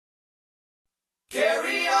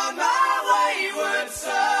on my wayward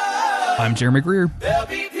son. I'm Jeremy Greer. There'll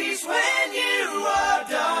be peace when you are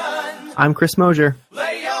done. I'm Chris Mosier.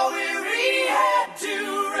 Lay your weary head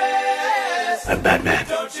to rest. I'm Batman.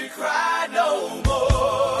 Don't you cry no more.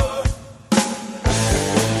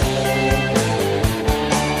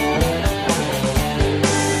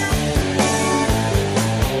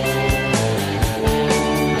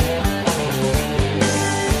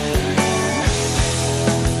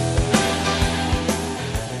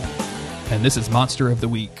 And this is Monster of the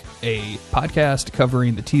Week, a podcast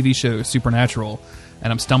covering the TV show Supernatural.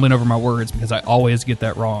 And I'm stumbling over my words because I always get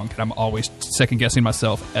that wrong. And I'm always second-guessing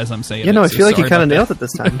myself as I'm saying it. I feel like you kind of nailed it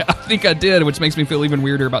this time. I think I did, which makes me feel even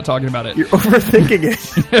weirder about talking about it. You're overthinking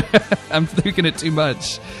it. I'm thinking it too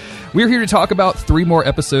much. We're here to talk about 3 more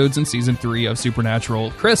episodes in Season 3 of Supernatural.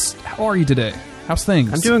 Chris, how are you today? How's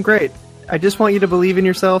things? I'm doing great. I just want you to believe in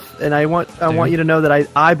yourself, and I want you to know that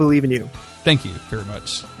I believe in you. Thank you very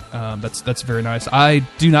much. That's very nice. I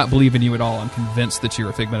do not believe in you at all. I'm convinced that you're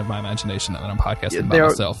a figment of my imagination and that I'm podcasting by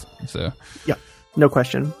myself. So, yeah, no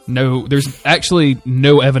question. No, there's actually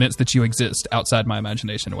no evidence that you exist outside my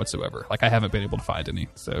imagination whatsoever. Like, I haven't been able to find any.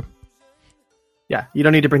 So, yeah, you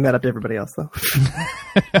don't need to bring that up to everybody else, though.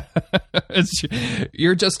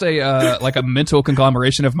 You're just a mental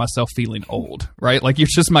conglomeration of myself feeling old, right? Like, you're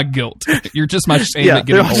just my guilt. You're just my shame at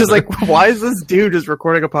getting older. Just like, why is this dude just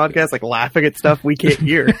recording a podcast, like, laughing at stuff we can't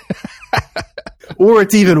hear? Or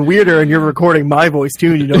it's even weirder, and you're recording my voice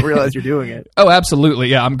too, and you don't realize you're doing it. Oh, absolutely,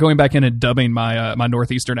 yeah. I'm going back in and dubbing my my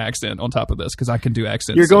northeastern accent on top of this because I can do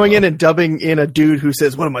accents. You're going in and dubbing in a dude who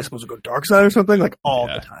says, "What am I supposed to go dark side or something?" Like all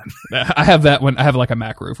the time. I have that one. I have like a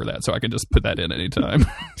macro for that, so I can just put that in anytime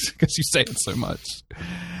because you say it so much.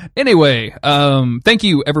 Anyway, thank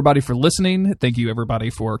you everybody for listening. Thank you everybody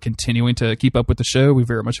for continuing to keep up with the show. We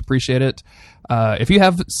very much appreciate it. If you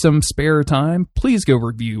have some spare time, please go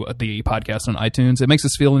review the podcast on iTunes. It makes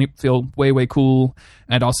us feel way cool,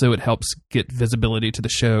 and also it helps get visibility to the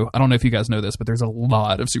show. I don't know if you guys know this, but there's a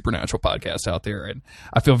lot of Supernatural podcasts out there, and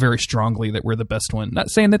I feel very strongly that we're the best one. Not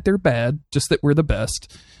saying that they're bad, just that we're the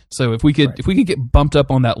best. So if we could get bumped up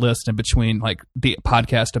on that list in between like the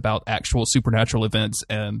podcast about actual Supernatural events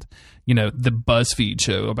and, you know, the BuzzFeed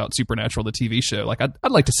show about Supernatural, the TV show, like I'd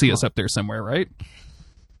like to see us up there somewhere, right?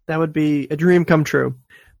 That would be a dream come true.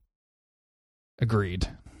 Agreed.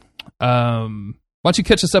 Why don't you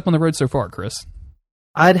catch us up on the road so far, Chris?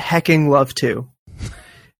 I'd hecking love to.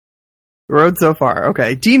 Road so far.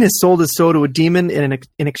 Okay. Dean has sold his soul to a demon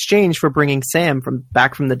in exchange for bringing Sam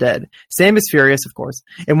back from the dead. Sam is furious, of course,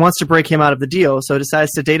 and wants to break him out of the deal, so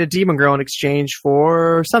decides to date a demon girl in exchange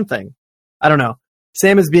for something. I don't know.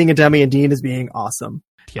 Sam is being a dummy and Dean is being awesome.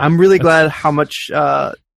 Yeah, I'm really glad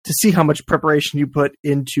to see how much preparation you put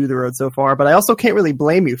into the road so far, but I also can't really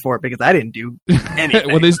blame you for it because I didn't do anything.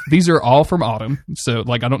 Well, these are all from Autumn. So,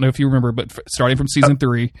 like, I don't know if you remember, but starting from season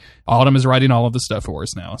 3, Autumn is writing all of the stuff for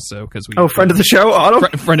us now. So, because friend of the show,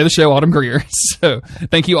 Autumn, friend of the show, Autumn Greer. So,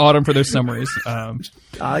 thank you, Autumn, for those summaries.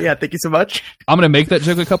 Yeah, thank you so much. I'm going to make that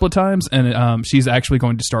joke a couple of times, and she's actually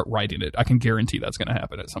going to start writing it. I can guarantee that's going to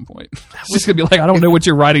happen at some point. She's going to be like, I don't know what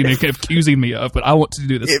you're writing and accusing me of, but I want to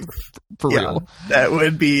do this for real. That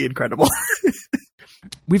would be incredible.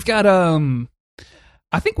 We've got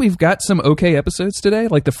I think we've got some okay episodes today.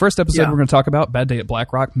 Like the first episode we're going to talk about, Bad Day at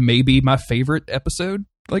Black Rock, may be my favorite episode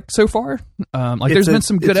like so far. There's been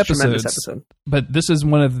some good episodes, but this is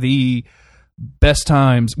one of the best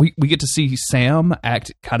times. We get to see Sam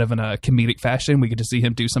act kind of in a comedic fashion. We get to see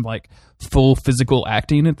him do some like full physical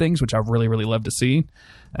acting and things, which I really, really love to see.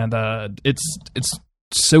 And it's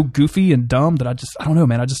so goofy and dumb that I don't know,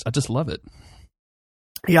 man. I just love it.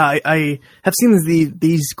 Yeah, I have seen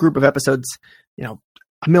these group of episodes, you know,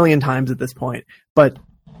 a million times at this point, but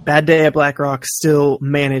Bad Day at Black Rock still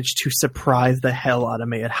managed to surprise the hell out of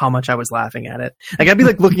me at how much I was laughing at it. Like, I'd be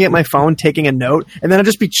like looking at my phone, taking a note, and then I'd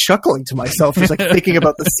just be chuckling to myself, just like thinking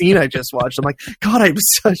about the scene I just watched. I'm like, God, I'm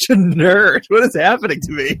such a nerd. What is happening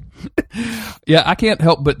to me? Yeah, I can't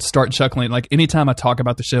help but start chuckling. Like, anytime I talk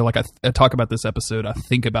about the show, like I talk about this episode, I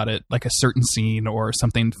think about it like a certain scene or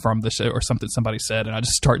something from the show or something somebody said, and I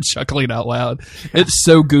just start chuckling out loud. It's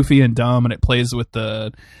so goofy and dumb, and it plays with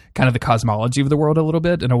the kind of the cosmology of the world a little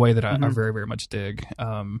bit in a way that I very, very much dig.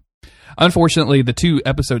 Unfortunately, the 2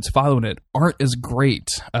 episodes following it aren't as great.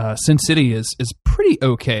 Sin City is pretty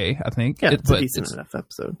okay, I think. Yeah, it's a decent enough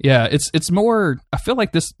episode. Yeah, it's more. I feel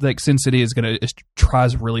like this, like Sin City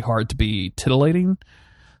tries really hard to be titillating.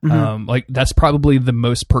 Like that's probably the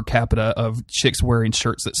most per capita of chicks wearing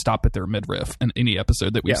shirts that stop at their midriff in any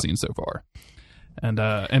episode that we've seen so far. And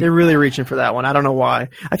They're really reaching for that one. I don't know why.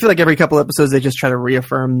 I feel like every couple episodes they just try to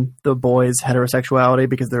reaffirm the boys' heterosexuality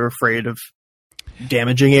because they're afraid of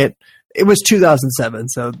damaging it. It was 2007,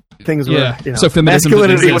 so things were, so feminism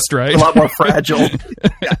didn't exist, right? A lot more fragile.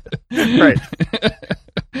 Right.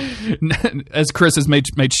 As Chris has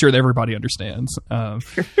made sure that everybody understands. And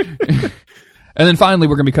then finally,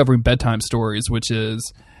 we're going to be covering bedtime stories, which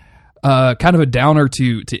is kind of a downer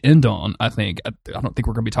to end on, I think. I don't think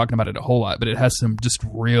we're going to be talking about it a whole lot, but it has some just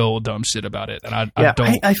real dumb shit about it. And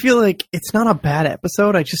I feel like it's not a bad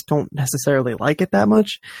episode. I just don't necessarily like it that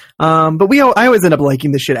much. But I always end up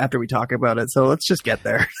liking the shit after we talk about it. So let's just get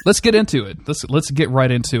there. Let's get into it. Let's get right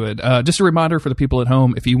into it. Just a reminder for the people at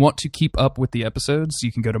home, if you want to keep up with the episodes,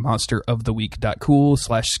 you can go to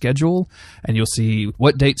monsteroftheweek.cool/schedule, and you'll see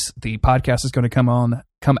what dates the podcast is going to come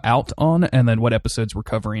out on, and then what episodes we're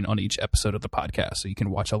covering on each episode of the podcast, so you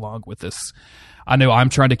can watch along with this. I know I'm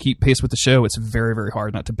trying to keep pace with the show. It's very, very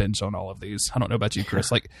hard not to binge on all of these. I don't know about you,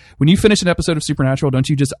 Chris. Like, when you finish an episode of Supernatural, don't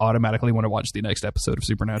you just automatically want to watch the next episode of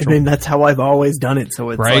Supernatural? I mean, that's how I've always done it,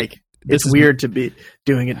 so it's right? Like, it's weird to be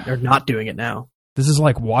doing it or not doing it now. This is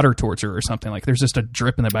like water torture or something. Like, there's just a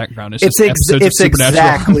drip in the background. It's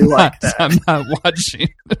exactly like that. I'm not watching.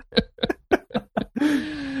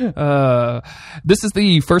 This is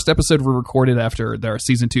the first episode we recorded after our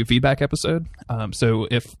season 2 feedback episode. So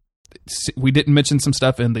if we didn't mention some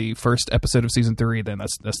stuff in the first episode of season 3, then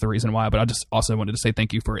that's the reason why. But I just also wanted to say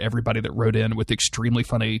thank you for everybody that wrote in with extremely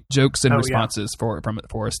funny jokes and responses for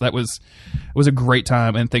us. That was a great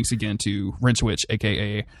time, and thanks again to Wrenchwitch,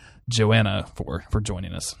 aka Joanna, for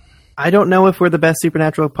joining us. I don't know if we're the best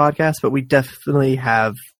Supernatural podcast, but we definitely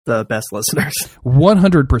have the best listeners.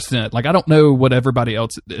 100%. Like, I don't know what everybody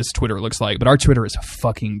else's Twitter looks like, but our Twitter is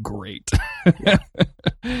fucking great.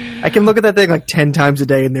 I can look at that thing like 10 times a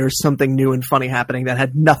day, and there's something new and funny happening that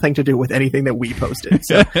had nothing to do with anything that we posted.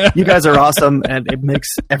 So you guys are awesome, and it makes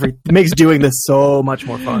doing this so much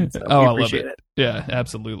more fun. So we appreciate it. Yeah,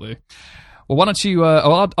 absolutely. Well, why don't you?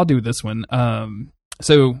 I'll do this one.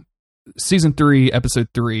 So. Season 3, Episode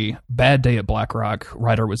 3, Bad Day at Black Rock.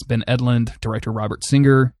 Writer was Ben Edlund. Director Robert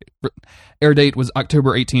Singer. Air date was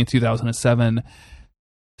October 18th, 2007.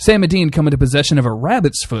 Sam and Dean come into possession of a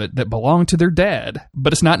rabbit's foot that belonged to their dad,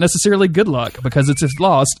 but it's not necessarily good luck because it's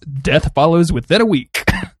lost. Death follows within a week.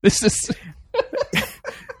 This is...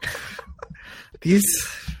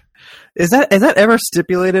 Is that ever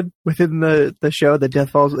stipulated within the show that death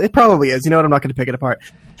follows? It probably is. You know what? I'm not going to pick it apart.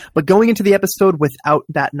 But going into the episode without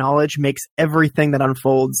that knowledge makes everything that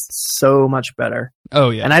unfolds so much better. Oh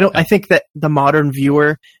yeah. And I think that the modern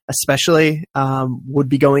viewer, especially, would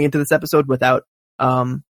be going into this episode without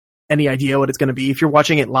any idea what it's going to be. If you're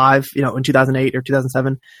watching it live, in 2008 or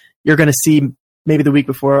 2007, you're going to see maybe the week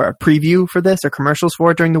before a preview for this or commercials for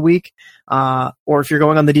it during the week. Or if you're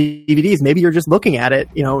going on the DVDs, maybe you're just looking at it,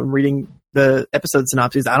 and reading the episode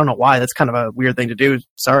synopses. I don't know why. That's kind of a weird thing to do.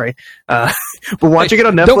 Sorry. But watching it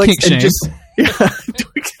on Netflix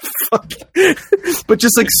but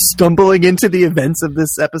just like stumbling into the events of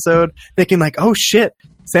this episode, thinking like, oh shit,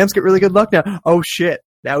 Sam's got really good luck now. Oh shit,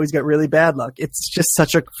 now he's got really bad luck. It's just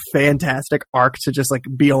such a fantastic arc to just like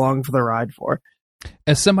be along for the ride for.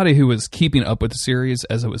 As somebody who was keeping up with the series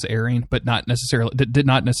as it was airing, but did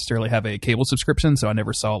not necessarily have a cable subscription, so I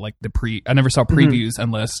never saw previews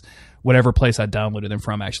unless whatever place I downloaded them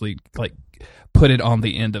from actually like put it on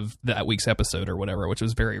the end of that week's episode or whatever, which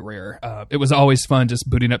was very rare. It was always fun just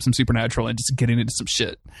booting up some Supernatural and just getting into some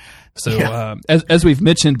shit. So as we've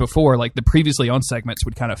mentioned before, like the previously on segments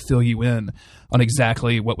would kind of fill you in on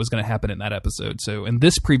exactly what was going to happen in that episode. So in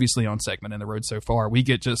this previously on segment in The Road So Far, we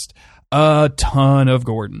get just a ton of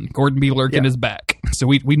Gordon. Gordon B. Lurkin is back. So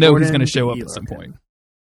we know he's going to show up at some point.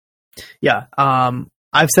 Yeah.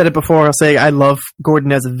 I've said it before. I'll say I love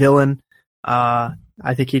Gordon as a villain. I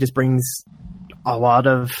think he just brings a lot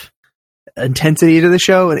of intensity to the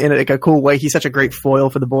show in like a cool way. He's such a great foil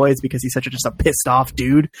for the boys because he's just a pissed off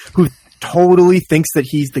dude who totally thinks that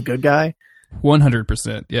he's the good guy.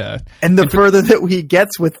 100%, yeah. And the further that he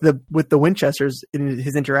gets with the Winchesters in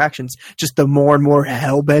his interactions, just the more and more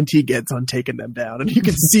hell-bent he gets on taking them down. And you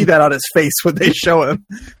can see that on his face when they show him.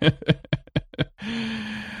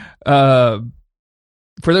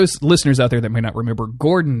 For those listeners out there that may not remember,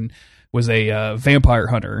 Gordon was a vampire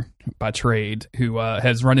hunter by trade who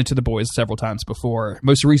has run into the boys several times before.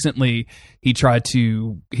 Most recently, he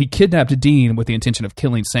kidnapped Dean with the intention of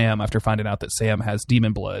killing Sam after finding out that Sam has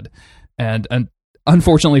demon blood. And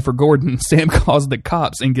unfortunately for Gordon, Sam calls the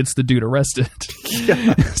cops and gets the dude arrested.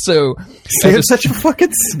 Yeah. So Sam's such a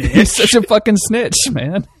fucking snitch. He's such a fucking snitch,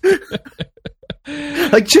 man.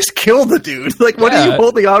 Like, just kill the dude. Like, what are you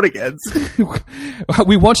holding out against?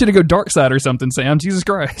 We want you to go dark side or something, Sam. Jesus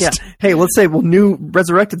Christ. Yeah. Hey, let's say, new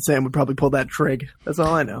resurrected Sam would probably pull that trig. That's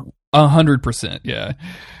all I know. 100%. Yeah.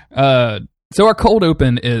 So our cold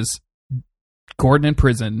open is Gordon in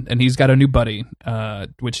prison, and he's got a new buddy,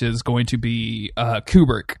 which is going to be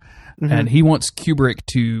Kubrick. Mm-hmm. And he wants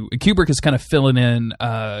Kubrick is kind of filling in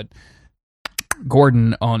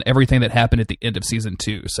Gordon on everything that happened at the end of season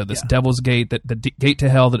 2. So this Devil's Gate, the gate to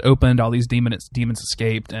hell that opened, all these demons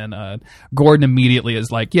escaped, and Gordon immediately is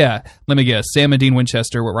like, yeah, let me guess, Sam and Dean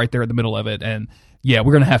Winchester were right there in the middle of it, and yeah,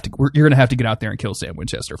 you're gonna have to get out there and kill Sam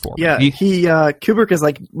Winchester for me. Yeah, Kubrick is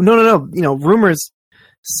like, no, rumors.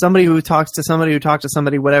 Somebody who talks to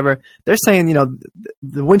somebody, whatever. They're saying,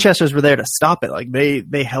 the Winchesters were there to stop it. Like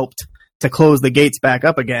they helped to close the gates back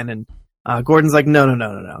up again. And Gordon's like, no.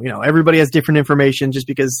 Everybody has different information just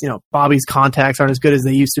because, Bobby's contacts aren't as good as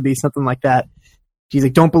they used to be, something like that. He's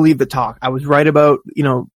like, don't believe the talk. I was right about,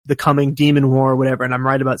 the coming demon war or whatever, and I'm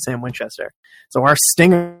right about Sam Winchester. So our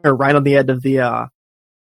stinger right on the end of the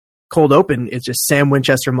cold open is just Sam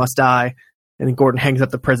Winchester must die. And then Gordon hangs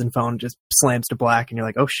up the prison phone, just slams to black, and you're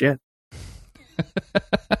like, oh, shit.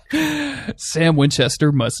 Sam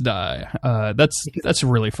Winchester must die. That's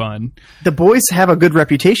really fun. The boys have a good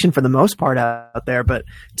reputation for the most part out there, but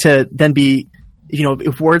to then be,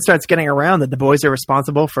 if word starts getting around that the boys are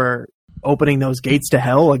responsible for opening those gates to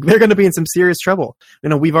hell, like they're going to be in some serious trouble.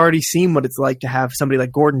 We've already seen what it's like to have somebody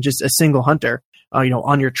like Gordon, just a single hunter,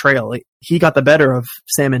 on your trail. Like, he got the better of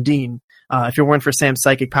Sam and Dean. If it weren't for Sam's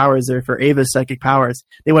psychic powers or for Ava's psychic powers,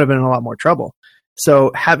 they would have been in a lot more trouble.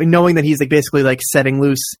 So knowing that he's basically setting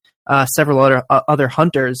loose several other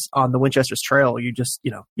hunters on the Winchester's trail, you just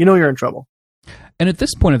you're in trouble. And at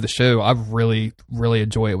this point of the show, I really, really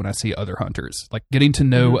enjoy it when I see other hunters. Like, getting to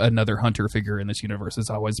know another hunter figure in this universe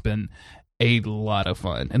has always been a lot of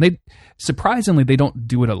fun. And surprisingly, they don't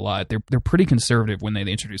do it a lot. They're pretty conservative when they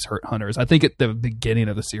introduce hunters. I think at the beginning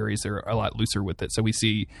of the series, they're a lot looser with it. So we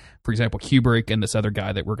see, for example, Kubrick and this other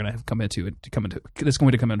guy that we're going to have that's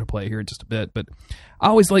going to come into play here in just a bit. But I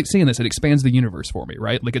always like seeing this. It expands the universe for me,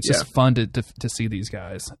 right? Like, it's just fun to see these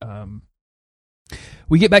guys.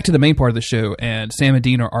 We get back to the main part of the show, and Sam and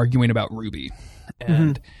Dean are arguing about Ruby.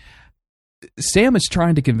 And Sam is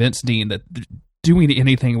trying to convince Dean that doing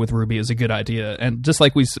anything with Ruby is a good idea. And just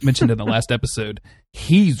like we mentioned in the last episode,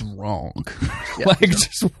 he's wrong.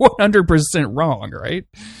 Just 100% wrong, right?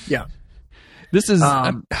 Yeah. This is...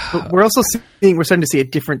 but we're also starting to see a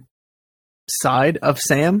different side of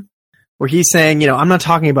Sam, where he's saying, I'm not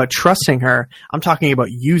talking about trusting her, I'm talking about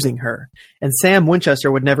using her. And Sam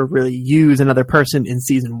Winchester would never really use another person in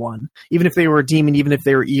season 1. Even if they were a demon, even if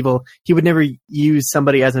they were evil, he would never use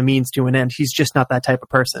somebody as a means to an end. He's just not that type of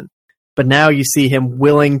person. But now you see him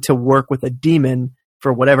willing to work with a demon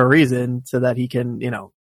for whatever reason so that he can,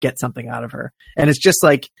 get something out of her. And it's just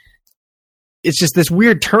this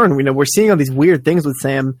weird turn. We're seeing all these weird things with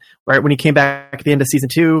Sam, right? When he came back at the end of season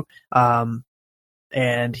 2,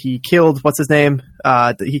 and he killed, what's his name?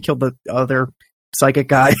 He killed the other psychic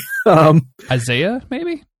guy. Isaiah,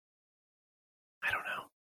 maybe? I don't know.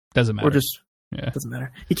 Doesn't matter. Doesn't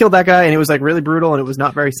matter. He killed that guy, and it was really brutal, and it was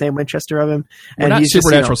not very Sam Winchester of him. We're not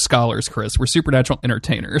supernatural scholars, Chris. We're supernatural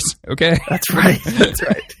entertainers, okay? That's right.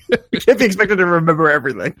 You can't be expected to remember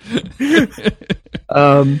everything.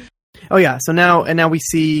 Oh, yeah. So now we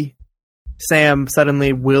see Sam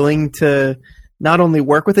suddenly willing to not only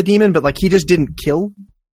work with a demon, but he just didn't kill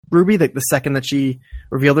Ruby the second that she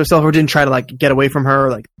revealed herself, or didn't try to get away from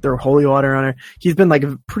her, or throw holy water on her. He's been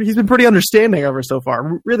pretty understanding of her so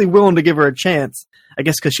far, really willing to give her a chance, I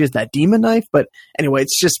guess because she has that demon knife. But anyway,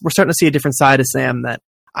 it's just, we're starting to see a different side of Sam that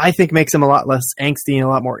I think makes him a lot less angsty and a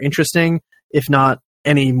lot more interesting, if not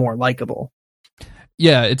any more likable.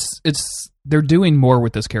 Yeah, it's they're doing more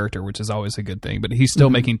with this character, which is always a good thing, but he's still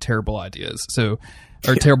making terrible ideas.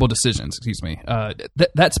 Terrible decisions, excuse me.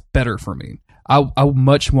 That's better for me. I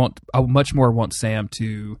much more want Sam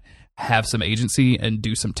to have some agency and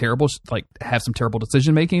do some terrible, have some terrible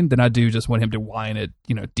decision making than I do just want him to whine at,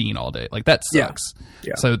 Dean all day. That sucks.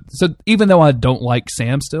 Yeah. So even though I don't like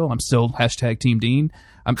Sam still, I'm still # Team Dean.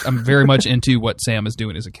 I'm very much into what Sam is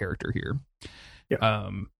doing as a character here. Yeah.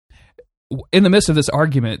 In the midst of this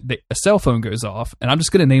argument, a cell phone goes off, and I'm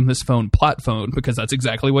just going to name this phone Plot Phone because that's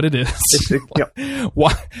exactly what it is.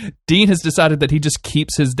 Why Dean has decided that he just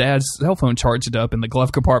keeps his dad's cell phone charged up in the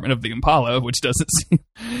glove compartment of the Impala, which doesn't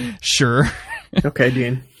seem sure. Okay,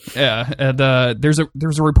 Dean. Yeah, and there's a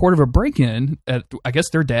report of a break-in at, I guess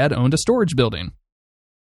their dad owned a storage building.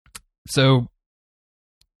 So,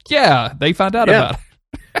 yeah, they found out about it.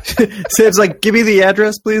 Sam's like, give me the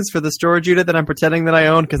address, please, for the storage unit that I'm pretending that I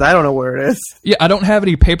own, because I don't know where it is. Yeah, I don't have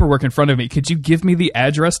any paperwork in front of me. Could you give me the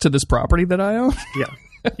address to this property that I own?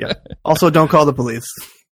 Yeah. Also, don't call the police.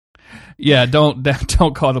 Yeah, don't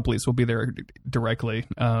call the police. We'll be there directly.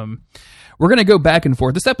 We're going to go back and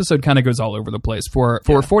forth. This episode kind of goes all over the place. For a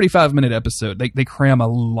 45-minute episode, they cram a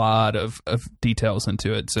lot of details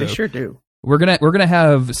into it. So They sure do. We're gonna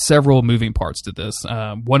have several moving parts to this.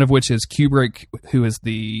 One of which is Kubrick, who is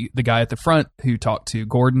the guy at the front who talked to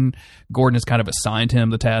Gordon. Gordon has kind of assigned him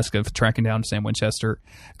the task of tracking down Sam Winchester.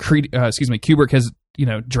 Kubrick has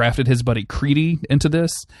drafted his buddy Creedy into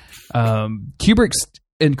this. Kubrick's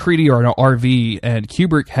and Creedy are in an RV, and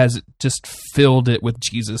Kubrick has just filled it with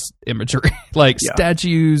Jesus imagery, like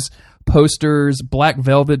statues, posters, black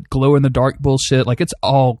velvet, glow in the dark bullshit. Like, it's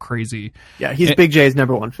all crazy. Yeah, he's Big J's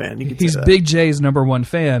number one fan. You can he's Big J's number one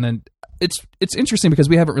fan, and it's interesting because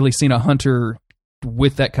we haven't really seen a hunter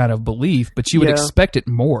with that kind of belief, but you would expect it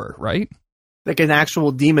more, right? Like an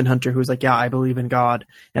actual demon hunter who's like, yeah, I believe in God,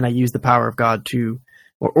 and I use the power of God to,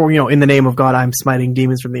 or in the name of God, I'm smiting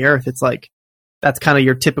demons from the earth. It's like, that's kind of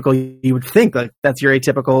your typical, you would think, like, that's your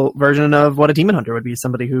atypical version of what a demon hunter would be,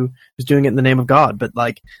 somebody who's doing it in the name of God. But,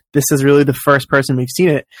 like, this is really the first person we've seen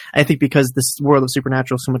it. I think because this world of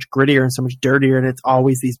Supernatural is so much grittier and so much dirtier, and it's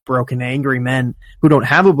always these broken, angry men who don't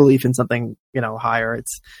have a belief in something, higher.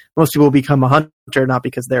 It's, most people become a hunter not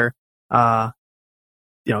because they're, they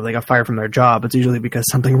got fired from their job. It's usually because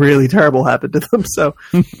something really terrible happened to them. So...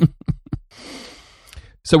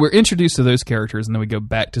 So we're introduced to those characters, and then we go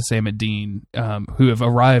back to Sam and Dean, who have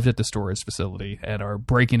arrived at the storage facility and are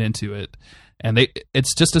breaking into it. And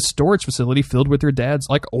it's just a storage facility filled with their dad's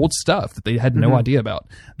like old stuff that they had no idea about.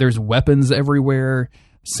 There's weapons everywhere.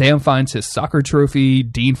 Sam finds his soccer trophy.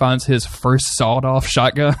 Dean finds his first sawed-off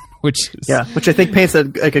shotgun, which I think paints a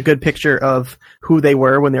good picture of who they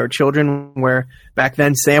were when they were children, where back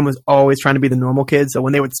then Sam was always trying to be the normal kid. So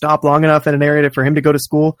when they would stop long enough in an area for him to go to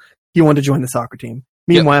school, he wanted to join the soccer team.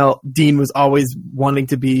 Meanwhile, Dean was always wanting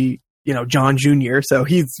to be, John Jr., so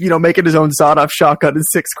he's, making his own sawed-off shotgun in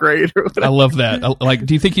 6th grade or whatever. I love that. Like,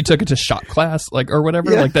 do you think he took it to shop class, or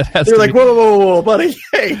whatever? Yeah. Like, that has They're to like, be... whoa, buddy,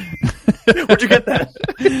 hey, where'd you get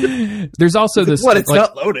that? There's also this... What, it's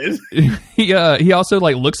not loaded. He also,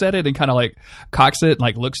 looks at it and kind of, cocks it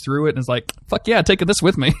and, looks through it and is like, fuck yeah, taking this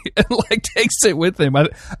with me. And, takes it with him. And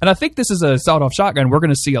I think this is a sawed-off shotgun we're going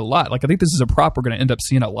to see a lot. Like, I think this is a prop we're going to end up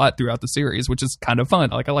seeing a lot throughout the series, which is kind of fun.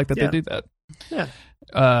 Like, I like that they do that. Yeah.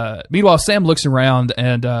 Meanwhile, Sam looks around,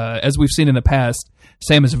 and as we've seen in the past,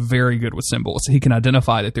 Sam is very good with symbols. He can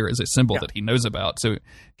identify that there is a symbol that he knows about. So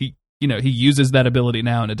he uses that ability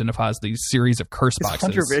now and identifies these series of curse boxes.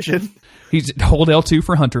 Hunter vision. He's hold L2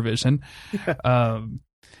 for hunter vision.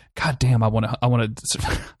 God damn, I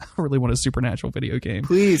really want a Supernatural video game.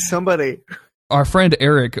 Please, somebody. Our friend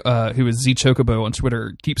Eric, who is Z Chocobo on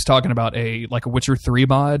Twitter, keeps talking about a Witcher 3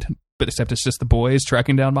 mod, but except it's just the boys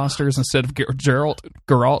tracking down monsters instead of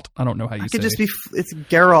Geralt. I don't know how you say it. Just be, it's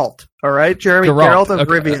Geralt, all right, Jeremy? Geralt of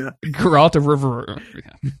Rivia. Geralt of River.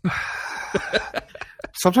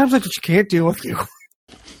 Sometimes I just can't deal with you.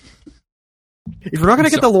 If you're not going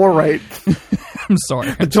to get the lore right, I'm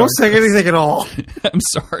sorry. Don't say anything at all. I'm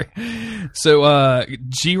sorry. So,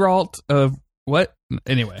 Geralt of what?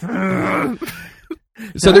 Anyway.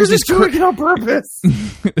 So there's these doing it on purpose.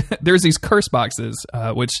 There's these curse boxes,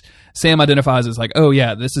 which Sam identifies as like, oh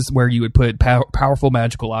yeah, this is where you would put powerful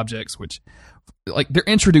magical objects, which they're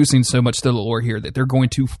introducing so much to the lore here that they're going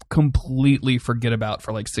to completely forget about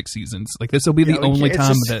for 6 seasons. This will be the only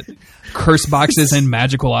time that curse boxes and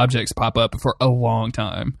magical objects pop up for a long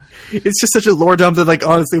time. It's just such a lore dump that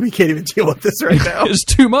honestly we can't even deal with this right now. It's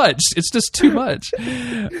too much. It's just too much.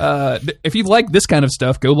 If you like this kind of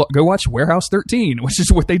stuff, go watch Warehouse 13, which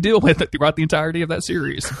is what they deal with throughout the entirety of that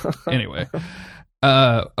series. Anyway.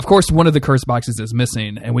 Of course, one of the curse boxes is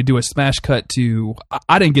missing, and we do a smash cut to...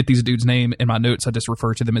 I didn't get these dudes' name in my notes. I just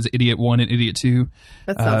refer to them as Idiot 1 and Idiot 2.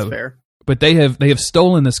 That sounds fair. But they have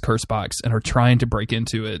stolen this curse box and are trying to break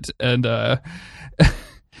into it. And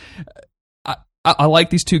I like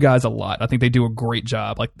these two guys a lot. I think they do a great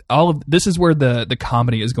job. This is where the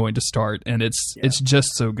comedy is going to start, and it's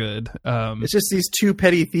just so good. It's just these two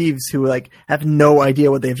petty thieves who have no idea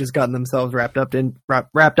what they've just gotten themselves wrapped up in.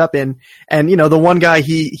 And the one guy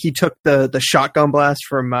he took the shotgun blast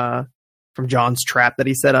from John's trap that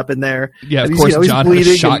he set up in there. Yeah, of course, John had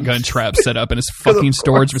a shotgun trap set up in his fucking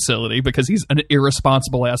storage facility because he's an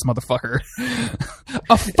irresponsible ass motherfucker.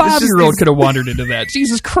 A 5-year-old could have wandered into that.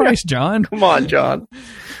 Jesus Christ, John. Come on, John.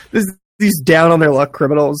 These these down on their luck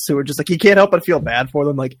criminals who are just like, you can't help but feel bad for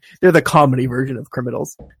them. Like they're the comedy version of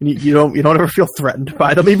criminals, and you don't ever feel threatened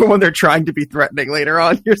by them, even when they're trying to be threatening later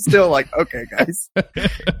on. You're still like, okay, guys.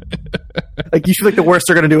 Like you feel like the worst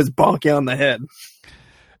they're gonna do is bonk you on the head.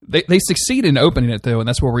 They succeed in opening it though, and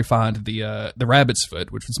that's where we find the rabbit's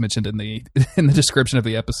foot, which was mentioned in the description of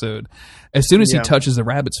the episode. As soon as he touches the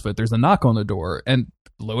rabbit's foot, there's a knock on the door, and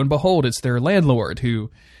lo and behold, it's their landlord who,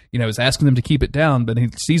 is asking them to keep it down. But he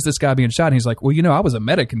sees this guy being shot, and he's like, "Well, I was a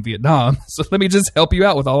medic in Vietnam, so let me just help you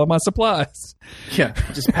out with all of my supplies." Yeah,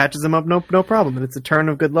 just patches him up, no problem, and it's a turn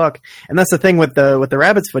of good luck. And that's the thing with the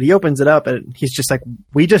rabbit's foot. He opens it up, and he's just like,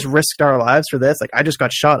 "We just risked our lives for this. Like, I just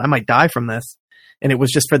got shot. I might die from this." And it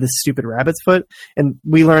was just for this stupid rabbit's foot. And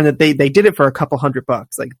we learned that they did it for a couple $100.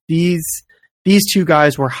 Like these two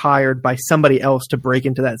guys were hired by somebody else to break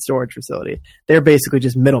into that storage facility. They're basically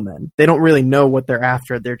just middlemen. They don't really know what they're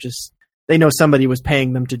after. They know somebody was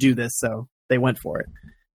paying them to do this, so they went for it.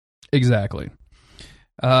 Exactly.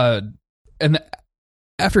 And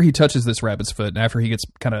after he touches this rabbit's foot, and after he gets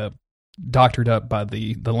kind of doctored up by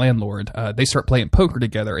the landlord, they start playing poker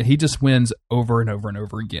together, and he just wins over and over and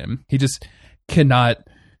over again. He just cannot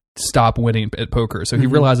stop winning at poker. So he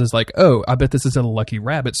realizes like, oh, I bet this is a lucky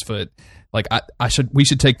rabbit's foot. Like we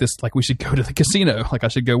should take this, like we should go to the casino. Like I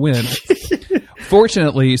should go win.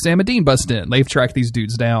 Fortunately, Sam and Dean bust in. They've tracked these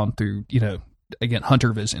dudes down through, again,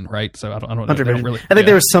 hunter vision, right? So I don't know. Hunter vision. I think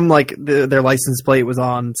there was some like their license plate was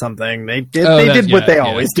on something. They did what they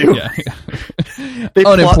always do. Yeah. They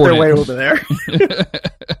plot their way over there.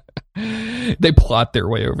 They plot their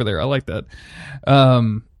way over there. I like that.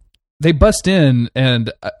 They bust in,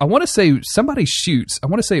 and I want to say somebody shoots. I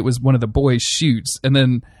want to say it was one of the boys shoots, and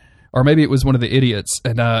then, or maybe it was one of the idiots,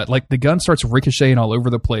 and like the gun starts ricocheting all over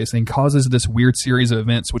the place and causes this weird series of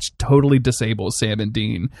events which totally disables Sam and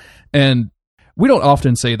Dean. And we don't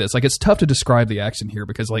often say this. Like, it's tough to describe the action here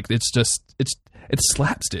because like it's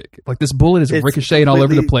slapstick. Like this bullet is ricocheting all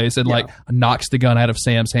over the place and like knocks the gun out of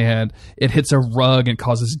Sam's hand. It hits a rug and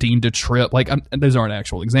causes Dean to trip. Like those aren't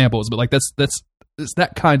actual examples, but like it's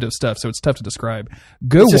that kind of stuff, so it's tough to describe.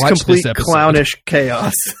 Go watch this episode. Clownish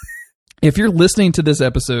chaos. If you're listening to this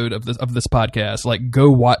episode of this podcast, like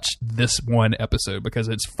go watch this one episode because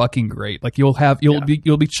it's fucking great. Like you'll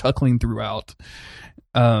be chuckling throughout.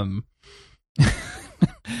 At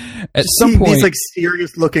some point, these like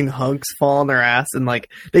serious looking hunks fall on their ass, and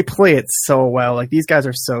like they play it so well. Like these guys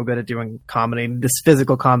are so good at doing comedy. This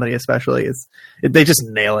physical comedy, especially, they just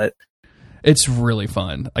nail it. It's really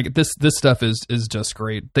fun. Like this stuff is just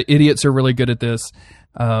great. The idiots are really good at this.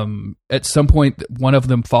 At some point, one of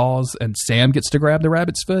them falls, and Sam gets to grab the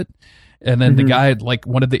rabbit's foot, and then the guy, like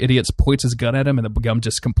one of the idiots, points his gun at him, and the gun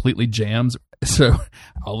just completely jams. So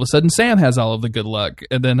all of a sudden, Sam has all of the good luck,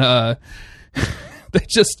 and then they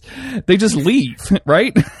just leave,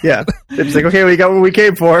 right? Yeah, they're just like, okay, we got what we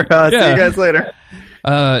came for. See you guys later.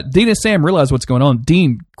 Dean and Sam realize what's going on.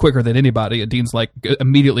 Dean, quicker than anybody, Dean's like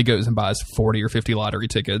immediately goes and buys 40 or 50 lottery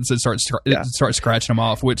tickets and starts scratching them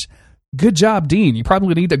off, which good job, Dean. You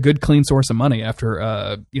probably need a good clean source of money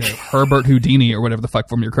after Herbert Houdini or whatever the fuck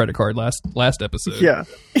from your credit card last episode. Yeah.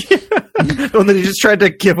 And then he just tried to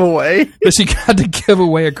give away. But she got to give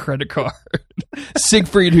away a credit card.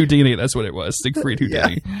 Siegfried Houdini, that's what it was. Siegfried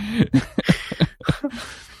Houdini. Yeah.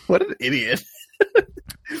 What an idiot.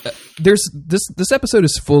 There's this episode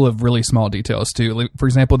is full of really small details too. Like, for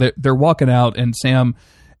example, they're walking out and Sam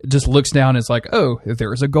just looks down and is like, "Oh,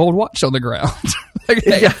 there's a gold watch on the ground." Like,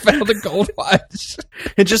 hey, I found a gold watch.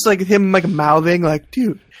 And just like him like mouthing like,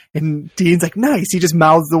 "Dude," and Dean's like, "Nice." He just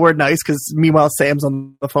mouths the word "nice" because meanwhile Sam's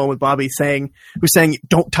on the phone with Bobby who's saying,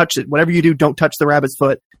 "Don't touch it. Whatever you do, don't touch the rabbit's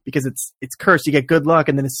foot because it's cursed. You get good luck,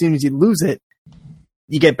 and then as soon as you lose it,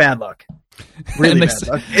 you get bad luck. Really bad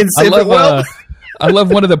luck." And Sam's I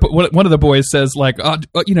love one of the boys says like,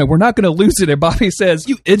 we're not going to lose it, and Bobby says,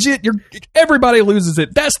 "You idiot! Everybody loses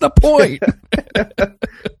it. That's the point."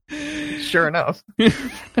 Sure enough.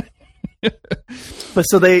 But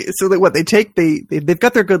they've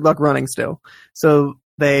got their good luck running still. So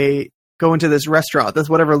they go into this restaurant, this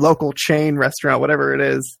whatever local chain restaurant, whatever it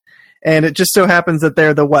is, and it just so happens that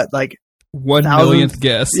they're the 1 millionth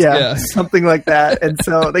guest. Yeah, something like that. And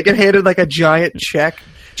so they get handed like a giant check,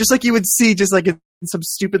 just like you would see just like in some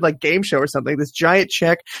stupid like game show or something. This giant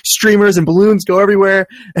check, streamers and balloons go everywhere,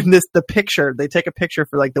 and they take a picture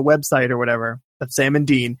for like the website or whatever of Sam and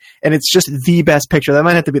Dean, and it's just the best picture. That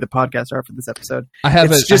might have to be the podcast art for this episode. I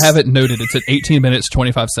have it noted. It's at 18 minutes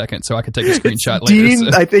 25 seconds, so I can take a screenshot later.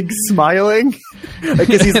 Dean, I think, smiling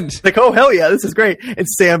because he's like, "Oh hell yeah, this is great," and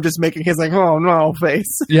Sam just making his like, "Oh no"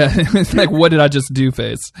 face. Yeah, it's like, "What did I just do?"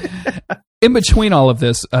 face. in between all of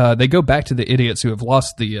this, they go back to the idiots who have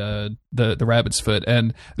lost the rabbit's foot,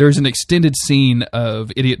 and there's an extended scene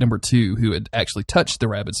of idiot number 2 who had actually touched the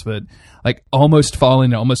rabbit's foot, like almost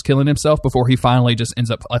falling and almost killing himself before he finally just ends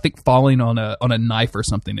up, I think, falling on a knife or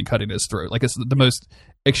something and cutting his throat. Like, it's the most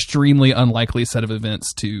extremely unlikely set of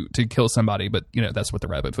events to kill somebody, but that's what the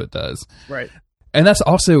rabbit foot does. Right. And that's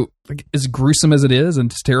also, like, as gruesome as it is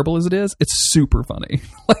and as terrible as it is, it's super funny.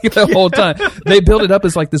 Like, the whole time they build it up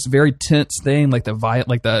as like this very tense thing, like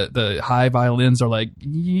the high violins are like,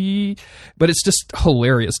 yee, but it's just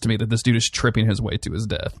hilarious to me that this dude is tripping his way to his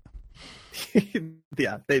death.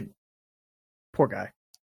 Yeah, poor guy.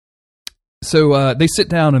 So they sit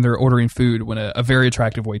down and they're ordering food when a very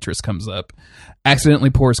attractive waitress comes up, accidentally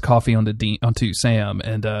pours coffee onto Sam,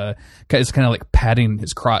 and is kind of like patting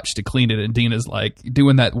his crotch to clean it. And Dean is like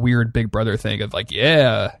doing that weird Big Brother thing of like,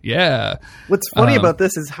 yeah. What's funny about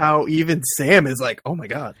this is how even Sam is like, oh my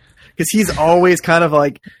God. Because he's always kind of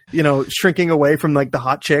like, shrinking away from like the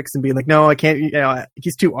hot chicks and being like, no, I can't,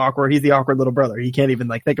 he's too awkward. He's the awkward little brother. He can't even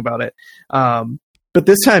like think about it. But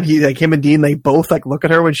this time, him and Dean, they both like look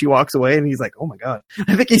at her when she walks away, and he's like, "Oh my God!"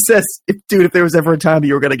 I think he says, "Dude, if there was ever a time that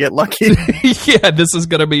you were gonna get lucky, yeah, this is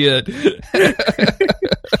gonna be it."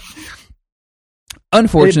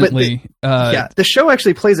 Unfortunately, the show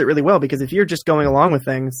actually plays it really well, because if you're just going along with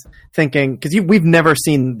things, thinking, because we've never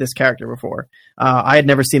seen this character before, I had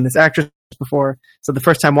never seen this actress before, so the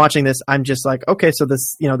first time watching this, I'm just like, okay, so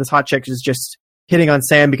this this hot chick is just hitting on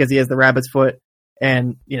Sam because he has the rabbit's foot.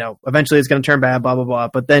 And, eventually it's going to turn bad, blah, blah, blah.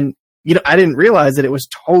 But then, I didn't realize that it was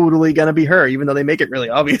totally going to be her, even though they make it really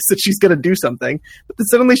obvious that she's going to do something. But then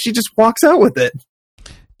suddenly she just walks out with it.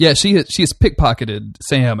 Yeah, she has pickpocketed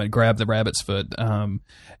Sam and grabbed the rabbit's foot,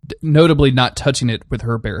 notably not touching it with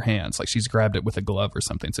her bare hands. Like, she's grabbed it with a glove or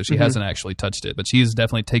something, so she hasn't actually touched it. But she has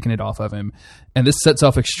definitely taken it off of him. And this sets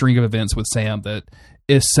off a string of events with Sam that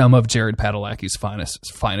is some of Jared Padalecki's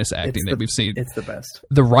finest acting that we've seen. It's the best.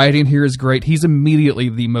 The writing here is great. He's immediately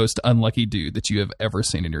the most unlucky dude that you have ever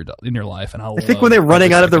seen in your life. And I think when they're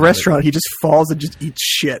running out of the restaurant, he just falls and just eats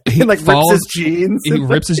shit. He rips his jeans. He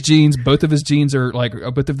rips his jeans. Both of his jeans are like,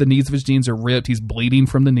 both of the knees of his jeans are ripped. He's bleeding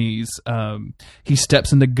from the knees. He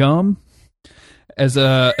steps into gum. As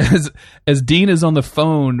Dean is on the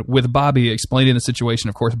phone with Bobby explaining the situation,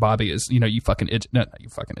 of course, Bobby is, you fucking not you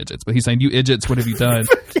fucking idiots, but he's saying, you idiots, what have you done?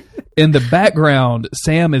 In the background,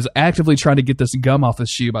 Sam is actively trying to get this gum off his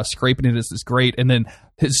shoe by scraping it. This is great. And then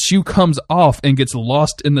his shoe comes off and gets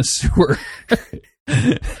lost in the sewer.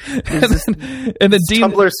 and then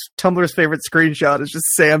Dean, Tumblr's favorite screenshot is just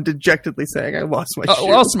Sam dejectedly saying, I lost my shoe.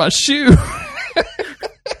 I lost my shoe.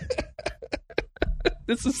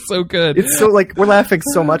 This is so good. It's so like, we're laughing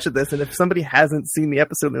so much at this, and if somebody hasn't seen the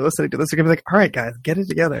episode and they're listening to this, they're gonna be like, all right guys, get it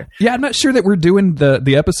together. Yeah, I'm not sure that we're doing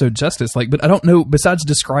the episode justice, but I don't know, besides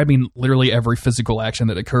describing literally every physical action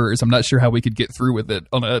that occurs, I'm not sure how we could get through with it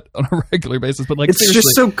on a regular basis. But like, it's seriously,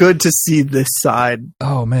 just so good to see this side.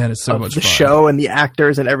 Oh man, it's so much the fun. Show and the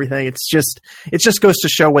actors and everything. It just goes to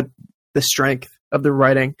show what the strength of the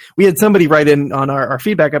writing. We had somebody write in on our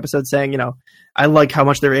feedback episode saying, I like how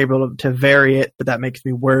much they're able to vary it, but that makes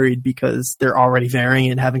me worried because they're already varying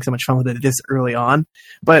and having so much fun with it this early on.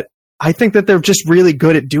 But I think that they're just really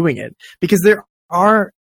good at doing it, because there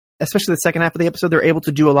are, especially the second half of the episode, they're able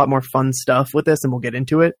to do a lot more fun stuff with this, and we'll get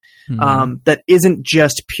into it. That isn't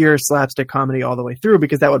just pure slapstick comedy all the way through,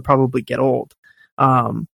 because that would probably get old.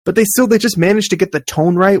 But they just manage to get the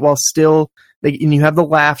tone right while still, and you have the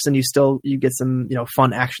laughs, and you get some,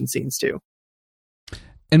 fun action scenes too.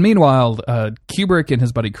 And meanwhile, Kubrick and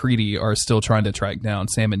his buddy Creedy are still trying to track down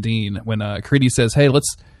Sam and Dean when Creedy says, "Hey,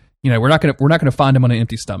 let's, we're not gonna find him on an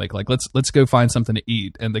empty stomach. Like, let's go find something to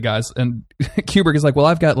eat." And the guys and Kubrick is like, "Well,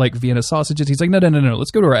 I've got like Vienna sausages." He's like, "No.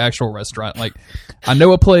 Let's go to our actual restaurant. Like, I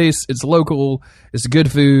know a place. It's local. It's good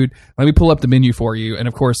food. Let me pull up the menu for you." And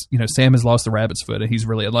of course, Sam has lost the rabbit's foot, and he's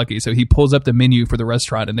really unlucky. So he pulls up the menu for the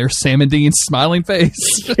restaurant, and there's Sam and Dean's smiling face.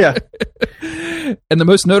 Yeah. And the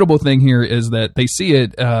most notable thing here is that they see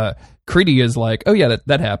it. Creedy is like, "Oh yeah,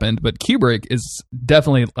 that happened," but Kubrick is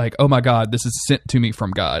definitely like, "Oh my God, this is sent to me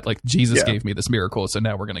from God. Like, Jesus gave me this miracle, so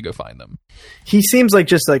now we're gonna go find them." He seems like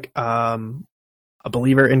just like a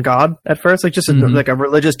believer in God at first, like just like a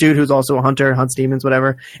religious dude who's also a hunter, hunts demons,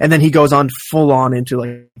 whatever. And then he goes on full on into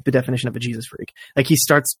like the definition of a Jesus freak. Like, he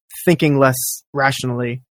starts thinking less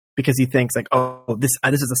rationally because he thinks like, "Oh, this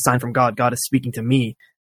is a sign from God. God is speaking to me."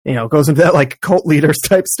 Goes into that like cult leaders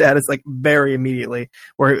type status like very immediately,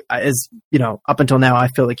 where up until now, I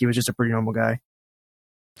feel like he was just a pretty normal guy.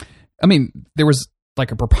 I mean, there was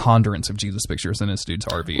like a preponderance of Jesus pictures in this dude's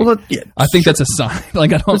RV. Well, yeah, I think that's a sign.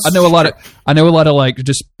 Like I know a lot of like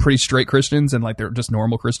just pretty straight Christians, and like they're just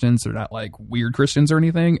normal Christians. They're not like weird Christians or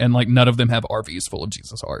anything, and like none of them have RVs full of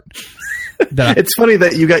Jesus art. It's funny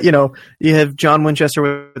that you got, you have John Winchester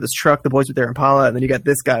with his truck, the boys with their Impala, and then you got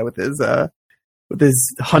this guy with his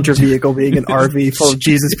hunter vehicle being an RV full of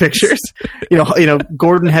Jesus pictures.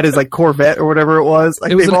 Gordon had his like Corvette or whatever it was.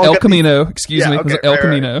 Like, it was an El Camino. Excuse me, okay, it was an El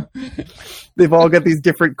Camino. They've all got these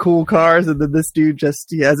different cool cars, and then this dude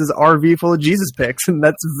he has his RV full of Jesus pics, and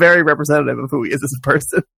that's very representative of who he is as a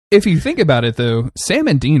person. If you think about it, though, Sam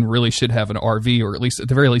and Dean really should have an RV, or at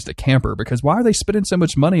the very least a camper, because why are they spending so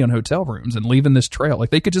much money on hotel rooms and leaving this trail? Like,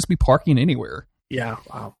 they could just be parking anywhere. Yeah,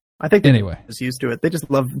 wow. I think anyway, just used to it. They just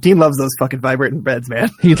Dean loves those fucking vibrating beds, man.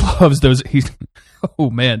 He loves those.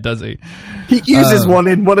 Oh man, does he? He uses one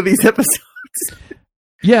in one of these episodes.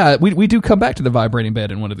 Yeah, we do come back to the vibrating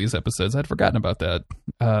bed in one of these episodes. I'd forgotten about that.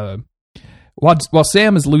 While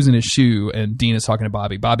Sam is losing his shoe and Dean is talking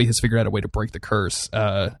to Bobby has figured out a way to break the curse.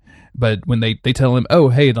 But when they tell him, oh,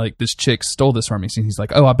 hey, like this chick stole this from me, he's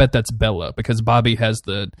like, oh, I bet that's Bella, because Bobby has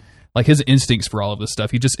his instincts for all of this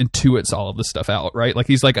stuff. He just intuits all of this stuff out, right? Like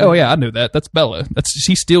he's like, oh yeah, I know that. That's Bella.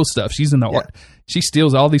 She steals stuff. She's in the art. She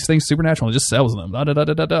steals all these things supernatural and just sells them. Da da da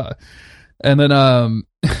da da. And then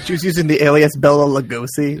she was using the alias Bella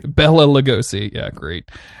Lugosi. Bella Lugosi, yeah, great.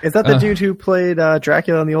 Is that the dude who played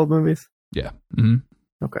Dracula in the old movies? Yeah. Mm-hmm.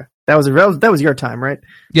 Okay, that was your time, right?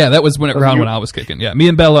 Yeah, that was when I was kicking. Yeah, me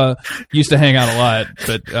and Bella used to hang out a lot,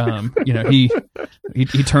 but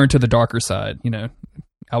he turned to the darker side.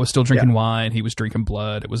 I was still drinking wine. He was drinking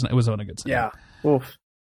blood. It was on a good side. Yeah. Oof.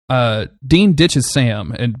 Dean ditches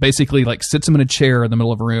Sam and basically like sits him in a chair in the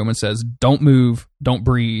middle of a room and says, "Don't move, don't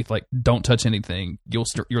breathe, like don't touch anything. You'll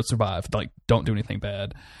survive. Like don't do anything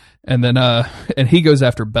bad." And then and he goes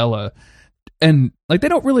after Bella, and like they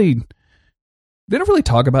don't really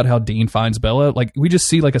talk about how Dean finds Bella. Like we just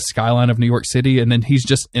see like a skyline of New York City, and then he's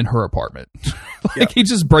just in her apartment. He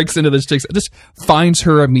just breaks into this chick's, just finds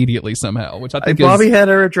her immediately somehow, which I think Bobby had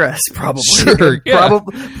her address, probably. Sure, yeah.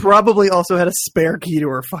 Probably also had a spare key to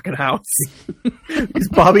her fucking house. Because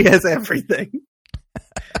Bobby has everything.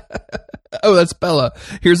 Oh, that's Bella.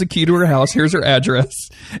 Here's a key to her house. Here's her address.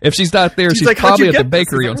 If she's not there, she's like, probably at the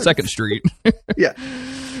bakery on 2nd Street. Yeah.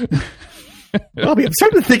 Bobby, I'm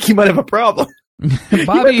starting to think he might have a problem. Bobby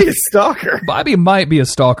might be a stalker. Bobby might be a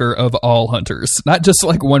stalker of all hunters, not just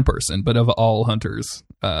like one person, but of all hunters.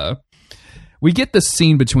 We get this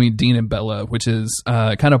scene between Dean and Bella, which is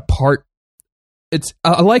kind of part.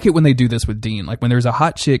 I like it when they do this with Dean, like when there's a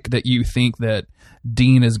hot chick that you think that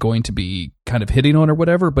Dean is going to be kind of hitting on or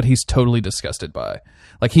whatever, but he's totally disgusted by.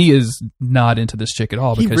 Like he is not into this chick at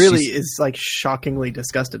all. He really is like shockingly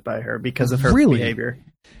disgusted by her because of her behavior.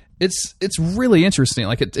 It's really interesting.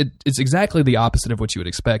 Like it's exactly the opposite of what you would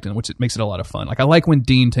expect, and which it makes it a lot of fun. Like I like when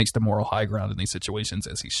Dean takes the moral high ground in these situations,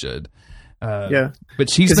 as he should.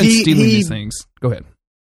 But she's been stealing these things. Go ahead.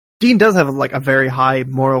 Dean does have like a very high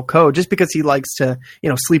moral code. Just because he likes to,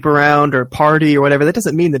 sleep around or party or whatever, that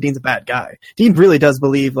doesn't mean that Dean's a bad guy. Dean really does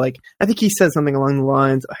believe, like, I think he said something along the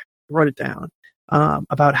lines, I wrote it down,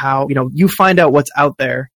 about how, you find out what's out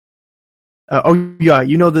there.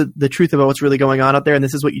 The truth about what's really going on out there, and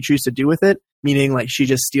this is what you choose to do with it, meaning like she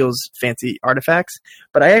just steals fancy artifacts.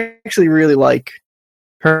 But I actually really like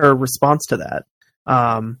her response to that.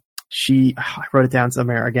 I wrote it down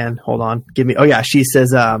somewhere again. Hold on. She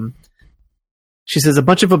says, a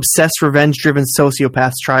bunch of obsessed, revenge-driven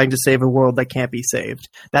sociopaths trying to save a world that can't be saved.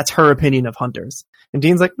 That's her opinion of hunters. And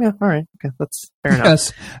Dean's like, yeah, all right. Okay, that's fair enough.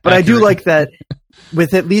 Yes, but accurate. I do like that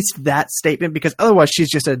with at least that statement, because otherwise she's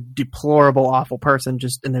just a deplorable, awful person,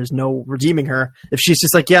 and there's no redeeming her. If she's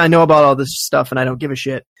just like, yeah, I know about all this stuff and I don't give a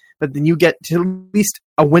shit. But then you get to at least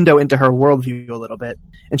a window into her worldview a little bit.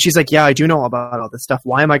 And she's like, yeah, I do know about all this stuff.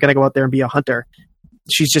 Why am I going to go out there and be a hunter?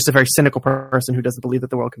 She's just a very cynical person who doesn't believe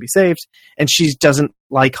that the world can be saved. And she doesn't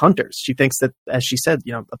like hunters. She thinks that, as she said,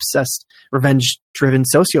 obsessed, revenge-driven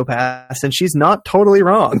sociopaths. And she's not totally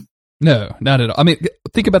wrong. No, not at all. I mean,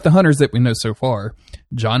 think about the hunters that we know so far.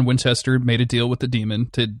 John Winchester made a deal with the demon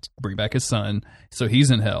to bring back his son. So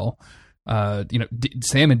he's in hell.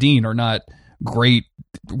 Sam and Dean are not great,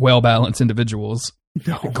 well-balanced individuals.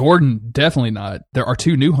 No. Gordon, definitely not. There are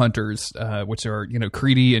two new hunters, which are,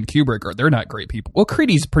 Creedy and Kubrick. They're not great people. Well,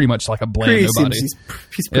 Creedy's pretty much like a bland nobody.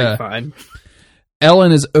 He's pretty fine.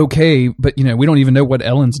 Ellen is okay, but, we don't even know what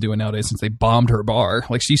Ellen's doing nowadays since they bombed her bar.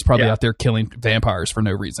 Like, she's probably out there killing vampires for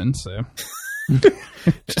no reason, so.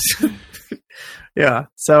 Yeah,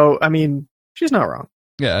 so, I mean, she's not wrong.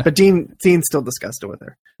 Yeah. But Dean's still disgusted with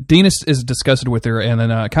her. Dean is disgusted with her, and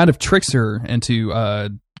then kind of tricks her into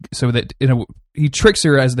so that he tricks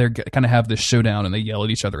her as they kind of have this showdown, and they yell at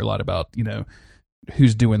each other a lot about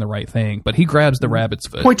who's doing the right thing. But he grabs the rabbit's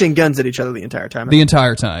foot, pointing guns at each other the entire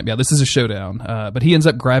time. Yeah, this is a showdown. But he ends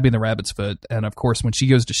up grabbing the rabbit's foot, and of course, when she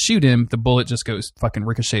goes to shoot him, the bullet just goes fucking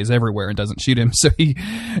ricochets everywhere and doesn't shoot him. So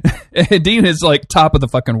Dean is like top of the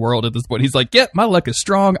fucking world at this point. He's like, "Yep, my luck is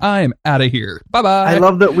strong. I am out of here. Bye bye." I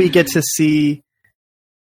love that we get to see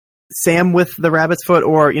Sam with the rabbit's foot,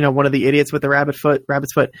 or one of the idiots with the rabbit's foot,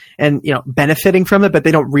 and benefiting from it, but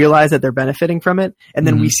they don't realize that they're benefiting from it. And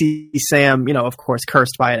then we see Sam, of course,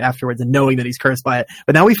 cursed by it afterwards, and knowing that he's cursed by it.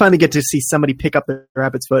 But now we finally get to see somebody pick up the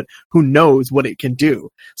rabbit's foot who knows what it can do.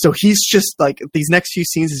 So he's just like, these next few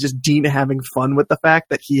scenes is just Dean having fun with the fact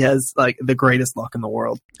that he has like the greatest luck in the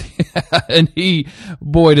world. And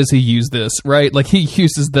boy, does he use this, right? Like he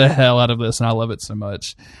uses the hell out of this, and I love it so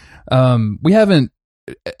much. We haven't.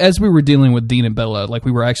 As we were dealing with Dean and Bella, like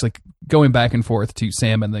we were actually going back and forth to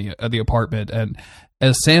Sam in the apartment, and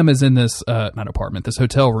as Sam is in this not apartment, this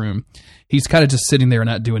hotel room, he's kind of just sitting there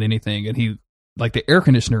not doing anything, and he like the air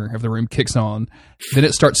conditioner of the room kicks on, then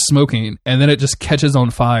it starts smoking, and then it just catches on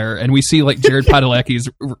fire, and we see like Jared Padalecki's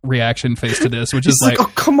reaction face to this, which is like,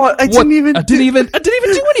 "Oh come on, I didn't even do anything, I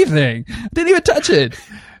didn't even touch it."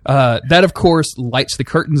 That of course lights the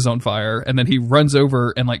curtains on fire, and then he runs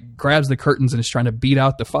over and like grabs the curtains and is trying to beat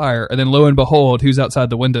out the fire, and then lo and behold, who's outside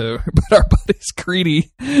the window but our buddies Creedy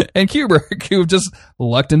and Kubrick, who have just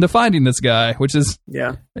lucked into finding this guy, which is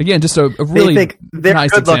again just a really they think their nice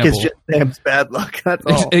good example. luck is just Sam's bad luck. That's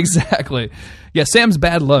all. Exactly. Yeah, Sam's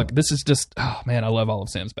bad luck. This is just, oh man, I love all of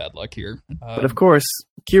Sam's bad luck here. But of course,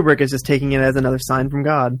 Kubrick is just taking it as another sign from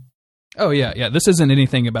God. Oh, yeah. This isn't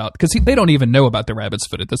anything about... Because they don't even know about the rabbit's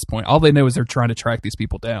foot at this point. All they know is they're trying to track these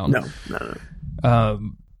people down. No.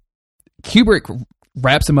 Kubrick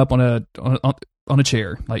wraps him up on a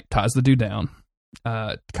chair, like ties the dude down,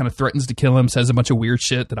 kind of threatens to kill him, says a bunch of weird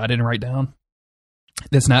shit that I didn't write down.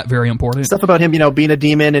 That's not very important. Stuff about him, being a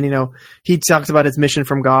demon, and, he talks about his mission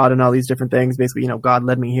from God and all these different things. Basically, God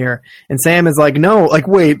led me here. And Sam is like, no, like,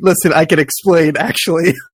 wait, listen, I can explain,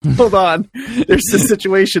 actually. Hold on. There's this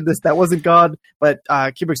situation, that wasn't God, but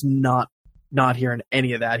Kubrick's not hearing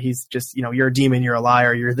any of that. He's just, you're a demon, you're a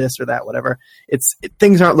liar, you're this or that, whatever.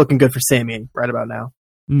 Things aren't looking good for Sammy right about now.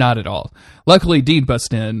 Not at all. Luckily, Dean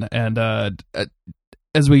busts in, and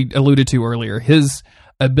as we alluded to earlier, his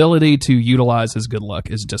ability to utilize his good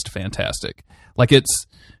luck is just fantastic. Like it's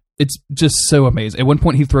just so amazing. At one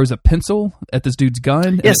point, he throws a pencil at this dude's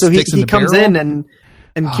gun. Yeah, so he comes in and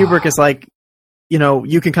Kubrick is like,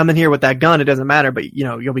 you can come in here with that gun. It doesn't matter, but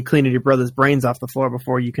you'll be cleaning your brother's brains off the floor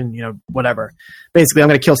before you can, whatever. Basically, I'm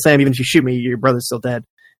going to kill Sam even if you shoot me. Your brother's still dead.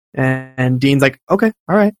 And Dean's like, okay,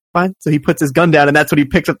 all right, fine. So he puts his gun down, and that's when he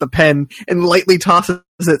picks up the pen and lightly tosses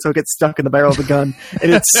it so it gets stuck in the barrel of the gun.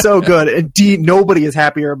 And it's so good. And Dean, nobody is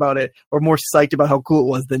happier about it or more psyched about how cool it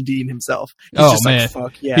was than Dean himself. He's just man, like,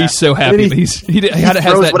 fuck yeah. He's so happy. He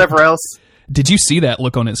throws that, whatever else. Did you see that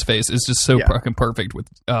look on his face? It's just so fucking perfect.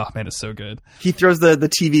 Oh man, it's so good. He throws the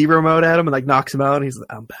TV remote at him and like knocks him out. And he's like,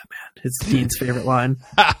 "I'm Batman." It's Dean's favorite line.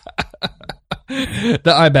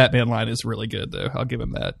 The I Batman line is really good, though. I'll give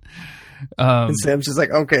him that. And Sam's just like,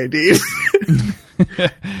 okay, dude.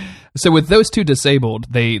 So with those two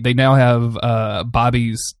disabled, they now have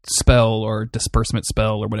Bobby's spell or disbursement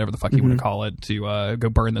spell or whatever the fuck you want to call it to go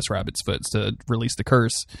burn this rabbit's foot to release the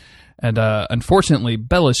curse. And unfortunately,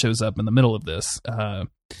 Bella shows up in the middle of this.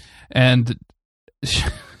 And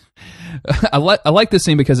I like this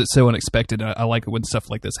scene because it's so unexpected. I like it when stuff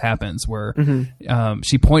like this happens where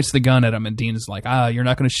she points the gun at him and Dean's like, you're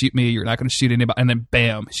not going to shoot me. You're not going to shoot anybody. And then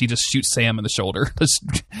bam, she just shoots Sam in the shoulder.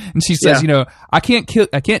 And she says, I can't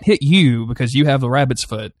hit you because you have the rabbit's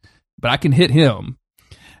foot, but I can hit him.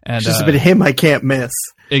 And just but him, I can't miss.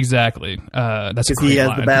 Exactly. That's because he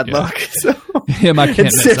has the bad luck. So. Him, I can't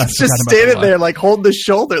miss. Sam's just standing there, like holding the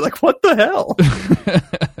shoulder, like what the hell?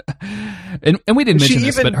 And we didn't mention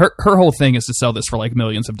this, but her whole thing is to sell this for like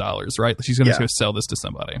millions of dollars, right? She's going to go sell this to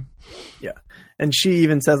somebody. Yeah. And she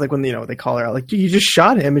even says, like, when, they call her out, like, you just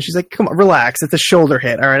shot him. And she's like, come on, relax. It's a shoulder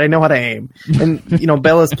hit. All right. I know how to aim. And,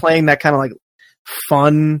 Bella's playing that kind of like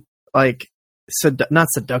fun, like, not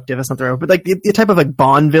seductive, that's not the right word, but like the type of like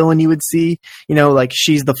Bond villain you would see, like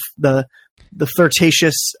she's the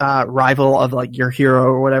flirtatious rival of like your hero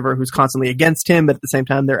or whatever who's constantly against him, but at the same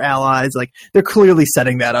time they're allies. Like they're clearly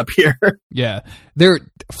setting that up here. Yeah, they're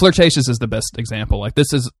flirtatious is the best example. Like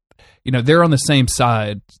this is, they're on the same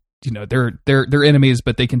side they're enemies,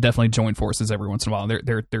 but they can definitely join forces every once in a while.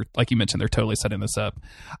 They're like you mentioned, they're totally setting this up.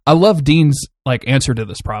 I love Dean's like answer to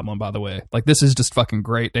this problem, by the way. Like, this is just fucking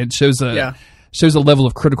great. It shows a level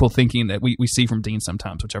of critical thinking that we see from Dean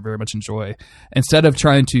sometimes, which I very much enjoy. Instead of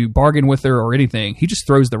trying to bargain with her or anything, he just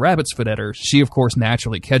throws the rabbit's foot at her. She, of course,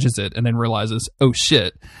 naturally catches it and then realizes, oh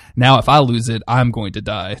shit, now if I lose it, I'm going to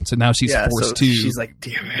die. So now she's forced to. She's like,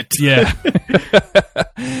 damn it. Yeah.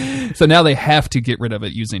 So now they have to get rid of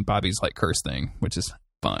it using Bobby's like curse thing, which is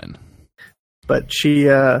fun. But she,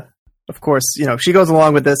 of course, she goes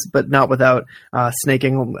along with this, but not without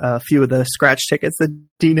snaking a few of the scratch tickets that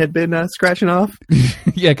Dean had been scratching off.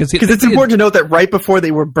 Yeah, because it's important to note that right before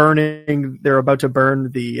they were about to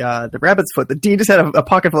burn the rabbit's foot, the Dean just had a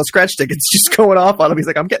pocket full of scratch tickets just going off on him. He's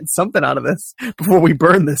like, I'm getting something out of this before we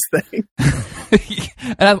burn this thing.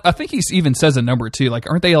 And I think he even says a number too. Like,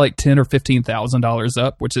 aren't they like $10,000 or $15,000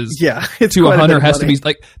 up? Which is to a hunter has to be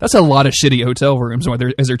like, that's a lot of shitty hotel rooms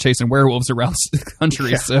as they're chasing werewolves around the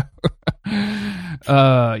country. Yeah. So,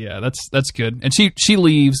 that's good. And she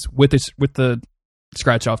leaves with the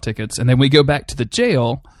scratch off tickets, and then we go back to the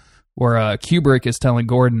jail where Kubrick is telling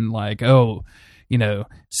Gordon like, oh,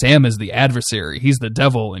 Sam is the adversary. He's the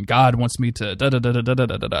devil, and God wants me to da da da da da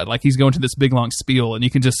da da da. Like, he's going to this big long spiel, and you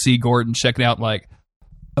can just see Gordon checking out like,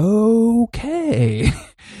 okay,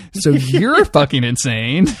 so you're fucking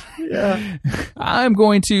insane. Yeah, I'm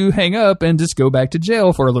going to hang up and just go back to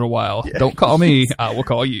jail for a little while. Yeah. Don't call me. I will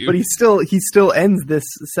call you. But he still ends this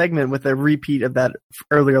segment with a repeat of that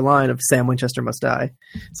earlier line of Sam Winchester must die.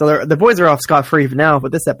 So the boys are off scot-free for now.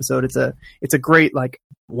 But this episode, it's a great like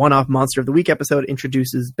one-off Monster of the Week episode.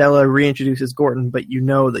 Introduces Bella, reintroduces Gordon, but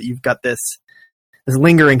that you've got this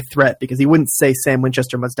lingering threat, because he wouldn't say Sam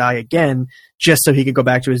Winchester must die again just so he could go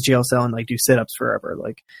back to his jail cell and like do sit-ups forever.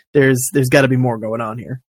 Like, there's got to be more going on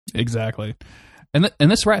here. Exactly. And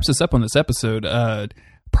this wraps us up on this episode.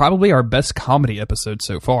 Probably our best comedy episode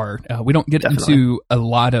so far. We don't get into a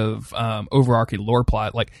lot of overarching lore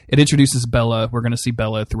plot. Like, it introduces Bella. We're going to see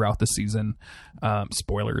Bella throughout the season.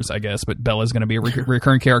 Spoilers, I guess, but Bella's going to be a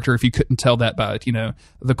recurring character if you couldn't tell that by,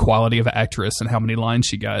 the quality of actress and how many lines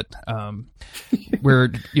she got.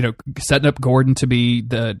 We're, setting up Gordon to be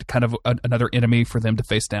the kind of another enemy for them to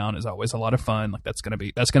face down is always a lot of fun. Like, that's going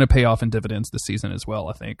to pay off in dividends this season as well,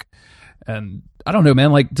 I think. And I don't know,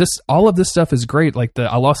 man, like, just all of this stuff is great. Like,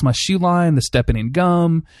 I lost my shoe line, the stepping in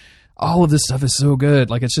gum, all of this stuff is so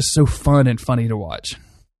good. Like, it's just so fun and funny to watch.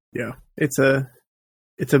 Yeah, it's a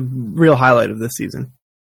real highlight of this season.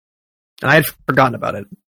 And I had forgotten about it,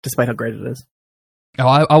 despite how great it is.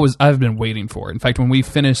 Oh, I've been waiting for it. In fact, when we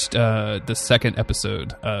finished the second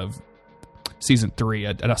episode of season 3,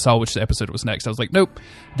 and I saw which episode was next, I was like, nope,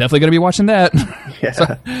 definitely going to be watching that. Yeah. So,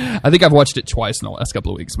 I think I've watched it twice in the last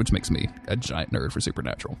couple of weeks, which makes me a giant nerd for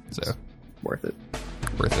Supernatural. So, worth it.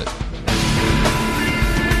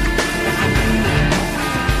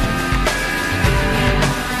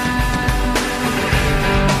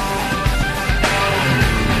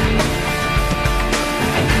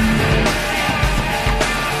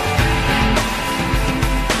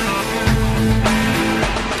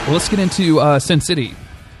 Well, let's get into Sin City.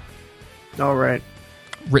 All right.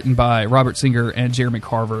 Written by Robert Singer and Jeremy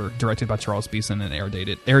Carver, directed by Charles Beeson, and aired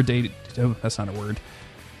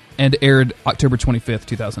October 25th,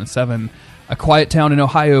 2007. A quiet town in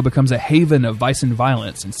Ohio becomes a haven of vice and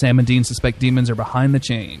violence, and Sam and Dean suspect demons are behind the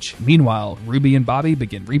change. Meanwhile, Ruby and Bobby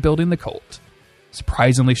begin rebuilding the cult.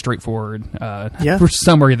 Surprisingly straightforward. For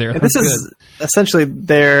summary there. This is essentially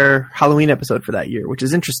their Halloween episode for that year, which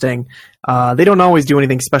is interesting. They don't always do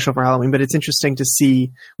anything special for Halloween, but it's interesting to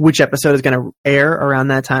see which episode is going to air around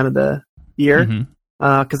that time of the year.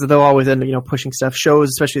 Because they'll always end up, pushing stuff. Shows,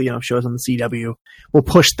 especially, shows on the CW, will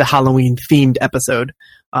push the Halloween themed episode.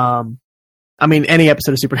 I mean, any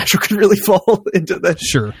episode of Supernatural could really fall into this.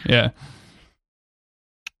 Sure, yeah.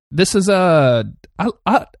 This is I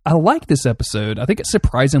like this episode. I think it's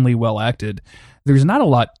surprisingly well acted. There's not a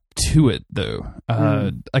lot to it though.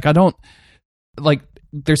 Like, I don't like.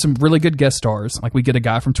 There's some really good guest stars. Like, we get a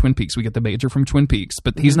guy from Twin Peaks, we get the Major from Twin Peaks,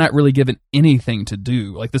 but he's not really given anything to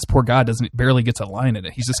do. Like, this poor guy barely gets a line in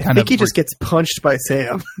it. He's just I think he just gets punched by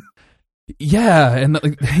Sam. Yeah, and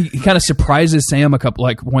he kind of surprises Sam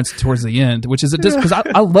once towards the end, which is just because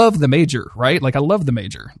I love the Major, right? Like, I love the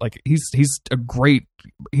Major. Like, he's a great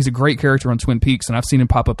character on Twin Peaks, and I've seen him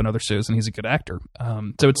pop up in other shows, and he's a good actor.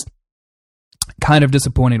 So it's kind of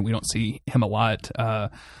disappointing we don't see him a lot.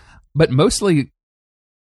 But mostly,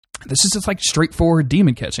 this is just like straightforward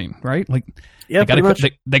demon catching, right? Like, Yeah, pretty much.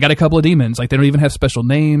 they got a couple of demons. Like, they don't even have special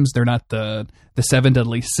names. They're not the 7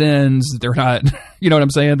 deadly sins. They're not, you know what I'm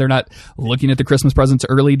saying? They're not looking at the Christmas presents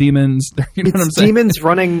early demons. You know what I'm saying? Demons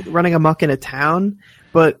running amok in a town,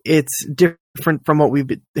 but it's different from what we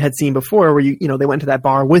had seen before, where they went to that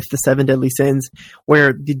bar with the 7 deadly sins,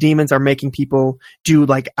 where the demons are making people do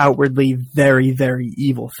like outwardly very, very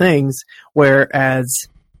evil things, whereas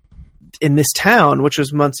in this town, which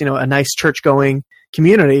was once a nice church-going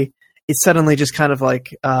community, it's suddenly just kind of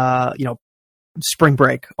like spring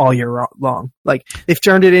break all year long. Like, they've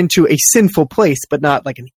turned it into a sinful place, but not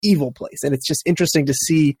like an evil place. And it's just interesting to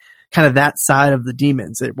see kind of that side of the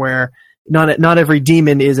demons, where not every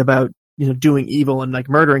demon is about doing evil and like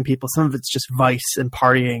murdering people. Some of it's just vice and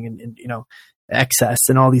partying and excess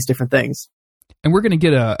and all these different things. And we're going to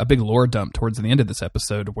get a big lore dump towards the end of this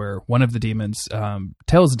episode, where one of the demons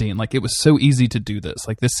tells Dean, like, it was so easy to do this.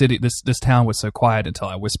 Like, this city, this town was so quiet until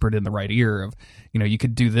I whispered in the right ear of, you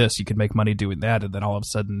could do this, you could make money doing that. And then all of a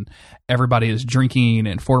sudden everybody is drinking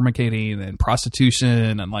and fornicating and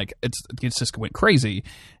prostitution. And like, it's just went crazy.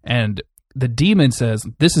 And the demon says,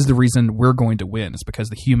 this is the reason we're going to win. It's because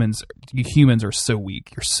you humans are so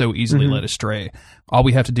weak. You're so easily led astray. All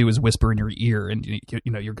we have to do is whisper in your ear, and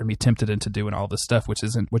you're going to be tempted into doing all this stuff, which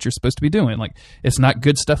isn't what you're supposed to be doing. Like, it's not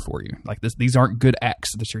good stuff for you. Like, these aren't good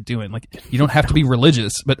acts that you're doing. Like, you don't have to be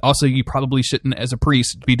religious, but also you probably shouldn't, as a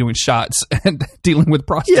priest, be doing shots and dealing with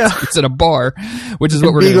prostitutes at a bar, which is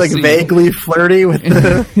what we're going to see. Being like vaguely flirty with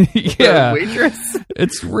the, the waitress.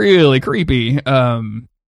 It's really creepy.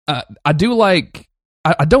 I do like.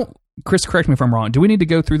 I don't. Chris, correct me if I'm wrong. Do we need to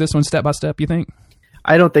go through this one step by step, you think?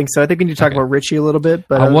 I don't think so. I think we need to talk about Richie a little bit.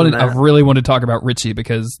 But I really want to talk about Richie,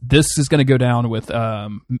 because this is going to go down with.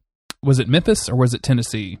 Was it Memphis or was it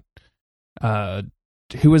Tennessee?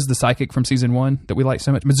 Who was the psychic from season 1 that we like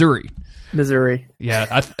so much? Missouri.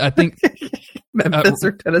 Yeah, I think Memphis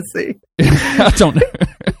or Tennessee. I don't know.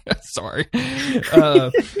 Sorry.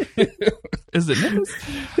 Is it Memphis?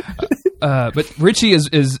 But Richie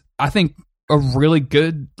is I think a really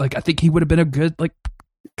good, like, I think he would have been a good, like,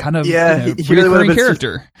 kind of he really would have been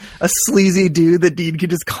character, a sleazy dude that Dean could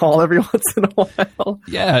just call every once in a while.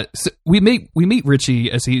 Yeah, so we meet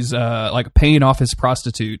Richie as he's like paying off his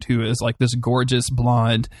prostitute, who is like this gorgeous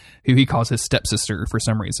blonde who he calls his stepsister for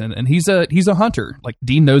some reason, and he's a hunter. Like,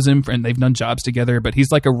 Dean knows him and they've done jobs together, but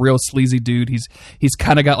he's like a real sleazy dude. He's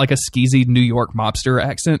kind of got like a skeezy New York mobster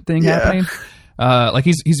accent thing happening. Like,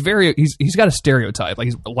 he's got a stereotype. Like,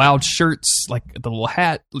 he's loud shirts, like the little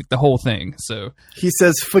hat, like the whole thing. So he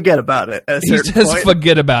says, "Forget about it." He says, point.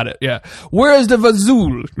 "Forget about it." Yeah. Where is the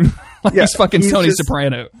Vazul? Like, he's fucking Tony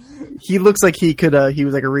Soprano. He looks like he could. He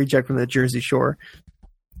was like a reject from the Jersey Shore.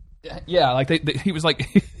 Yeah, like he was like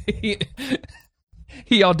he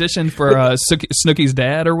auditioned for Snooki's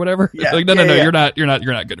dad or whatever. Yeah, like, no, you're not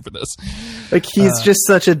good for this. Like, he's just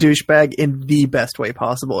such a douchebag in the best way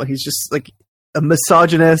possible. He's just like a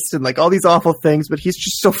misogynist and like all these awful things, but he's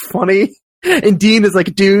just so funny. And Dean is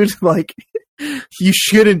like, dude, like, you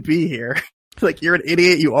shouldn't be here. Like, you're an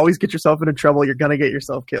idiot. You always get yourself into trouble. You're gonna get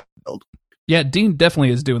yourself killed. Yeah, Dean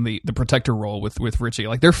definitely is doing the protector role with Richie.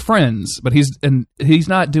 Like, they're friends, but he's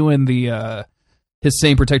not doing the his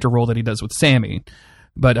same protector role that he does with Sammy.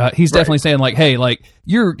 But he's definitely saying, like, hey, like,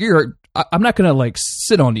 I'm not gonna like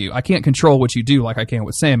sit on you. I can't control what you do like I can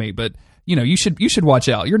with Sammy, but you should watch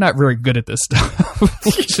out. You're not very good at this stuff,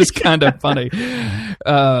 which is kind of funny.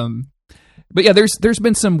 But yeah, there's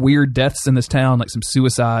been some weird deaths in this town, like some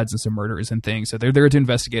suicides and some murders and things. So they're there to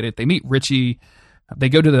investigate it. They meet Richie. They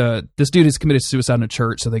go to this dude has committed suicide in a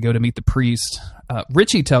church, so they go to meet the priest.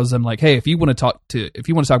 Richie tells them, like, hey, if you want to talk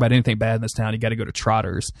about anything bad in this town, you got to go to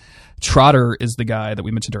Trotter's. Trotter is the guy that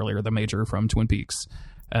we mentioned earlier, the major from Twin Peaks.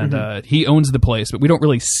 And he owns the place, but we don't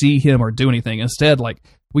really see him or do anything. Instead, like,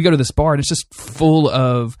 we go to this bar and it's just full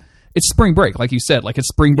of, it's spring break, like you said, like, it's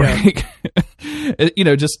spring break.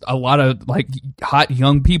 Yeah. Just a lot of like hot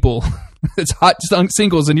young people. It's hot young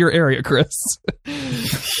singles in your area, Chris.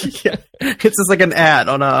 Yeah, it's just like an ad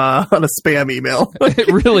on a spam email. It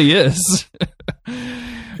really is.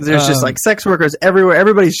 There's just like sex workers everywhere.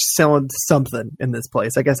 Everybody's selling something in this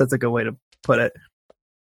place. I guess that's a good way to put it.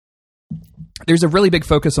 There's a really big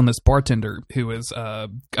focus on this bartender who is a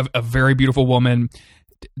very beautiful woman.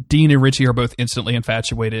 Dean and Richie are both instantly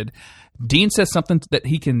infatuated. Dean says something that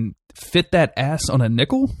he can fit that ass on a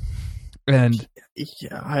nickel. And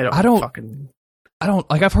yeah, I don't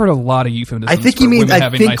like, I've heard a lot of euphemisms. I think he means,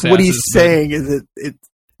 I think nice what asses, he's saying is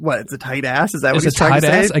it's a tight ass. Is that what he's trying to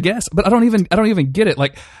say? It's a tight ass, I guess. But I don't even get it.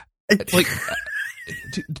 Like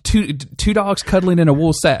two dogs cuddling in a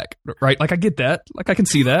wool sack, right? Like I get that. Like I can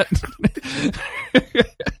see that.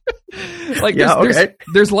 Like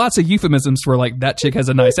there's lots of euphemisms for like that chick has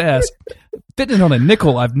a nice ass. Fitting on a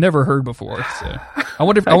nickel, I've never heard before. So I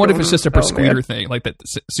wonder if it's just a Presqueeter thing, like that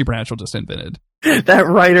Supernatural just invented. That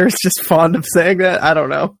writer is just fond of saying that. I don't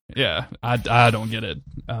know. Yeah, I don't get it.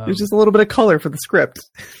 There's just a little bit of color for the script.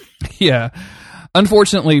 Yeah.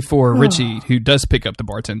 Unfortunately for Richie, who does pick up the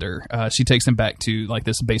bartender, she takes him back to like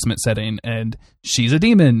this basement setting, and she's a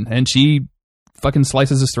demon, and she fucking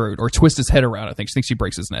slices his throat or twists his head around. I think she thinks she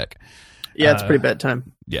breaks his neck. Yeah, it's pretty bad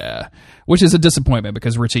time. Yeah, which is a disappointment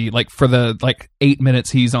because Richie, like for the 8 minutes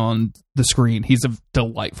he's on the screen, he's a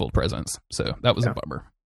delightful presence. So that was a bummer.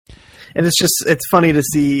 And it's funny to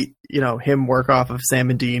see, him work off of Sam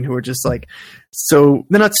and Dean, who are just like, so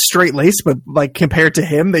they're not straight laced, but like compared to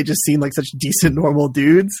him, they just seem like such decent, normal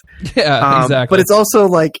dudes. Yeah, exactly. But it's also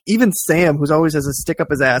like, even Sam, who's always has a stick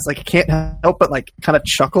up his ass, like can't help but like kind of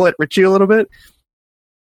chuckle at Richie a little bit.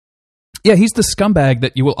 Yeah, he's the scumbag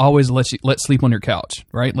that you will always let sleep on your couch,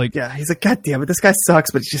 right? Like, yeah, he's like, God damn it, this guy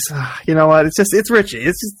sucks, but it's just, you know what? It's Richie.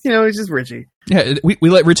 It's just, he's just Richie. Yeah, we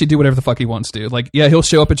let Richie do whatever the fuck he wants to. Like, yeah, he'll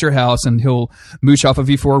show up at your house and he'll mooch off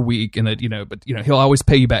of you for a week, and but he'll always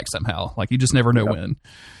pay you back somehow. Like, you just never know when.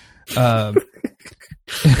 I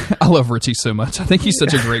love Richie so much. I think he's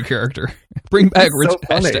such a great character. Bring back Richie.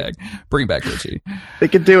 So bring back Richie. They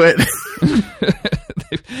could do it.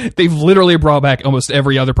 They've literally brought back almost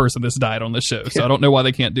every other person that's died on the show, so I don't know why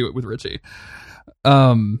they can't do it with Richie.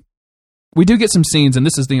 We do get some scenes, and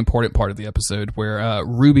this is the important part of the episode, where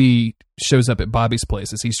Ruby shows up at Bobby's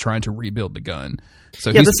place as he's trying to rebuild the gun.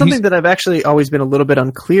 So there's something that I've actually always been a little bit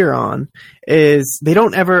unclear on, is they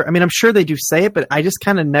don't ever, I'm sure they do say it, but I just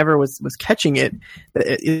kind of never was catching it.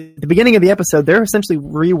 At the beginning of the episode, they're essentially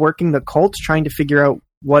reworking the cult, trying to figure out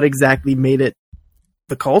what exactly made it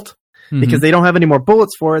the cult. Because they don't have any more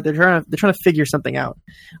bullets for it. They're trying to figure something out.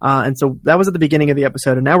 And so that was at the beginning of the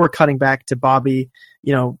episode. And now we're cutting back to Bobby.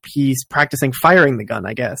 He's practicing firing the gun,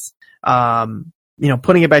 I guess.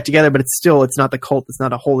 Putting it back together, but it's not the Colt. It's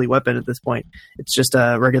not a holy weapon at this point. It's just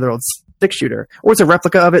a regular old stick shooter, or it's a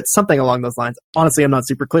replica of it, something along those lines. Honestly, I'm not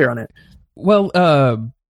super clear on it. Well,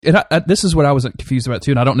 this is what I was confused about too,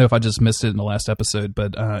 and I don't know if I just missed it in the last episode,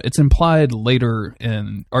 but it's implied in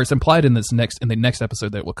the next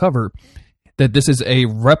episode that we'll cover that this is a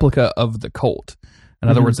replica of the Colt. In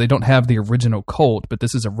other words, they don't have the original Colt, but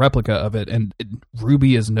this is a replica of it, and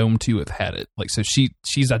Ruby is known to have had it. Like, so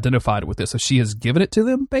she's identified with this, so she has given it to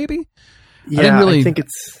them. Maybe. Yeah, I think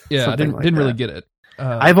it's. Yeah, I didn't really get it.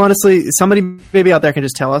 I've honestly, somebody maybe out there can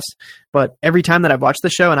just tell us, but every time that I've watched the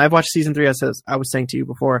show, and I've watched season 3, as I was saying to you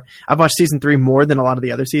before, I've watched season 3 more than a lot of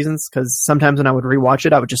the other seasons, because sometimes when I would rewatch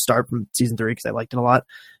it, I would just start from season 3 because I liked it a lot.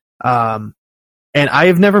 And I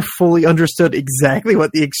have never fully understood exactly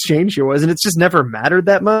what the exchange here was, and it's just never mattered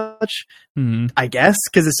that much, I guess,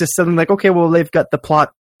 because it's just something like, okay, well, they've got the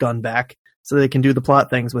plot gun back, so they can do the plot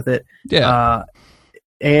things with it. Yeah.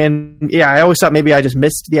 And yeah, I always thought maybe I just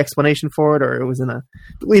missed the explanation for it, or it was in a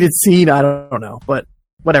deleted scene. I don't know, but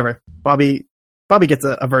whatever. Bobby gets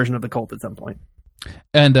a version of the Colt at some point.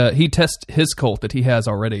 And he tests his Colt that he has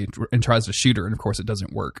already and tries to shoot her, and of course it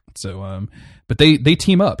doesn't work. So, but they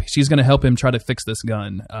team up. She's going to help him try to fix this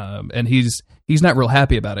gun, and he's not real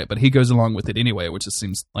happy about it, but he goes along with it anyway, which just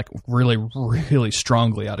seems like really, really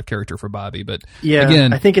strongly out of character for Bobby. But yeah,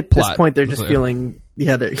 again, I think at this point they're just feeling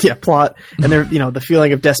plot, and they're the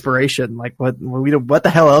feeling of desperation. Like what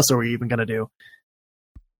the hell else are we even going to do?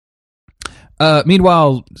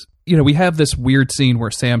 Meanwhile, we have this weird scene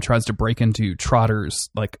where Sam tries to break into Trotter's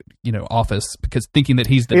office because thinking that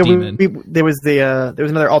he's the demon. There was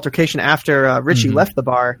another altercation after Richie left the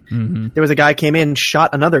bar. There was a guy came in,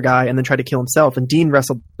 shot another guy, and then tried to kill himself. And Dean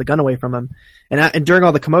wrestled the gun away from him. And during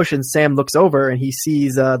all the commotion, Sam looks over and he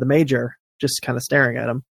sees the Major just kind of staring at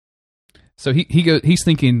him. So he's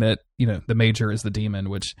thinking that the Major is the demon,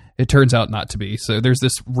 which it turns out not to be. So there's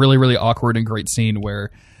this really, really awkward and great scene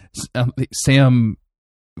where Sam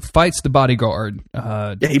fights the bodyguard.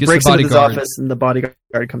 He breaks into his office and the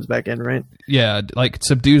bodyguard comes back in, right? Yeah,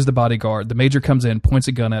 subdues the bodyguard. The Major comes in, points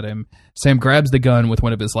a gun at him. Sam grabs the gun with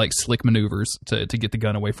one of his slick maneuvers to get the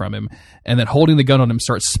gun away from him, and then holding the gun on him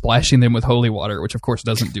starts splashing them with holy water, which of course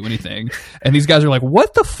doesn't do anything. And these guys are like,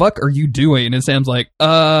 "What the fuck are you doing?" And Sam's like,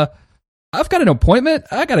 I've got an appointment.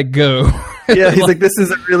 I gotta go." Yeah, he's like, "This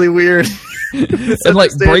is really weird." And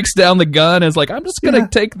breaks down the gun and is like, "I'm just gonna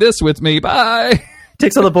take this with me. Bye."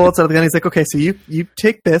 takes all the bullets out of the gun. He's like, okay, so you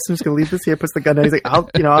take this. I'm just gonna leave this here. Puts the gun down. He's like, I'll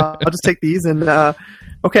just take these and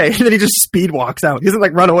okay. And then he just speed walks out. He doesn't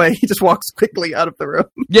like run away. He just walks quickly out of the room.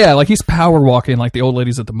 Yeah, like he's power walking like the old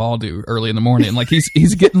ladies at the mall do early in the morning. Like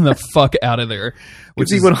he's getting the fuck out of there. Which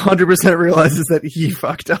he 100% realizes that he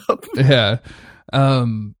fucked up. Yeah.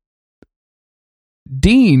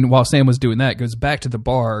 Dean, while Sam was doing that, goes back to the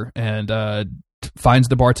bar and finds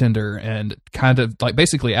the bartender and kind of like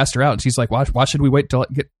basically asked her out. And she's like, why should we wait till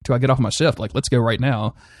I get off my shift? Like, let's go right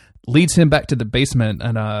now. Leads him back to the basement.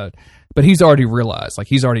 And but he's already realized, like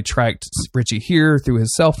he's already tracked Richie here through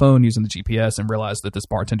his cell phone using the GPS and realized that this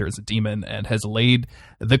bartender is a demon and has laid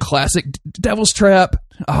the classic devil's trap.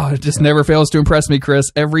 Oh, it just never fails to impress me,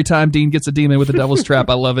 Chris. Every time Dean gets a demon with a devil's trap,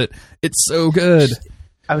 I love it. It's so good.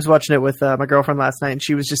 I was watching it with my girlfriend last night, and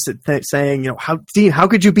she was just saying, Dean, how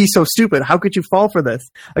could you be so stupid? How could you fall for this?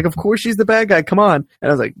 Like, of course she's the bad guy. Come on. And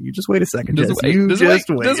I was like, you just wait a second. Just wait. Just wait.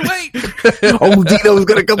 Old Dino's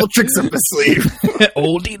got a couple tricks up his sleeve.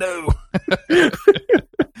 Old Dino.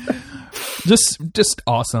 just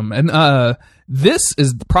awesome. And this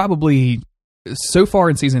is probably, so far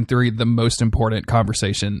in season 3, the most important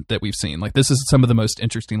conversation that we've seen. Like, this is some of the most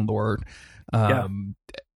interesting lore. I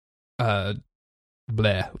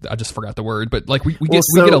just forgot the word, but like we get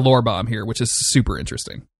a lore bomb here, which is super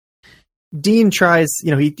interesting. Dean tries,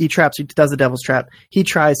 he does the devil's trap. He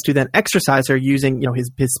tries to then exorcise her using, his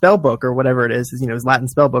spell book or whatever it is, his Latin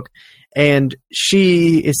spell book. And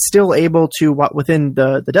she is still able to, within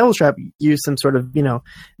the devil's trap, use some sort of,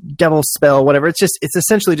 devil spell, whatever. It's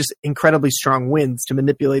essentially just incredibly strong winds to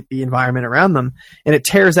manipulate the environment around them. And it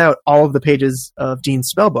tears out all of the pages of Dean's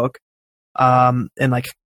spell book, and like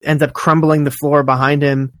ends up crumbling the floor behind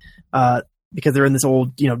him, because they're in this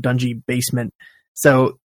old, dungy basement.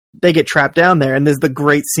 So they get trapped down there, and there's the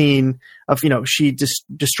great scene of, she just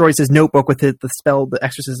destroys his notebook with the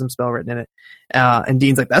exorcism spell written in it. And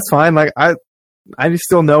Dean's like, that's fine. Like, I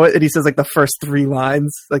still know it. And he says like the first 3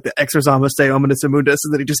 lines, like the exorcismus say ominous imundus,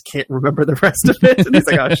 and then he just can't remember the rest of it. And he's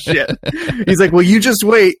like, oh shit. He's like, well, you just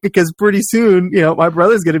wait, because pretty soon, my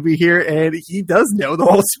brother's going to be here, and he does know the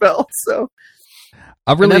whole spell. So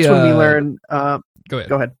I really, and that's when we learn, go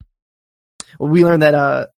ahead. Well, we learned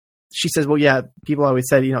that, she says, well, yeah, people always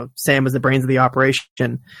said, Sam was the brains of the operation.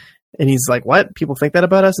 And he's like, what? People think that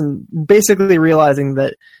about us? And basically realizing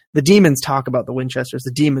that the demons talk about the Winchesters.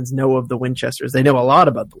 The demons know of the Winchesters. They know a lot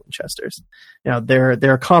about the Winchesters.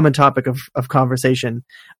 They're a common topic of conversation,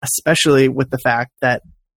 especially with the fact that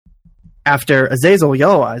after Azazel,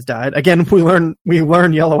 Yellow Eyes died. Again, we learn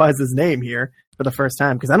Yellow Eyes' name here for the first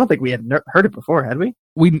time, because I don't think we had heard it before, had we?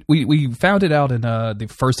 We found it out in the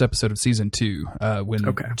first episode of season 2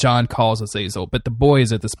 when John calls Azazel, but the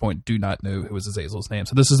boys at this point do not know who was Azazel's name.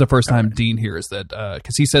 So this is the first time Dean hears that,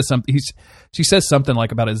 because he says something. She says something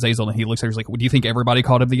like about Azazel, and he looks at her like, "Do you think everybody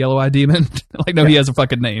called him the Yellow Eye Demon?" Like, no, he has a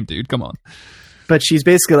fucking name, dude. Come on. But she's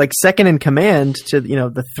basically like second in command to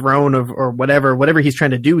the throne of, or whatever he's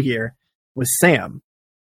trying to do here with Sam,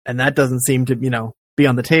 and that doesn't seem to be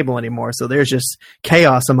on the table anymore. So there's just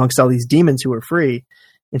chaos amongst all these demons who are free.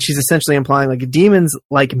 And she's essentially implying like demons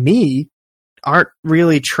like me aren't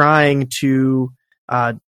really trying to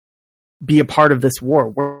be a part of this war.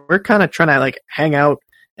 We're kind of trying to like hang out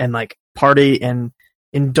and like party and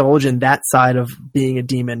indulge in that side of being a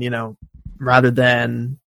demon, rather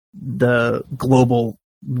than the global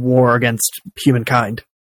war against humankind.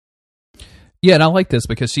 Yeah, and I like this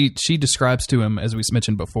because she describes to him, as we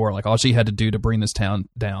mentioned before, like all she had to do to bring this town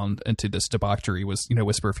down into this debauchery was,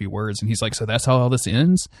 whisper a few words. And he's like, so that's how all this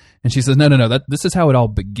ends? And she says, no, this is how it all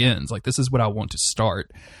begins. Like, this is what I want to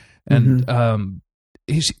start. And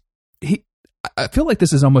I feel like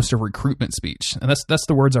this is almost a recruitment speech. And that's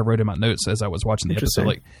the words I wrote in my notes as I was watching the episode.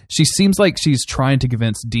 Like, she seems like she's trying to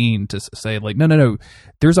convince Dean to say like, no,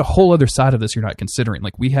 there's a whole other side of this you're not considering.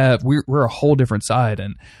 Like, we're a whole different side,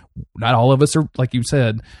 and not all of us are, like you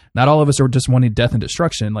said, not all of us are just wanting death and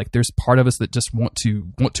destruction. Like, there's part of us that just want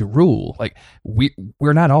to rule. Like,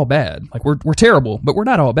 we're not all bad. Like, we're terrible, but we're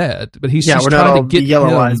not all bad. But he's just trying to get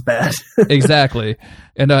Yellow Eyes bad. Exactly.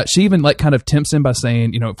 And she even like kind of tempts him by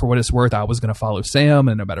saying, for what it's worth, I was going to follow Sam,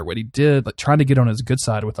 and no matter what he did, like trying to get on his good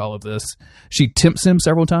side with all of this. She tempts him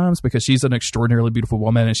several times because she's an extraordinarily beautiful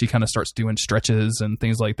woman, and she kind of starts doing stretches and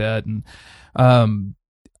things like that. And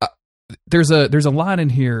there's a line in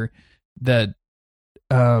here that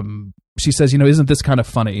she says, isn't this kind of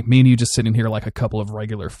funny? Me and you just sitting here like a couple of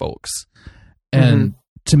regular folks. And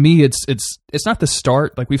to me, it's not the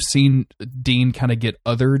start. Like, we've seen Dean kind of get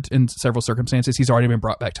othered in several circumstances. He's already been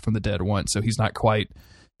brought back from the dead once, so he's not quite,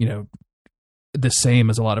 the same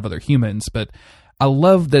as a lot of other humans. But I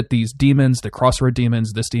love that these demons, the Crossroad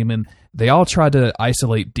demons, this demon, they all try to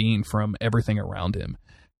isolate Dean from everything around him.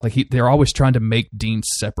 Like they're always trying to make Dean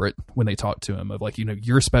separate when they talk to him. Of like,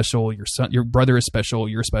 you're special, your brother is special,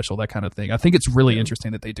 you're special, that kind of thing. I think it's really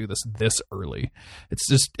interesting that they do this early. It's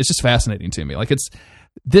just fascinating to me. Like it's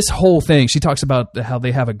this whole thing. She talks about how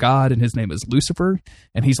they have a god and his name is Lucifer,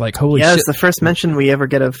 and he's like, holy shit. Yeah, it's the first mention we ever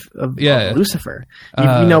get of Lucifer.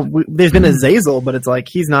 There's been Azazel, but it's like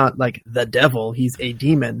he's not like the devil; he's a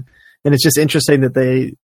demon. And it's just interesting that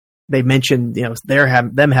they mention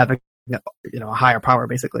them having a higher power,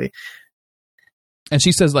 basically. And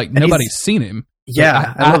she says like nobody's seen him.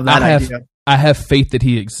 Yeah, I love that idea. I have faith that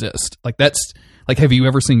he exists. Like that's like, have you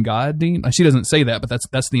ever seen God, Dean? She doesn't say that, but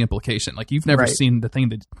that's the implication. Like you've never seen the thing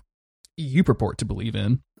that you purport to believe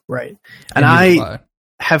in, right? And I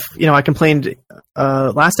have, I complained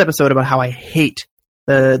last episode about how I hate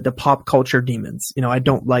the pop culture demons. I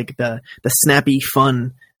don't like the snappy,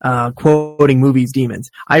 fun quoting movies demons.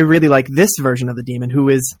 I really like this version of the demon, who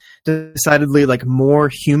is decidedly like more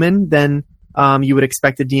human than you would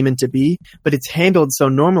expect a demon to be, but it's handled so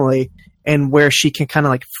normally, and where she can kind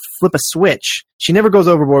of like flip a switch. She never goes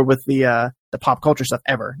overboard with the pop culture stuff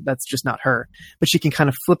ever. That's just not her. But she can kind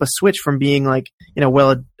of flip a switch from being like,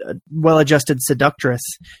 well-adjusted seductress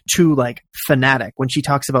to like fanatic. When she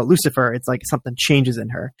talks about Lucifer, it's like something changes in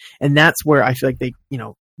her. And that's where I feel like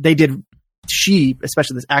she,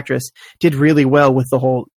 especially this actress, did really well with the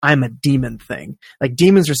whole I'm a demon thing. Like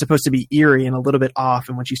demons are supposed to be eerie and a little bit off.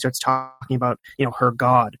 And when she starts talking about, her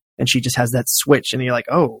god, and she just has that switch, and you're like,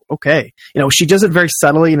 oh, okay. She does it very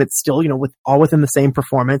subtly, and it's still, within the same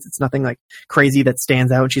performance. It's nothing like crazy that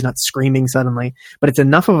stands out, and she's not screaming suddenly, but it's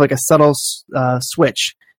enough of like a subtle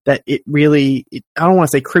switch that it really, I don't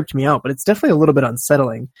want to say creeped me out, but it's definitely a little bit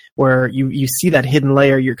unsettling, where you see that hidden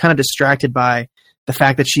layer. You're kind of distracted by the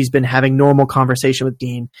fact that she's been having normal conversation with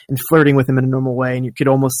Dean and flirting with him in a normal way. And you could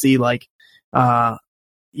almost see them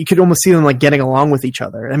like getting along with each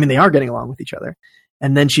other. I mean, they are getting along with each other.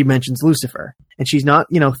 And then she mentions Lucifer, and she's not,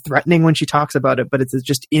 threatening when she talks about it, but it's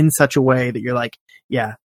just in such a way that you're like,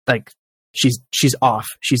 yeah, like she's off.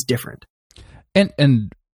 She's different.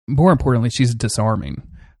 And more importantly, she's disarming.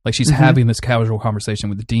 Like she's having this casual conversation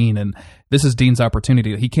with Dean, and this is Dean's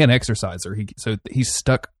opportunity. He can't exercise her. So he's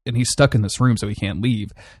stuck in this room, so he can't leave.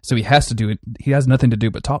 So he has to do it. He has nothing to do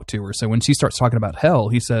but talk to her. So when she starts talking about hell,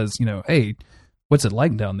 he says, hey, what's it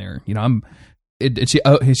like down there?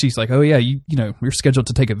 She's like, oh yeah, you're scheduled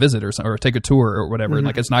to take a visit or take a tour or whatever. And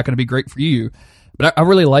like, it's not going to be great for you. But I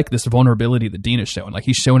really like this vulnerability that Dean is showing. Like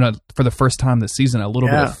he's showing for the first time this season a little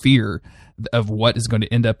bit of fear of what is going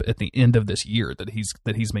to end up at the end of this year that he's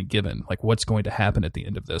been given. Like what's going to happen at the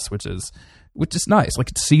end of this, which is nice. Like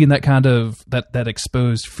seeing that kind of that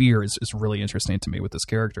exposed fear is really interesting to me with this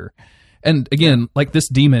character. And again, like this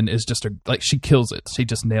demon is just she kills it. She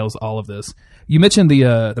just nails all of this. You mentioned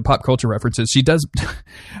the pop culture references. She does,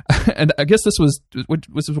 and I guess this was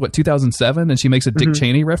 2007, and she makes a Dick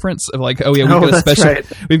Cheney reference of like, oh yeah,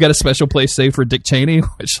 we've got a special place saved for Dick Cheney,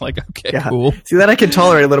 which like, okay, cool. See, that I can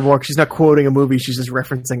tolerate a little more because she's not quoting a movie; she's just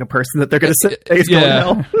referencing a person that they're going to say is going to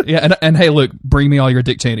hell. Yeah, and hey, look, bring me all your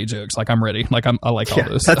Dick Cheney jokes. Like I'm ready. Like I like all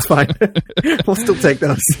those. That's fine. We'll still take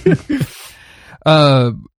those.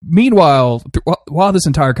 Meanwhile, while this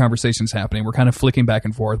entire conversation is happening, we're kind of flicking back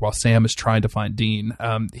and forth while Sam is trying to find Dean.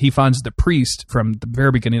 He finds the priest from the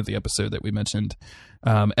very beginning of the episode that we mentioned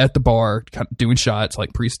at the bar, kind of doing shots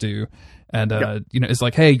like priests do, and it's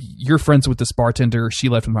like, hey, you're friends with this bartender. She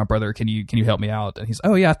left with my brother. Can you help me out? And he's,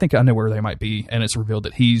 oh yeah, I think I know where they might be. And it's revealed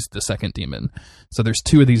that he's the second demon. So there's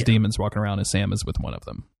two of these demons walking around, and Sam is with one of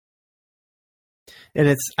them.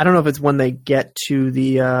 And I don't know if it's when they get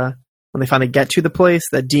to when they finally get to the place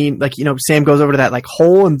that Dean, like, Sam goes over to that like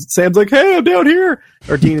hole, and Sam's like, hey, I'm down here.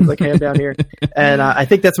 Or Dean is like, hey, I'm down here. And I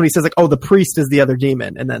think that's when he says like, oh, the priest is the other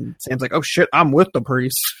demon. And then Sam's like, oh shit, I'm with the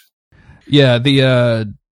priest. Yeah.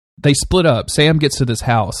 They split up. Sam gets to this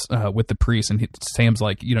house with the priest, and Sam's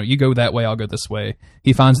like, you go that way, I'll go this way.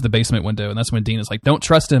 He finds the basement window, and that's when Dean is like, don't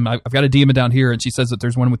trust him. I've got a demon down here. And she says that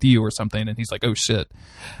there's one with you or something. And he's like, oh shit.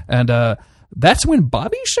 And, that's when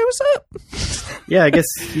Bobby shows up. Yeah, I guess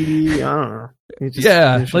I don't know. He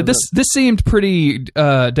like this seemed pretty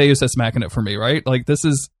Deus Ex Machina for me, right? Like this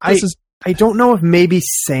is. I don't know if maybe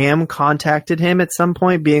Sam contacted him at some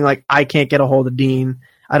point, being like, I can't get a hold of Dean.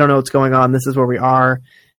 I don't know what's going on. This is where we are.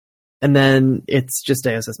 And then it's just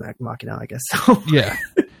Deus Ex Machina, I guess. Yeah.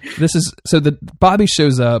 The Bobby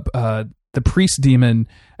shows up. The priest demon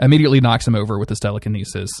immediately knocks him over with his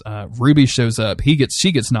telekinesis. Ruby shows up.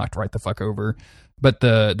 She gets knocked right the fuck over. But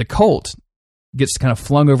the cult gets kind of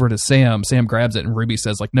flung over to Sam. Sam grabs it, and Ruby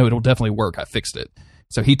says, like, no, it'll definitely work. I fixed it.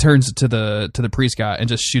 So he turns to the priest guy and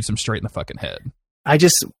just shoots him straight in the fucking head.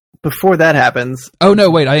 Before that happens. Oh,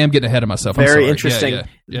 no, wait, I am getting ahead of myself. I'm very sorry. interesting.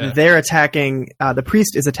 Yeah. They're attacking, the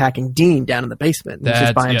priest is attacking Dean down in the basement, which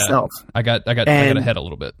is by himself. I got ahead a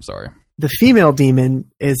little bit. Sorry. The female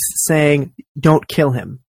demon is saying, don't kill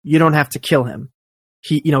him. You don't have to kill him.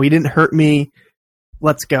 He didn't hurt me.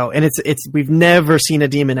 Let's go. And we've never seen a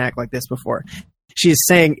demon act like this before. She is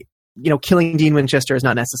saying, killing Dean Winchester is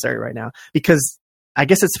not necessary right now, because I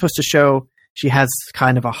guess it's supposed to show she has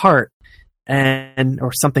kind of a heart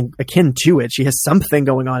or something akin to it. She has something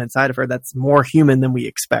going on inside of her that's more human than we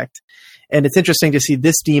expect. And it's interesting to see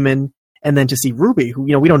this demon and then to see Ruby, who,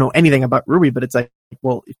 we don't know anything about Ruby, but it's like,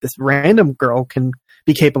 well, if this random girl can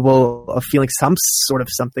be capable of feeling some sort of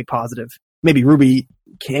something positive, maybe Ruby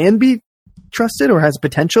can be trusted or has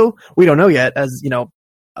potential. We don't know yet as,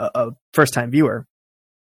 a first-time viewer.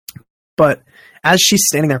 But as she's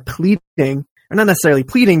standing there pleading, or not necessarily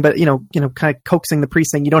pleading, but, kind of coaxing the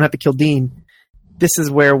priest, saying, you don't have to kill Dean. This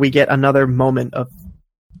is where we get another moment of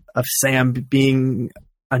Sam being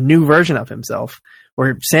a new version of himself,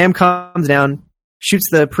 where Sam comes down, shoots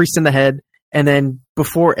the priest in the head, and then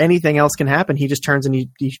before anything else can happen, he just turns and he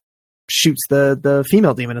shoots the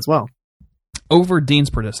female demon as well. Over Dean's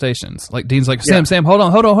protestations. Like, Dean's like, Sam, hold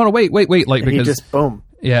on, wait. Like, and because he just, boom.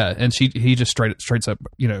 Yeah, and he just straight up,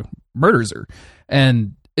 murders her.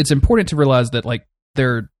 And it's important to realize that, like,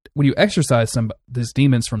 when you exorcise these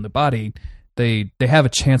demons from the body, they have a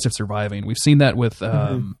chance of surviving. We've seen that with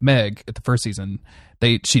Meg at the first season.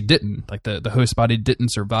 She didn't, like, the host body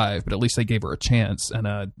didn't survive, but at least they gave her a chance.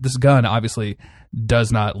 And this gun obviously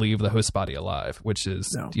does not leave the host body alive, which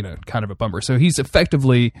is kind of a bummer. So he's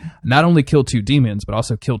effectively not only killed 2 demons, but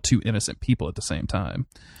also killed 2 innocent people at the same time.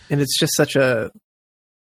 And it's just such a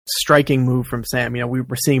striking move from Sam. We're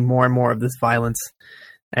seeing more and more of this violence,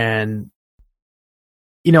 and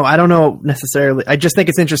I don't know necessarily. I just think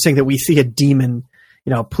it's interesting that we see a demon,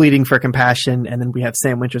 pleading for compassion, and then we have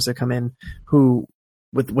Sam Winchester come in who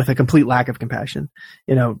with a complete lack of compassion.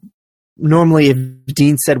 Normally if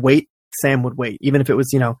Dean said wait, Sam would wait, even if it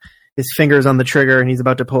was his fingers on the trigger and he's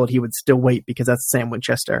about to pull it, he would still wait, because that's Sam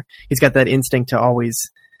Winchester. He's got that instinct to always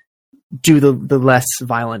do the less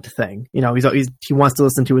violent thing. He wants to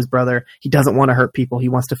listen to his brother. He doesn't want to hurt people. He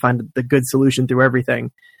wants to find the good solution through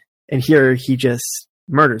everything. And here he just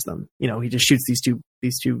murders them. He just shoots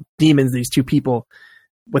these two demons, these 2 people,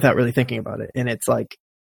 without really thinking about it. And it's like,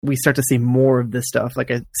 we start to see more of this stuff.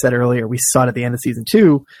 Like I said earlier, we saw it at the end of season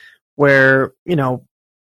 2, where,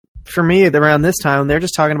 for me, around this time, they're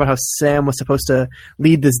just talking about how Sam was supposed to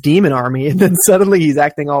lead this demon army, and then suddenly he's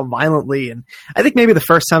acting all violently. And I think maybe the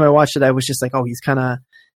first time I watched it, I was just like, oh,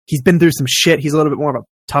 he's been through some shit. He's a little bit more of a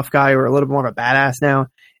tough guy, or a little bit more of a badass now.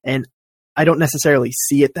 And I don't necessarily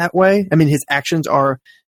see it that way. I mean, his actions are,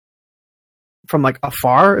 from like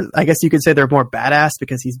afar, I guess you could say they're more badass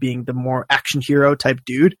because he's being the more action hero type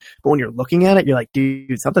dude. But when you're looking at it, you're like,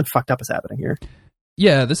 dude, something fucked up is happening here.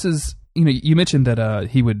 Yeah, this is, you mentioned that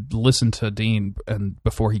he would listen to Dean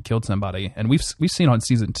before he killed somebody, and we've seen on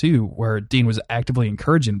season 2 where Dean was actively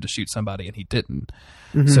encouraging him to shoot somebody and he didn't.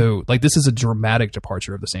 Mm-hmm. So, like, this is a dramatic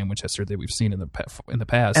departure of the Sam Winchester that we've seen in the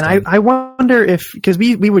past. And I wonder if, because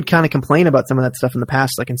we would kind of complain about some of that stuff in the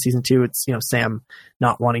past, like in season 2, it's Sam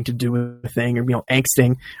not wanting to do a thing, or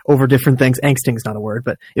angsting over different things. Angsting is not a word,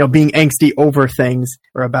 but being angsty over things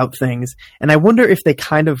or about things. And I wonder if they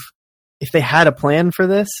if they had a plan for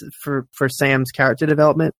this, for Sam's character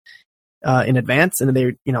development in advance, and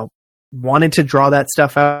they, wanted to draw that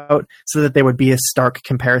stuff out so that there would be a stark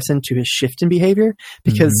comparison to his shift in behavior,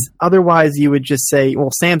 because otherwise you would just say,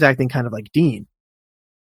 well, Sam's acting kind of like Dean.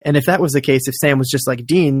 And if that was the case, if Sam was just like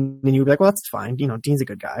Dean, then you would be like, well, that's fine. Dean's a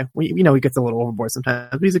good guy. He gets a little overboard sometimes,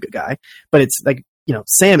 but he's a good guy. But it's like,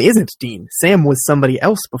 Sam isn't Dean. Sam was somebody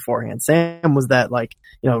else beforehand. Sam was that, like,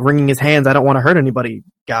 wringing his hands, I don't want to hurt anybody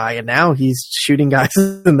guy. And now he's shooting guys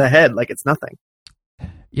in the head like it's nothing.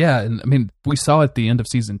 Yeah. And I mean, we saw at the end of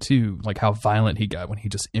season 2, like, how violent he got when he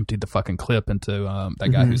just emptied the fucking clip into that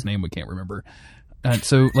guy whose name we can't remember. And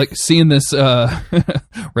so, like, seeing this,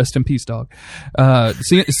 rest in peace, dog.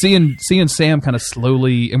 Seeing Sam kind of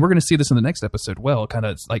slowly, and we're going to see this in the next episode, kind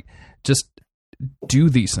of like just do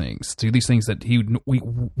these things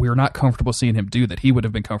that we're not comfortable seeing him do, that he would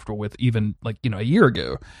have been comfortable with even like, a year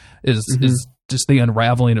ago, is just the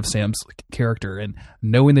unraveling of Sam's character, and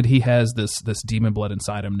knowing that he has this demon blood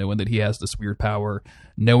inside him, knowing that he has this weird power,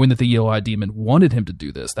 knowing that the Yellow-Eyed Demon wanted him to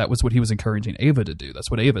do this. That was what he was encouraging Ava to do. That's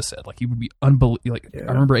what Ava said. Like, he would be unbelievable. Like,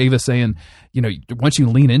 I remember Ava saying, once you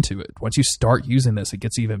lean into it, once you start using this, it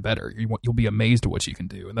gets even better. You'll be amazed at what you can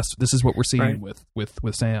do. And this is what we're seeing with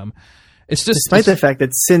Sam. It's just, despite the fact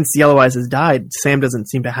that since Yellow Eyes has died, Sam doesn't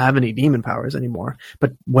seem to have any demon powers anymore.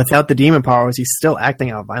 But without the demon powers, he's still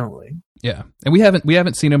acting out violently. Yeah, and we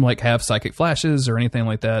haven't seen him like have psychic flashes or anything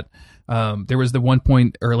like that. There was the one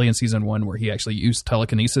point early in season 1 where he actually used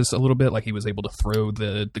telekinesis a little bit, like he was able to throw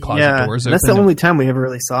the closet doors open. That's the only time we ever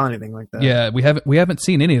really saw anything like that. Yeah, we haven't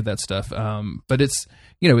seen any of that stuff. But it's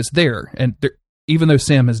it's there, and even though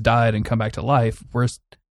Sam has died and come back to life,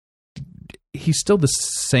 he's still the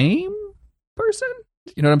same person.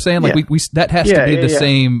 You know what I'm saying? Like we that has to be the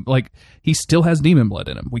same. Like, he still has demon blood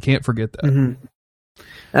in him. We can't forget that. Mm-hmm.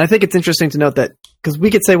 And I think it's interesting to note that, because we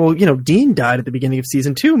could say, well, Dean died at the beginning of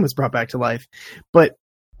season 2 and was brought back to life, but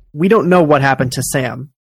we don't know what happened to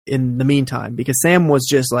Sam in the meantime, because Sam was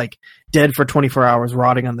just like dead for 24 hours,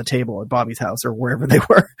 rotting on the table at Bobby's house or wherever they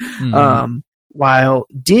were. Mm-hmm. While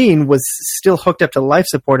Dean was still hooked up to life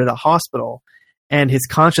support at a hospital, and his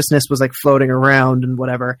consciousness was like floating around and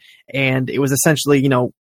whatever. And it was essentially,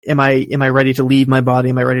 am I ready to leave my body?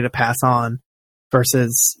 Am I ready to pass on?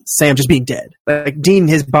 Versus Sam just being dead. Like, Dean,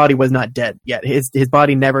 his body was not dead yet. His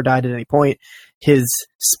body never died at any point. His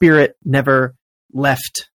spirit never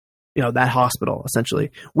left, that hospital,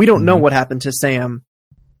 essentially. We don't know what happened to Sam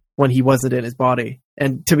when he wasn't in his body.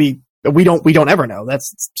 And we don't ever know.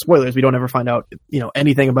 That's spoilers. We don't ever find out,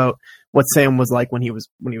 anything about what Sam was like when he was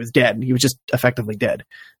dead. He was just effectively dead.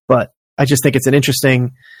 But I just think it's an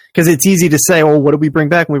interesting, because it's easy to say, oh, what did we bring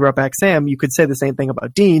back when we brought back Sam? You could say the same thing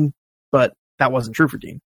about Dean, but that wasn't true for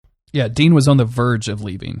Dean. Yeah, Dean was on the verge of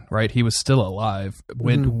leaving, right? He was still alive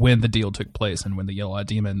when the deal took place and when the Yellow-Eyed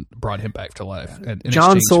Demon brought him back to life. And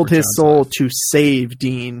John sold his soul to save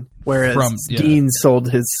Dean, whereas Dean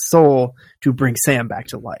sold his soul to bring Sam back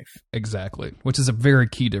to life. Exactly, which is a very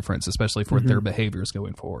key difference, especially for their behaviors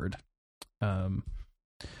going forward.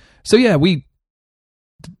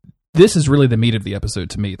 This is really the meat of the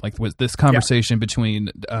episode to me. Like, with this conversation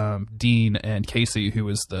between Dean and Casey, who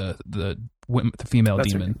is the female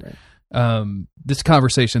demon. Right. This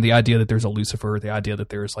conversation, the idea that there's a Lucifer, the idea that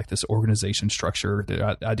there's like this organization structure,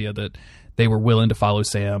 the idea that they were willing to follow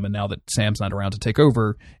Sam, and now that Sam's not around to take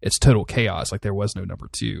over, it's total chaos. Like, there was no number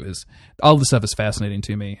 2. All this stuff is fascinating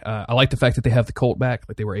to me. I like the fact that they have the cult back.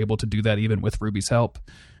 Like, they were able to do that even with Ruby's help.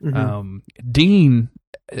 Dean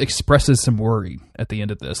expresses some worry at the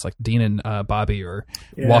end of this. Like, Dean and Bobby are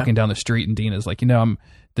walking down the street, and Dean is like,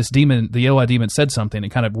 this demon, the Yellow-Eyed Demon, said something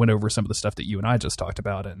and kind of went over some of the stuff that you and I just talked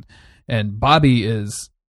about. And Bobby is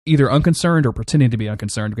either unconcerned or pretending to be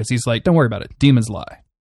unconcerned, because he's like, don't worry about it. Demons lie.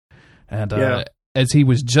 And as he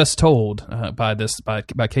was just told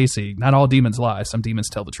by Casey, not all demons lie. Some demons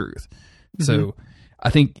tell the truth. So I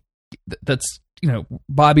think that's,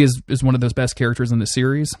 Bobby is one of those best characters in the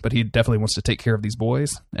series, but he definitely wants to take care of these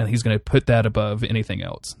boys, and he's going to put that above anything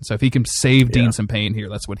else. So if he can save Dean some pain here,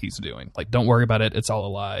 that's what he's doing. Like, don't worry about it. It's all a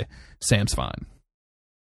lie. Sam's fine.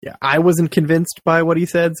 Yeah, I wasn't convinced by what he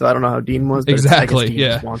said, so I don't know how Dean was. But exactly,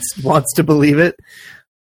 Dean wants to believe it.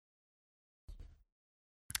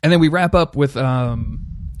 And then we wrap up with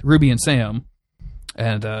Ruby and Sam,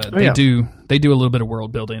 and they do a little bit of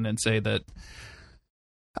world building and say that,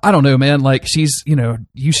 I don't know, man, like, she's,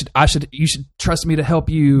 you should trust me to help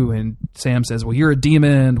you. And Sam says, well, you're a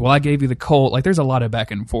demon. Well, I gave you the cult. Like, there's a lot of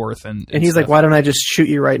back and forth. And he's like, why don't I just shoot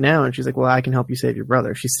you right now? And she's like, well, I can help you save your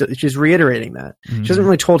brother. She's reiterating that. She hasn't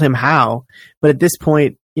really told him how, but at this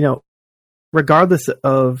point, regardless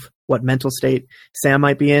of what mental state Sam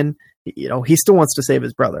might be in, he still wants to save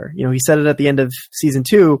his brother. He said it at the end of season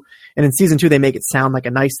 2, and in season 2, they make it sound like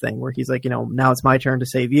a nice thing where he's like, now it's my turn to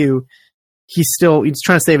save you. He's trying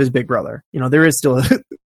to save his big brother. There is still,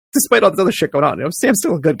 despite all this other shit going on, Sam's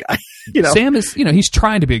still a good guy. Sam is, he's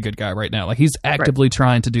trying to be a good guy right now. Like, he's actively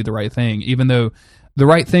trying to do the right thing, even though the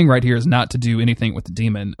right thing right here is not to do anything with the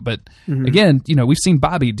demon. But again, we've seen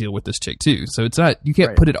Bobby deal with this chick too. So it's not, you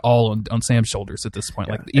can't put it all on Sam's shoulders at this point.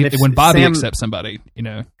 Yeah. Like, when Bobby accepts somebody,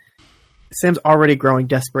 Sam's already growing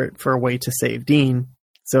desperate for a way to save Dean.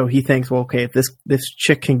 So he thinks, well, okay, if this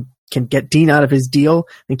chick can get Dean out of his deal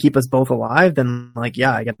and keep us both alive, then I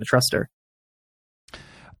got to trust her.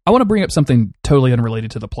 I want to bring up something totally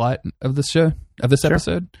unrelated to the plot of this show, of this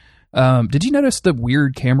episode. Did you notice the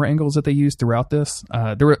weird camera angles that they used throughout this?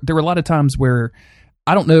 There were a lot of times where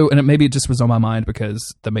I don't know, and maybe it just was on my mind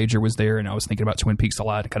because the Major was there and I was thinking about Twin Peaks a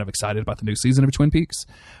lot and kind of excited about the new season of Twin Peaks.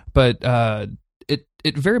 But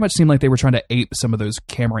it very much seemed like they were trying to ape some of those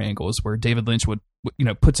camera angles where David Lynch would,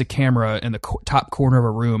 puts a camera in the top corner of a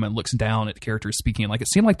room and looks down at the characters speaking. Like, it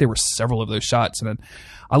seemed like there were several of those shots. And then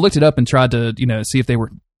I looked it up and tried to, see if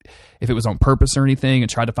it was on purpose or anything, and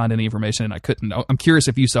tried to find any information, and I couldn't. I'm curious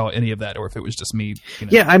if you saw any of that, or if it was just me.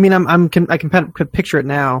 Yeah, I mean, I can picture it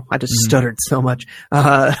now. I just stuttered so much.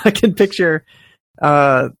 I can picture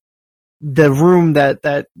the room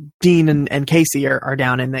that Dean and Casey are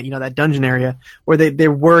down in, that that dungeon area, where they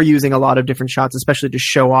were using a lot of different shots, especially to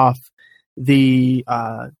show off the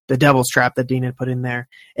devil's trap that Dean had put in there.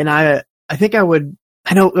 And I think I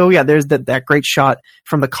know. Oh yeah, there's that great shot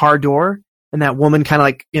from the car door, and that woman kind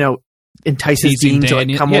of entices Dean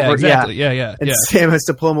to come over. Exactly. Yeah. And Sam has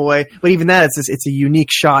to pull him away. But even that, it's a unique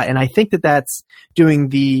shot, and I think that's doing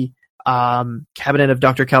the Cabinet of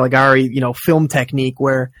Dr. Caligari, film technique,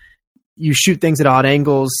 where you shoot things at odd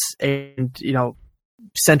angles and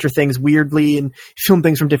center things weirdly and film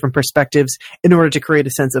things from different perspectives in order to create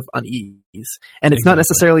a sense of unease. And it's not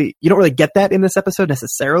necessarily, you don't really get that in this episode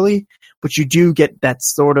necessarily, but you do get that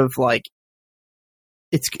sort of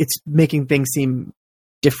it's making things seem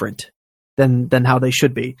different than how they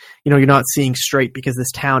should be. You're not seeing straight because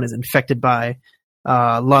this town is infected by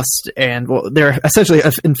lust, and they're essentially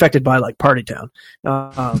infected by Party Town.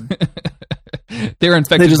 They're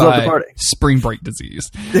infected by spring break disease.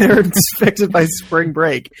 They're infected by spring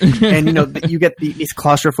break, and you get these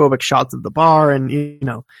claustrophobic shots of the bar, and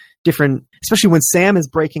different, especially when Sam is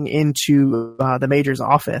breaking into the Major's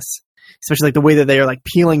office. Especially the way that they are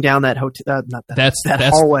peeling down that hotel, that's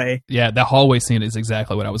hallway. Yeah, the hallway scene is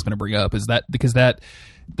exactly what I was going to bring up. Is that because that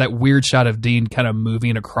weird shot of Dean kind of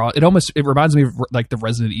moving across? It reminds me of the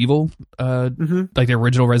Resident Evil, like the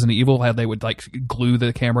original Resident Evil, how they would glue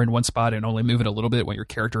the camera in one spot and only move it a little bit when your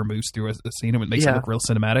character moves through a scene, and it makes it look real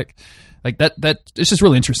cinematic. That it's just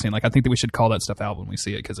really interesting. I think that we should call that stuff out when we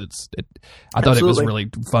see it, because I thought it was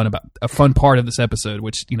really fun, about a fun part of this episode,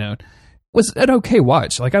 which was an okay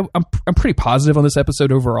watch. I'm pretty positive on this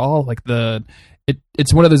episode overall.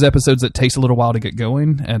 It's one of those episodes that takes a little while to get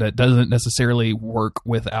going, and it doesn't necessarily work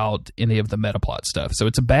without any of the meta plot stuff. So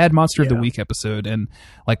it's a bad Monster of the Week episode, and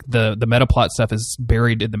the meta plot stuff is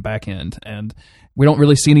buried in the back end, and we don't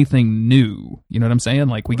really see anything new. You know what I'm saying?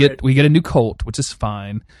 We get a new cult, which is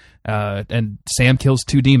fine. And Sam kills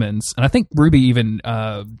 2 demons, and I think Ruby even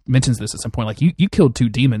mentions this at some point. You killed 2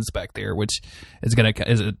 demons back there, which is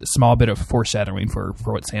a small bit of foreshadowing for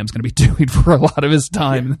what Sam's going to be doing for a lot of his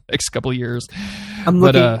time in the next couple of years. I'm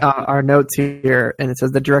looking at our notes here, and it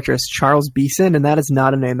says the director is Charles Beeson, and that is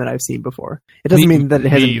not a name that I've seen before. It doesn't mean that it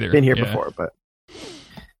hasn't been here before, but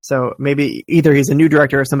so maybe either he's a new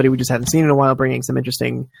director or somebody we just haven't seen in a while, bringing some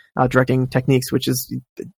interesting directing techniques, which is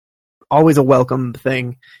always a welcome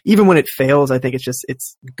thing. Even when it fails, I think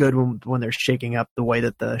it's good when they're shaking up the way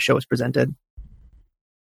that the show is presented.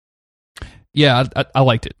 Yeah, I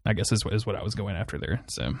liked it, I guess is what I was going after there.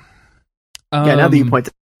 So now that you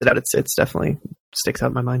pointed it out, it's definitely sticks out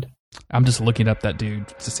in my mind. I'm just looking up that dude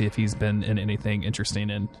to see if he's been in anything interesting,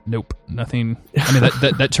 and nope, nothing. I mean,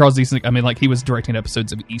 that Charles Easton, he was directing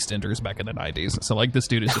episodes of EastEnders back in the 90s. So this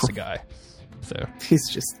dude is just a guy. So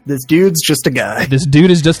this dude's just a guy. This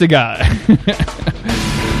dude is just a guy.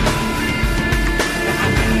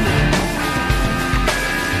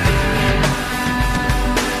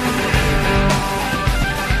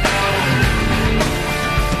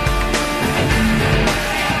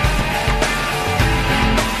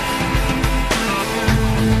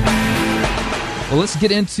 Well, let's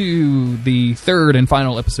get into the third and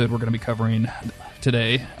final episode we're going to be covering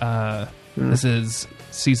today. This is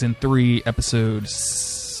Season 3,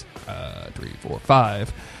 Episodes 3, 4,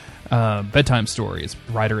 5. Bedtime Stories.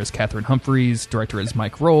 Writer is Catherine Humphreys. Director is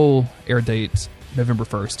Mike Roll. Air date November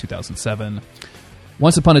 1st, 2007.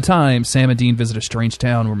 Once upon a time, Sam and Dean visit a strange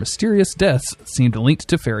town where mysterious deaths seemed linked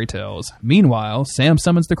to fairy tales. Meanwhile, Sam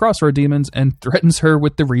summons the Crossroad Demons and threatens her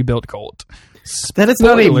with the rebuilt cult. That is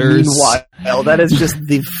not a meanwhile. That is just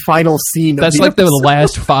the final scene. That's of the the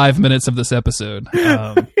last 5 minutes of this episode.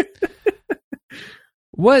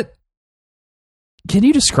 What? Can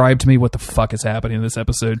you describe to me what the fuck is happening in this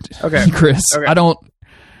episode? Okay, Chris. Okay. I don't.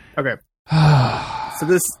 Okay.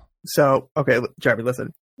 Okay, Jeremy,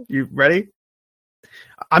 listen. You ready?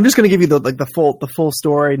 I'm just going to give you the full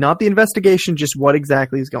story, not the investigation, just what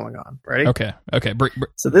exactly is going on. Ready? Okay.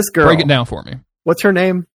 So this girl, break it down for me. What's her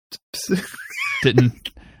name?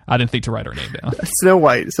 I didn't think to write her name down. Snow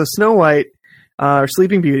White. So Snow White Or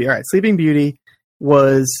Sleeping Beauty. All right, Sleeping Beauty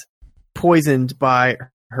was poisoned by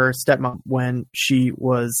her stepmom when she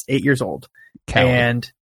was 8 years old. Callie.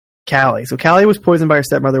 And Callie. So Callie was poisoned by her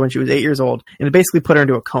stepmother when she was 8 years old, and it basically put her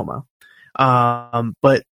into a coma.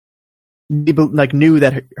 But people knew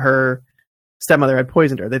that her stepmother had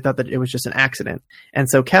poisoned her. They thought that it was just an accident. And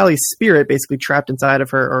so Callie's spirit, basically trapped inside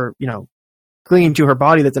of her, or clinging to her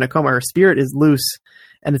body that's in a coma, her spirit is loose,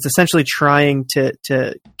 and it's essentially trying to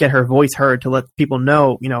get her voice heard, to let people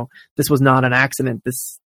know, this was not an accident.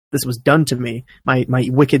 This was done to me. My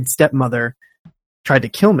wicked stepmother tried to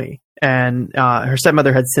kill me. And her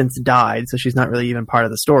stepmother had since died, so she's not really even part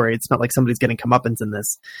of the story. It's not like somebody's getting comeuppance in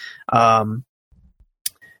this.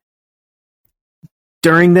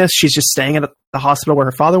 During this, she's just staying at the hospital where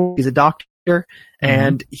her father was. He's a doctor,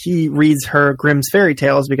 and he reads her Grimm's fairy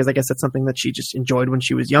tales because I guess that's something that she just enjoyed when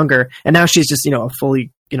she was younger. And now she's just, a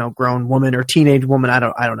fully, grown woman or teenage woman. I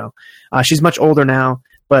don't know. She's much older now,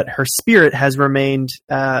 but her spirit has remained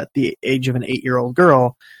at the age of an 8-year-old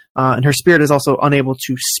girl. And her spirit is also unable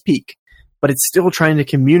to speak, but it's still trying to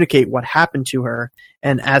communicate what happened to her.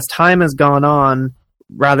 And as time has gone on,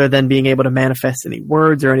 rather than being able to manifest any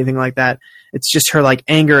words or anything like that, it's just her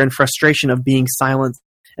anger and frustration of being silenced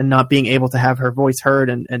and not being able to have her voice heard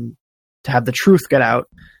and to have the truth get out.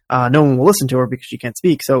 No one will listen to her because she can't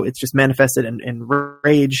speak. So it's just manifested in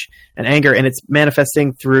rage and anger, and it's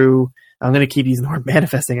manifesting through, I'm going to keep using the word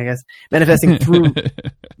manifesting, I guess, manifesting through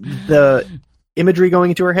the imagery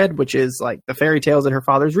going into her head, which is the fairy tales that her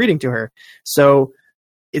father's reading to her. So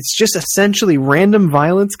it's just essentially random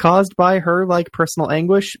violence caused by her personal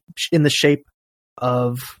anguish in the shape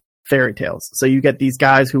of fairy tales. So you get these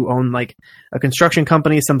guys who own a construction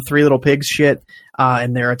company, some Three Little Pigs shit,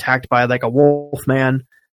 and they're attacked by a wolf man.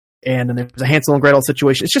 And then there's a Hansel and Gretel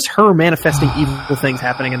situation. It's just her manifesting evil things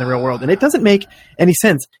happening in the real world. And it doesn't make any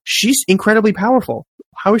sense. She's incredibly powerful.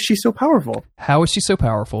 How is she so powerful?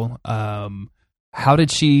 How did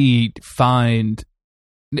she find...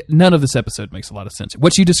 None of this episode makes a lot of sense.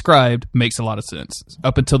 What you described makes a lot of sense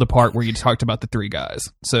up until the part where you talked about the 3 guys.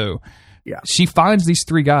 So yeah, she finds these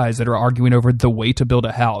 3 guys that are arguing over the way to build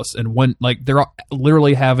a house, and when they're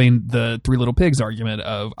literally having the Three Little Pigs argument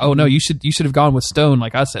of, oh no, you should have gone with stone,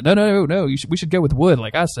 like I said. No, we should go with wood,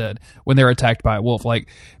 like I said. When they're attacked by a wolf,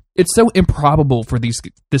 it's so improbable for this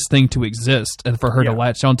thing to exist and for her to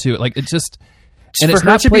latch onto it. It's just. And it's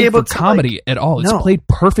not played for comedy at all. It's played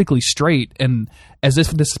perfectly straight, and as if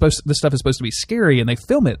this stuff is supposed to be scary, and they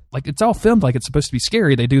film it it's all filmed like it's supposed to be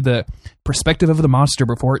scary. They do the perspective of the monster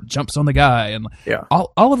before it jumps on the guy, and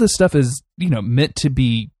all of this stuff is meant to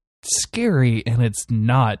be scary, and it's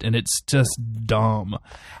not, and it's just dumb.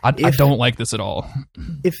 I don't like this at all.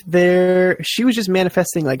 If she was just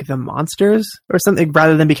manifesting the monsters or something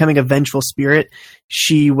rather than becoming a vengeful spirit,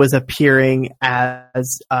 she was appearing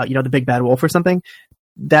as the big bad wolf or something,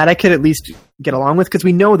 that I could at least get along with, because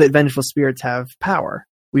we know that vengeful spirits have power.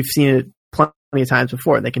 We've seen it plenty of times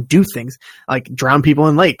before. They can do things like drown people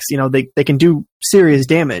in lakes. They can do serious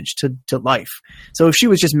damage to life. So if she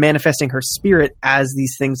was just manifesting her spirit as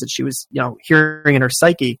these things that she was, hearing in her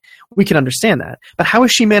psyche, we can understand that. But how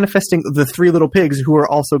is she manifesting the 3 little pigs who are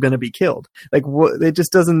also going to be killed? What, it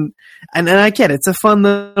just doesn't. And I get it. It's a fun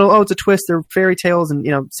little, it's a twist. They're fairy tales, and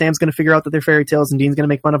Sam's going to figure out that they're fairy tales, and Dean's going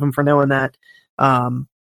to make fun of him for knowing that.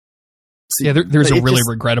 Yeah, there's a really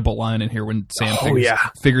regrettable line in here when Sam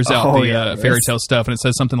figures out the fairy tale stuff, and it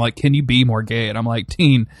says something like, "Can you be more gay?" And I'm like,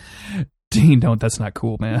 Dean, don't. That's not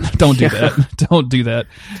cool, man. Don't do that. Don't do that.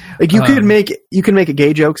 You can make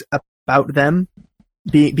gay jokes about them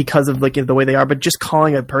because of the way they are, but just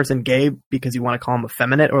calling a person gay because you want to call him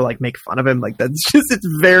effeminate or make fun of him, it's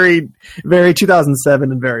very, very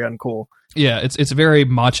 2007 and very uncool. Yeah, it's very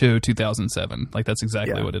macho 2007. That's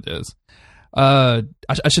exactly what it is. I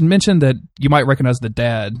should mention that you might recognize the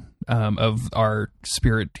dad of our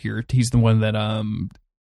spirit here. He's the one that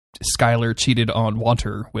Skylar cheated on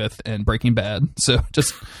Walter with in Breaking Bad. So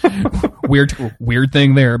just weird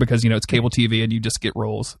thing there, because it's cable TV and you just get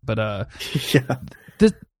roles. But our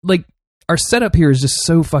setup here is just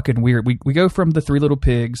so fucking weird. We go from the 3 little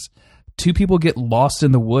pigs. 2 people get lost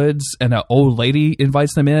in the woods, and an old lady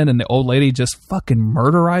invites them in, and the old lady just fucking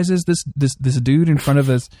murderizes this dude in front of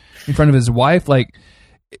his wife.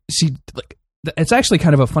 It's actually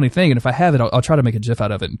kind of a funny thing, and if I have it, I'll try to make a GIF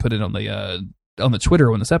out of it and put it on the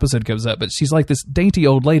Twitter when this episode goes up. But she's this dainty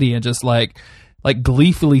old lady, and just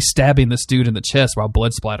gleefully stabbing this dude in the chest while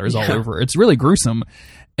blood splatters all over. It's really gruesome,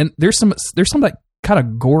 and there's some kind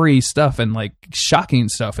of gory stuff and shocking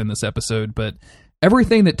stuff in this episode, but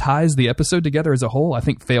everything that ties the episode together as a whole, I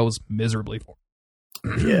think, fails miserably for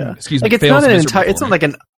me. Yeah. Excuse me. It's not an entire. It's not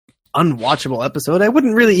unwatchable episode. I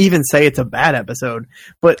wouldn't really even say it's a bad episode,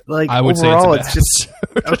 but like I would overall, say it's a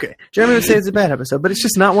bad episode. okay. Jeremy would say it's a bad episode, but it's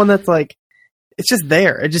just not one that's like, it's just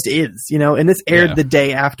there. It just is, you know, and this aired the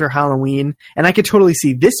day after Halloween, and I could totally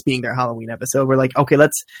see this being their Halloween episode. We're like, okay,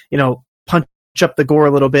 let's, you know, punch up the gore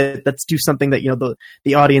a little bit. Let's do something that, you know,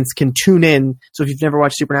 the audience can tune in. So if you've never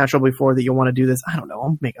watched Supernatural before, that you'll want to do this. I don't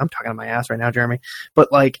know. I'm talking on my ass right now, Jeremy,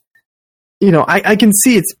 but like, you know, I can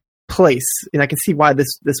see its place, and I can see why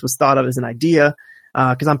this was thought of as an idea.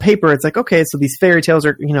 Because on paper, it's like, okay, so these fairy tales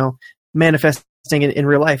are, you know, manifesting in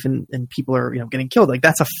real life, and people are, you know, getting killed. Like,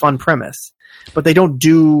 that's a fun premise, but they don't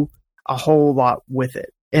do a whole lot with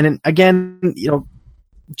it. And again, you know,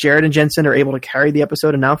 Jared and Jensen are able to carry the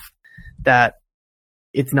episode enough that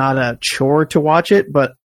it's not a chore to watch it,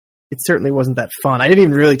 but it certainly wasn't that fun. I didn't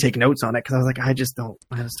even really take notes on it because I was like, I just don't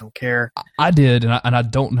care. I did, and I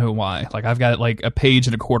don't know why. Like, I've got like a page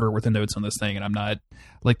and a quarter worth of notes on this thing, and I'm not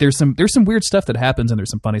like, there's some weird stuff that happens, and there's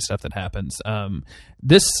some funny stuff that happens.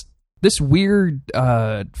 This weird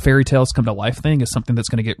fairy tales come to life thing is something that's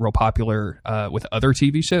going to get real popular with other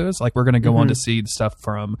TV shows. Like, we're going to go on to see the stuff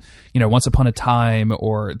from, you know, Once Upon a Time,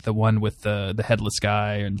 or the one with the headless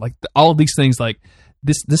guy, and like all of these things. Like,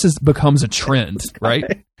 this becomes a trend,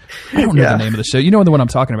 right? I don't know the name of the show. You know the one I'm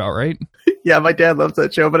talking about, right? Yeah, my dad loves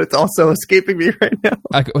that show, but it's also escaping me right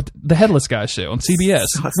now. The Headless Guy show on CBS.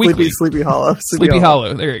 Sleepy Hollow. Sleepy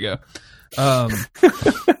Hollow. There you go.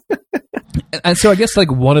 And so I guess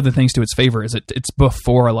like one of the things to its favor is it's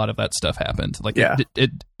before a lot of that stuff happened. Like,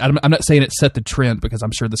 I'm not saying it set the trend, because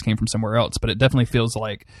I'm sure this came from somewhere else, but it definitely feels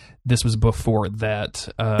like this was before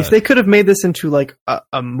that. If they could have made this into like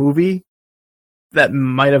a movie, that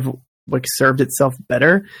might have like served itself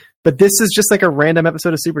better. But this is just like a random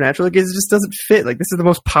episode of Supernatural. Like, it just doesn't fit. Like, this is the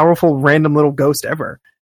most powerful random little ghost ever.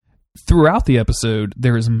 Throughout the episode,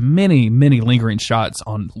 there's many, many lingering shots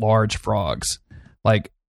on large frogs.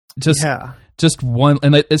 Like, just one.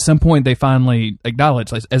 And at some point, they finally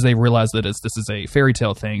acknowledge, like, as they realize that this is a fairy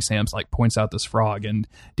tale thing, Sam's like points out this frog, and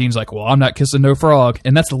Dean's like, well, I'm not kissing no frog.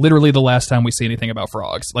 And that's literally the last time we see anything about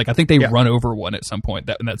frogs. Like, I think they run over one at some point,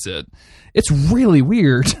 and that's it. It's really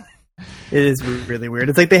weird. It is really weird.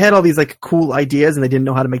 It's like they had all these like cool ideas, and they didn't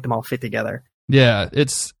know how to make them all fit together. Yeah,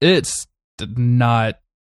 it's not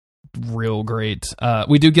real great.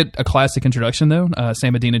 We do get a classic introduction though.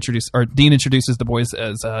 Sam and Dean introduces the boys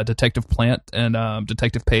as Detective Plant and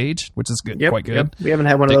Detective Page, which is good, quite good. Yep. We haven't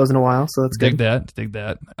had one of those in a while, so that's good. Dig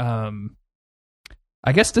that.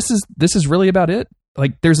 I guess this is really about it.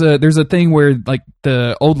 Like, there's a thing where like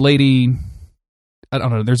the old lady, I don't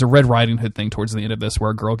know, there's a Red Riding Hood thing towards the end of this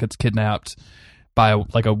where a girl gets kidnapped by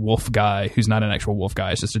a wolf guy who's not an actual wolf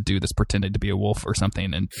guy. It's just a dude that's pretended to be a wolf or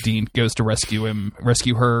something. And Dean goes to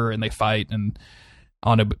rescue her, and they fight. And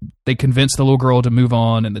they convince the little girl to move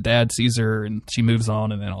on, and the dad sees her, and she moves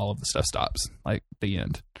on, and then all of the stuff stops. Like, the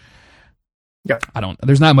end. Yeah,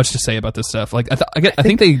 there's not much to say about this stuff. Like, I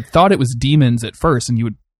think they thought it was demons at first,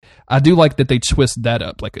 and I do like that they twist that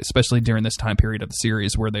up, like, especially during this time period of the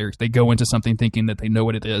series where they go into something thinking that they know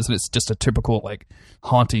what it is, and it's just a typical like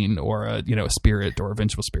haunting or a spirit or a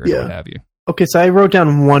vengeful spirit or what have you. Okay, so I wrote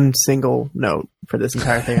down one single note for this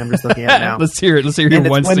entire thing. I'm just looking at it now. Let's hear your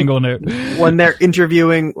one single note. When they're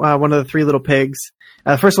interviewing one of the three little pigs.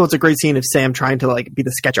 First of all, it's a great scene of Sam trying to like be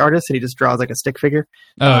the sketch artist, and he just draws like a stick figure.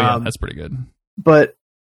 Oh yeah, that's pretty good. But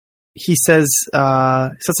he says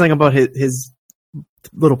something about his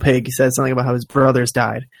little pig. He says something about how his brothers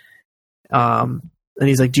died. And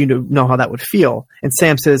he's like, do you know how that would feel? And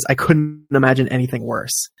Sam says, I couldn't imagine anything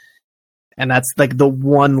worse. And that's like the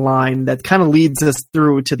one line that kind of leads us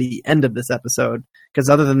through to the end of this episode. Because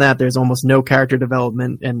other than that, there's almost no character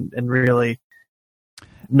development and really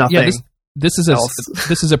nothing. Yeah, this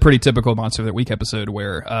is a pretty typical Monster of the Week episode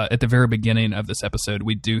where at the very beginning of this episode,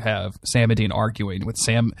 we do have Sam and Dean arguing with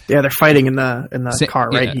Sam. Yeah, they're fighting in the car,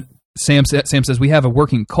 right? Yeah. Sam says, we have a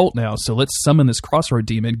working cult now, so let's summon this crossroad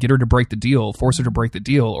demon, get her to break the deal, force her to break the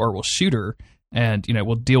deal, or we'll shoot her, and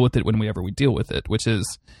we'll deal with it whenever we deal with it, which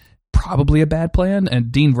is probably a bad plan. And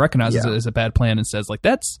Dean recognizes it as a bad plan and says, like,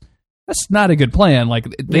 that's not a good plan. Like,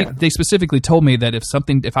 they specifically told me that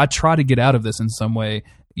if I try to get out of this in some way,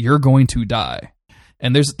 you're going to die.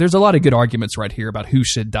 And there's a lot of good arguments right here about who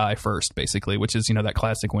should die first, basically, which is, that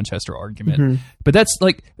classic Winchester argument. Mm-hmm. But that's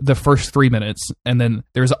like the first 3 minutes. And then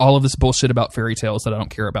there's all of this bullshit about fairy tales that I don't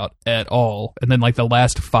care about at all. And then like the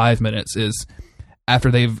last 5 minutes is after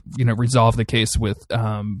they've, resolved the case with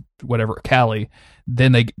Callie,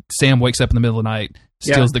 then Sam wakes up in the middle of the night,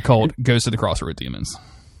 steals the cult, goes to the Crossroad Demons.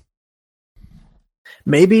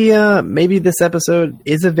 maybe this episode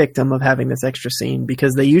is a victim of having this extra scene,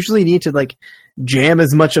 because they usually need to like jam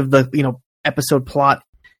as much of the episode plot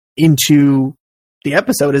into the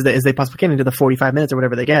episode as they possibly can, into the 45 minutes or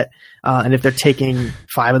whatever they get. And if they're taking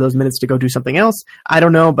 5 of those minutes to go do something else, I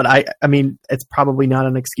don't know, but I mean, it's probably not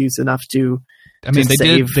an excuse enough to. I mean,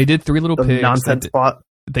 they did Three Little Pigs, nonsense plot.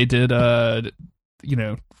 They did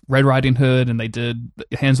Red Riding Hood, and they did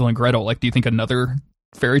Hansel and Gretel. Like, do you think another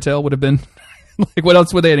fairy tale would have been like, what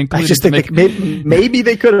else would they have included? I just think maybe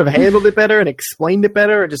they could have handled it better and explained it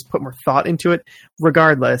better, or just put more thought into it.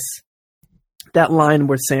 Regardless, that line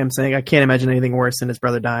where Sam's saying, "I can't imagine anything worse than his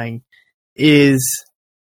brother dying," is,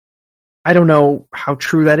 I don't know how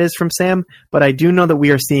true that is from Sam, but I do know that we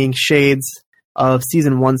are seeing shades of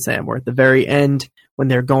season 1 Sam, where at the very end, when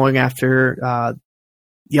they're going after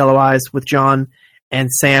Yellow Eyes with John, and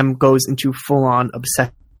Sam goes into full-on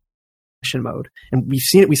obsession mode. And we've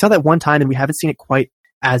seen it. We saw that one time, and we haven't seen it quite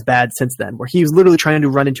as bad since then, where he was literally trying to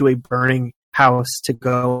run into a burning house to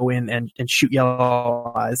go in and shoot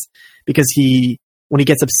Yellow Eyes, because when he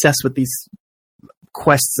gets obsessed with these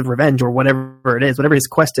quests of revenge or whatever it is, whatever his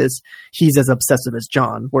quest is, he's as obsessive as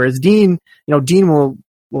John. Whereas Dean, Dean will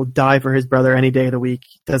die for his brother any day of the week.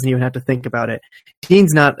 Doesn't even have to think about it.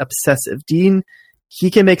 Dean's not obsessive. Dean, he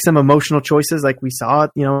can make some emotional choices, like we saw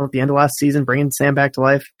at the end of last season, bringing Sam back to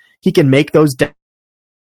life. He can make those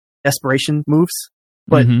desperation moves,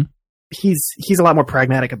 but he's a lot more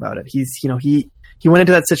pragmatic about it. He went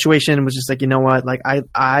into that situation and was just like, you know what, like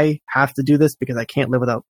I have to do this because I can't live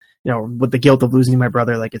without, with the guilt of losing my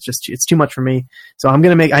brother. Like, it's too much for me. So I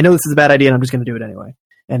know this is a bad idea, and I'm just going to do it anyway.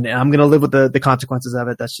 And I'm going to live with the consequences of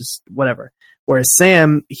it. That's just whatever. Whereas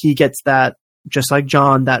Sam, he gets that, just like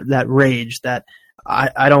John, that rage that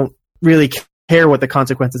I don't really care what the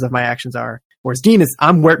consequences of my actions are. Whereas Dean is,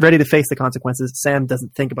 I'm ready to face the consequences. Sam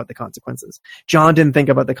doesn't think about the consequences. John didn't think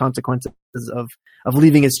about the consequences of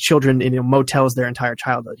leaving his children in motels their entire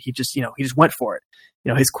childhood. He just went for it.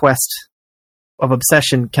 His quest of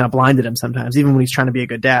obsession kind of blinded him sometimes, even when he's trying to be a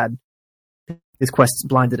good dad. His quest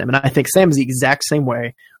blinded him. And I think Sam is the exact same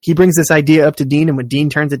way. He brings this idea up to Dean, and when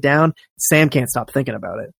Dean turns it down, Sam can't stop thinking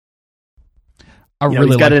about it.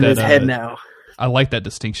 He's got it in his head now. I like that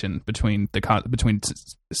distinction between between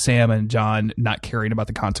Sam and John not caring about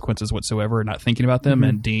the consequences whatsoever, not thinking about them,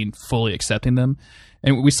 and Dean fully accepting them.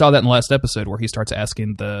 And we saw that in the last episode, where he starts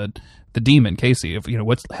asking the demon Casey, if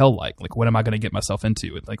what's hell like what am I going to get myself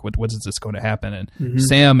into? Like what is this going to happen? And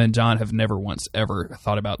Sam and John have never once ever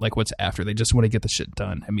thought about what's after. They just want to get the shit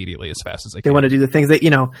done immediately as fast as they can. They want to do the things that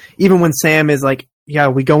even when Sam is like, yeah,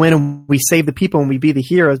 we go in and we save the people and we be the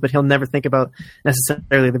heroes, but he'll never think about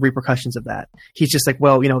necessarily the repercussions of that. He's just like,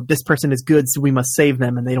 well, this person is good, so we must save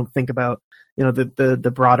them, and they don't think about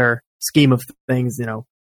the broader scheme of things.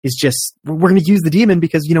 Is just, we're going to use the demon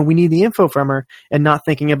because we need the info from her, and not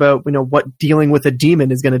thinking about what dealing with a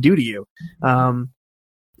demon is going to do to you.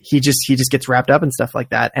 He just gets wrapped up in stuff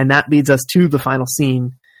like that, and that leads us to the final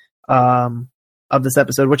scene of this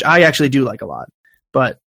episode, which I actually do like a lot.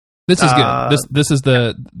 But this is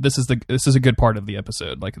good. This is a good part of the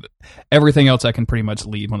episode. Like, everything else I can pretty much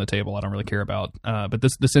leave on the table. I don't really care about. But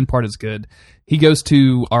this end part is good. He goes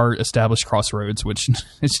to our established crossroads, which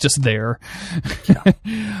is just there.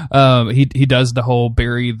 Yeah. He does the whole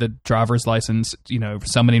bury the driver's license,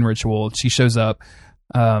 summoning ritual. She shows up.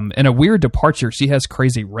 In a weird departure, she has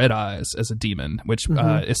crazy red eyes as a demon, which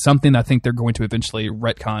is something I think they're going to eventually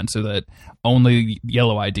retcon, so that only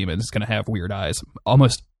Yellow Eye demon is going to have weird eyes.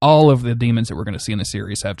 Almost all of the demons that we're going to see in the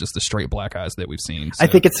series have just the straight black eyes that we've seen. So. I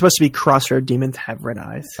think it's supposed to be Crossroad demons have red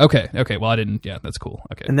eyes. Okay. Well, I didn't. Yeah, that's cool.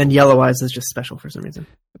 Okay. And then Yellow Eyes is just special for some reason.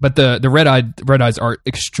 But the red eyes are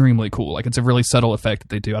extremely cool. Like, it's a really subtle effect that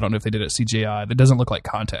they do. I don't know if they did it at CGI. It doesn't look like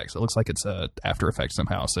contacts. It looks like it's a After Effects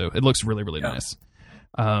somehow. So it looks really, really nice.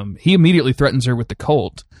 He immediately threatens her with the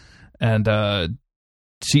Colt, and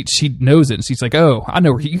she knows it, and she's like, "Oh, I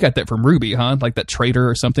know where you got that from, Ruby, huh? Like that traitor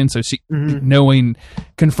or something." So she,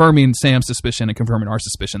 confirming Sam's suspicion and confirming our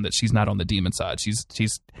suspicion that she's not on the demon side.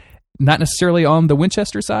 She's not necessarily on the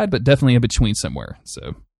Winchester side, but definitely in between somewhere.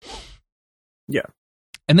 So, yeah,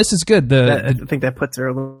 and this is good. I think that puts her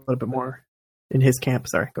a little bit more in his camp.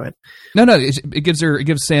 Sorry, go ahead. No, it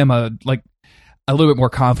gives Sam a little bit more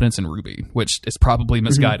confidence in Ruby, which is probably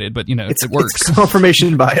misguided, but it works. It's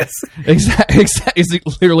confirmation bias. Exactly.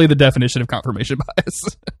 It's literally the definition of confirmation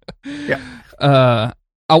bias. Yeah.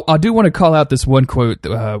 I do want to call out this one quote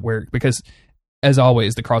because, as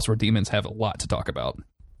always, the Crossroad Demons have a lot to talk about.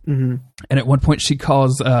 And at one point, she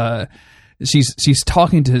calls she's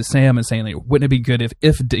talking to Sam and saying, like, wouldn't it be good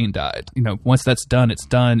if Dean died? You know, once that's done, it's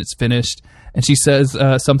done, it's finished. And she says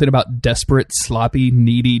something about desperate, sloppy,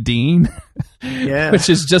 needy Dean. Yeah. Which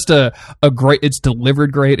is just a great, it's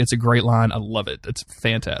delivered great. It's a great line. I love it. It's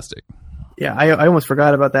fantastic. Yeah, I almost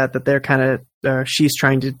forgot about that they're kind of, she's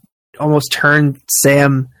trying to almost turn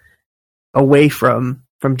Sam away from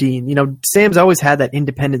Dean. You know, Sam's always had that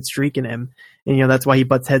independent streak in him. And, you know, that's why he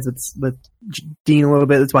butts heads with Dean a little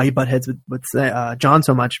bit. That's why he butts heads with John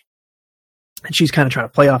so much. And she's kind of trying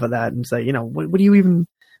to play off of that and say, you know, what do you even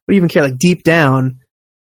care? Like, deep down,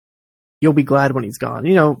 you'll be glad when he's gone.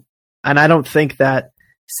 You know, and I don't think that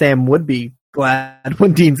Sam would be glad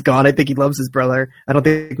when Dean's gone. I think he loves his brother. I don't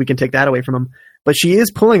think we can take that away from him. But she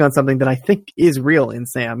is pulling on something that I think is real in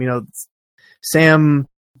Sam. You know, Sam,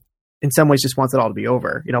 in some ways, just wants it all to be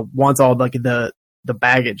over. You know, wants all like the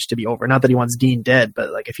baggage to be over. Not that he wants Dean dead,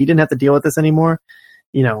 but like if he didn't have to deal with this anymore,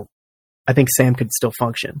 you know, I think Sam could still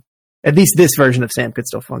function. At least this version of Sam could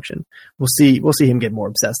still function. We'll see him get more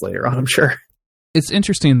obsessed later on, I'm sure. It's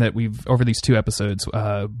interesting that we've, over these 2 episodes,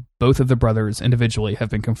 both of the brothers individually have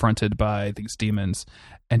been confronted by these demons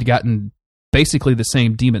and gotten basically the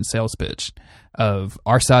same demon sales pitch of,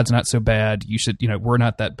 our side's not so bad. You should, you know, we're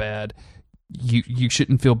not that bad. You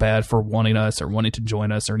shouldn't feel bad for wanting us or wanting to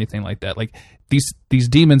join us or anything like that. Like, these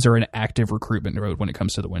demons are in active recruitment mode when it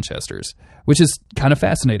comes to the Winchesters, which is kind of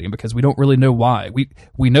fascinating because we don't really know why.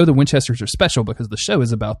 We know the Winchesters are special because the show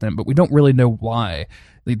is about them, but we don't really know why.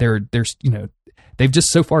 They're you know, they've just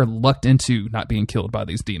so far lucked into not being killed by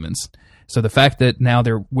these demons. So the fact that now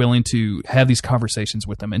they're willing to have these conversations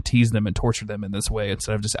with them and tease them and torture them in this way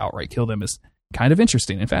instead of just outright kill them is kind of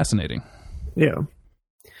interesting and fascinating. Yeah.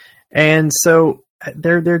 And so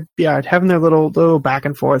they're having their little back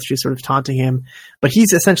and forth. She's sort of taunting him, but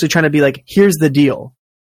he's essentially trying to be like, here's the deal.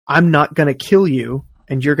 I'm not going to kill you,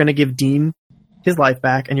 and you're going to give Dean his life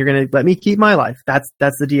back, and you're going to let me keep my life. That's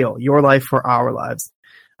the deal. Your life for our lives.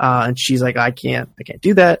 And she's like, I can't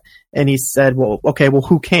do that. And he said, well, okay, well,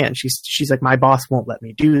 who can? She's like, my boss won't let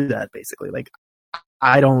me do that. Basically, like,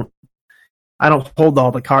 I don't hold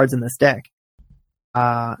all the cards in this deck.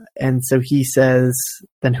 And so he says,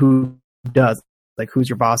 then who does? Like, who's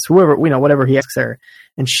your boss? Whoever, you know, whatever he asks her.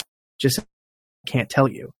 And she just can't tell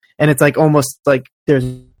you. And it's like almost like there's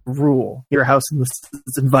a rule. Your house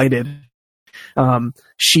is invited.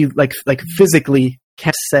 She like physically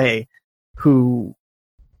can't say who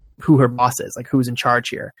her boss is, like who's in charge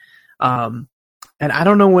here. And I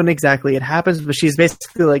don't know when exactly it happens, but she's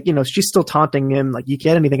basically like, you know, she's still taunting him. Like, you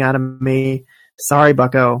can't get anything out of me. Sorry,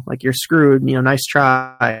 bucko. Like, you're screwed. You know, nice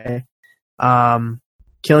try.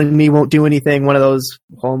 Killing me won't do anything. One of those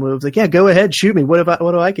whole moves. Like, yeah, go ahead, shoot me. What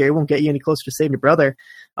do I care? It won't get you any closer to saving your brother.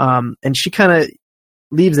 And she kind of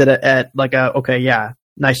leaves it at like okay, yeah,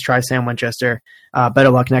 nice try, Sam Winchester. Better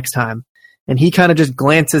luck next time. And he kind of just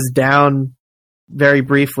glances down very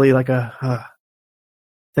briefly, like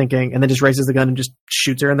thinking, and then just raises the gun and just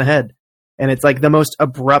shoots her in the head. And it's like the most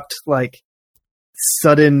abrupt, like,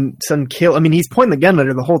 sudden kill. I mean, he's pointing the gun at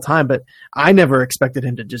her the whole time, but I never expected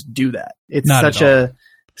him to just do that. It's not such a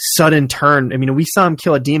sudden turn. I mean, we saw him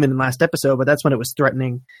kill a demon in the last episode, but that's when it was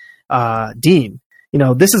threatening Dean. You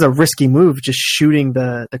know, this is a risky move, just shooting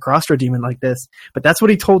the Crossroad demon like this. But that's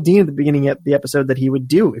what he told Dean at the beginning of the episode that he would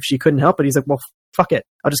do if she couldn't help it. He's like, well, fuck it,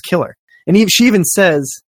 I'll just kill her. And she even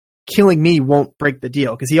says, killing me won't break the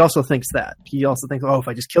deal, because he also thinks that. He also thinks, oh, if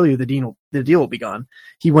I just kill you, the deal will be gone.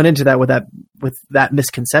 He went into that with that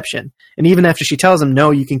misconception. And even after she tells him,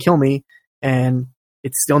 no, you can kill me, and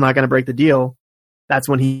it's still not going to break the deal, that's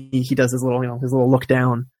when he does his little look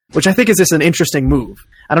down, which I think is just an interesting move.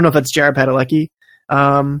 I don't know if that's Jared Padalecki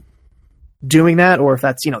doing that, or if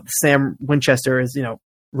that's, you know, Sam Winchester is, you know,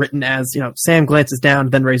 written as, you know, Sam glances down,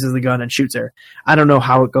 then raises the gun and shoots her. I don't know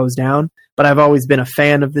how it goes down, but I've always been a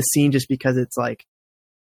fan of this scene just because it's like,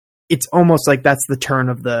 it's almost like that's the turn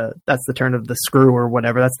of the screw or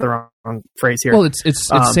whatever. That's the wrong phrase here. Well, it's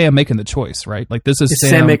Sam making the choice, right? Like, this is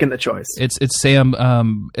Sam making the choice. It's Sam.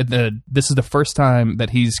 This is the first time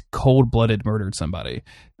that he's cold-blooded murdered somebody.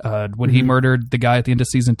 When he murdered the guy at the end of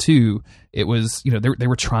season 2, it was, you know, they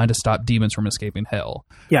were trying to stop demons from escaping hell.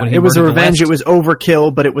 Yeah, it was a revenge. It was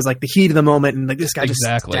overkill, but it was like the heat of the moment, and like this guy just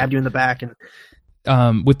stabbed you in the back. And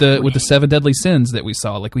with the 7 deadly sins that we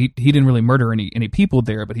saw, like he didn't really murder any people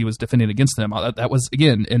there, but he was defending against them. That was,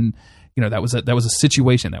 again, and you know, that was a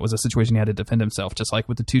situation. That was a situation he had to defend himself, just like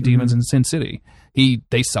with the 2 demons in Sin City. He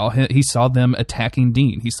saw them attacking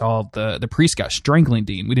Dean. He saw the priest guy strangling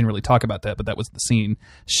Dean. We didn't really talk about that, but that was the scene.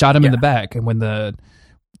 Shot him in the back, and when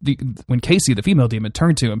when Casey, the female demon,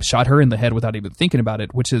 turned to him, shot her in the head without even thinking about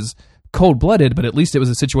it, which is cold-blooded, but at least it was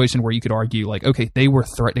a situation where you could argue, like, okay, they were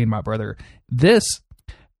threatening my brother. This,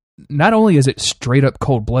 not only is it straight up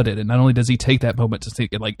cold-blooded, and not only does he take that moment to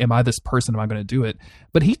think, like, am I this person? Am I going to do it?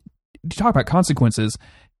 But you talk about consequences.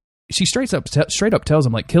 She straight up tells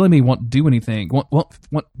him, like, killing me won't do anything,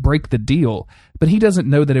 won't break the deal. But he doesn't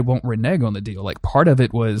know that it won't renege on the deal. Like, part of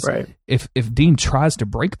it was, Right. if Dean tries to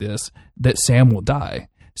break this, that Sam will die.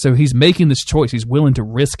 So he's making this choice. He's willing to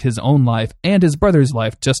risk his own life and his brother's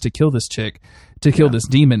life just to kill this chick, to kill this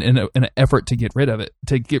demon in an effort to get rid of it,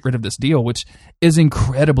 to get rid of this deal, which is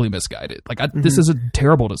incredibly misguided. Like, this is a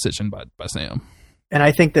terrible decision by Sam. And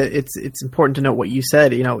I think that it's important to note what you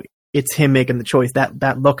said. You know, it's him making the choice.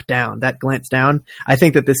 That look down, that glance down. I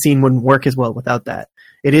think that the scene wouldn't work as well without that.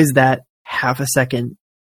 It is that half a second.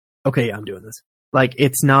 Okay, yeah, I'm doing this. Like,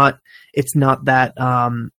 it's not that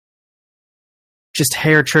just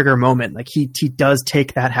hair trigger moment. Like, he does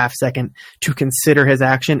take that half second to consider his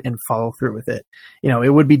action and follow through with it. You know, it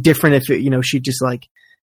would be different if she just like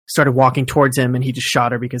started walking towards him and he just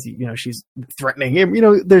shot her because she's threatening him. You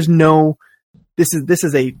know, there's no. This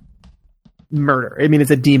is a murder. I mean,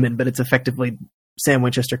 it's a demon, but it's effectively Sam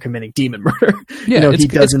Winchester committing demon murder. Yeah,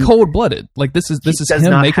 it's cold-blooded. Like, this is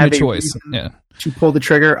him making a choice. Yeah, to pull the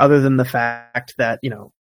trigger, other than the fact that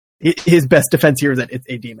his best defense here is that it's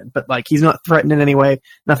a demon. But like, he's not threatened in any way.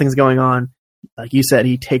 Nothing's going on. Like you said,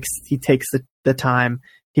 he takes the time.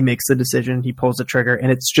 He makes the decision. He pulls the trigger,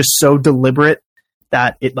 and it's just so deliberate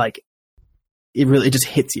that it really just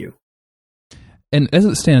hits you. And as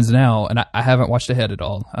it stands now, and I haven't watched ahead at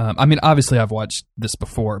all. I mean, obviously I've watched this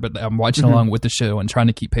before, but I'm watching along with the show and trying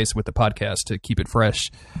to keep pace with the podcast to keep it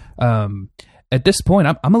fresh. At this point,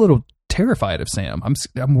 I'm a little terrified of Sam.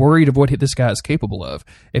 I'm worried of what this guy is capable of.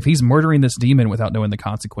 If he's murdering this demon without knowing the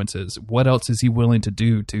consequences, what else is he willing to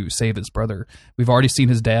do to save his brother? We've already seen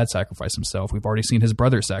his dad sacrifice himself. We've already seen his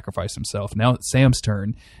brother sacrifice himself. Now it's Sam's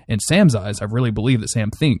turn. In Sam's eyes, I really believe that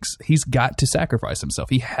Sam thinks he's got to sacrifice himself.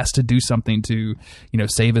 He has to do something to,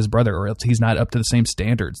 save his brother, or else he's not up to the same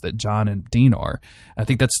standards that John and Dean are. I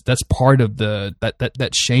think that's part of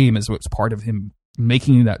that shame is what's part of him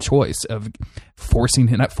making that choice of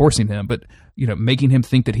not forcing him, but making him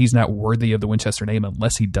think that he's not worthy of the Winchester name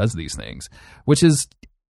unless he does these things, which is,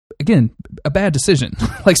 again, a bad decision.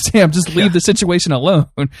 Like, Sam, just leave the situation alone.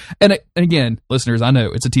 And again, listeners, I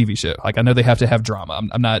know it's a TV show. Like, I know they have to have drama.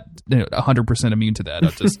 I'm not 100% immune to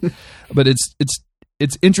that. But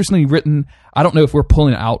it's interestingly written. I don't know if we're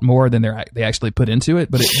pulling out more than they actually put into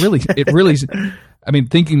it, but it really. I mean,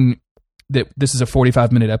 thinking that this is a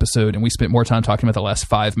 45-minute episode and we spent more time talking about the last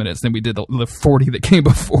 5 minutes than we did the 40 that came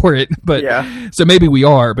before it. But so maybe we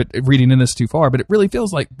are, but reading in this too far, but it really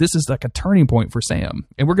feels like this is like a turning point for Sam.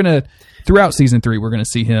 And we're going to, throughout season 3, we're going to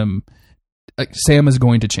see him, Sam is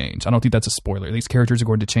going to change. I don't think that's a spoiler. These characters are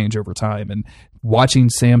going to change over time, and watching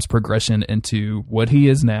Sam's progression into what he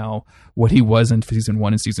is now, what he was in season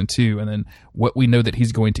 1 and season 2, and then what we know that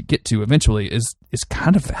he's going to get to eventually is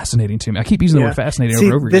kind of fascinating to me. I keep using the word fascinating over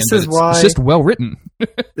and over again. It's just well written.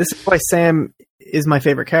 This is why Sam is my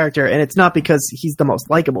favorite character, and it's not because he's the most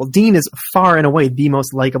likable. Dean is far and away the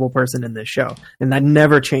most likable person in this show, and that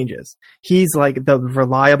never changes. He's like the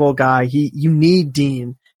reliable guy. You need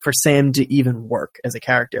Dean for Sam to even work as a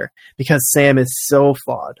character, because Sam is so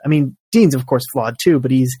flawed. I mean, Dean's of course flawed too, but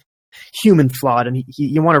he's human flawed, and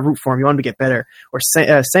you want to root for him. You want him to get better. Or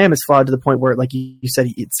Sam is flawed to the point where, like you said,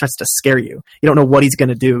 it starts to scare you. You don't know what he's going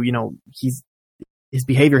to do. His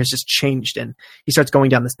behavior has just changed, and he starts going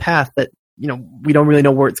down this path that, we don't really know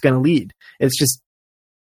where it's going to lead. It's just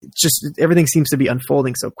everything seems to be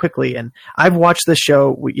unfolding so quickly. And I've watched this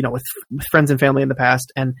show, with friends and family in the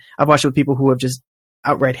past, and I've watched it with people who have just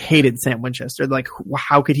outright hated Sam Winchester. Like,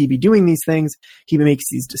 how could he be doing these things? He makes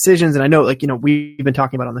these decisions. And I know, we've been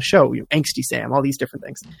talking about on the show, angsty Sam, all these different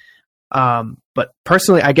things. But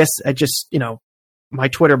personally, I guess I just, my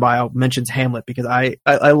Twitter bio mentions Hamlet because I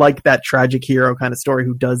like that tragic hero kind of story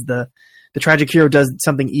who does the tragic hero does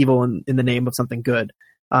something evil in the name of something good.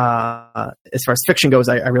 As far as fiction goes,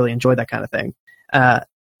 I really enjoy that kind of thing.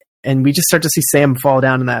 And we just start to see Sam fall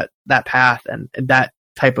down in that path, and that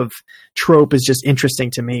type of trope is just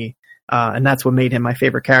interesting to me. And that's what made him my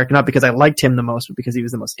favorite character, not because I liked him the most, but because he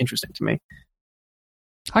was the most interesting to me.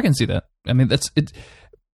 I can see that. I mean, that's it.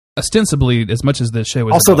 Ostensibly, as much as the show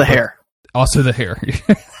is also the hair. Also the hair.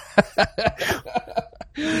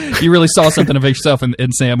 You really saw something of yourself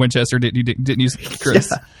in Sam Winchester, didn't you, Chris?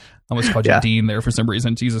 Yeah. I almost called you Dean there for some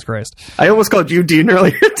reason. Jesus Christ. I almost called you Dean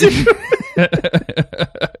earlier, too.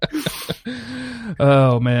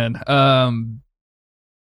 Oh, man.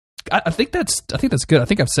 I think that's good. I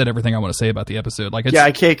think I've said everything I want to say about the episode. Like,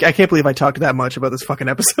 I can't believe I talked that much about this fucking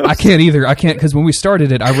episode. I can't either. I can't, because when we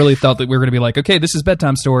started it, I really thought that we were going to be like, okay, this is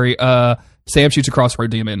bedtime story. Sam shoots a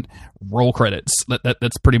crossroad demon. Roll credits.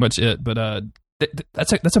 That's pretty much it. But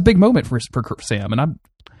that's a big moment for Sam, and I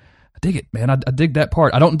dig it, man. I dig that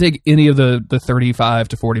part. I don't dig any of the 35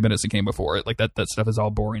 to 40 minutes that came before it. Like that stuff is all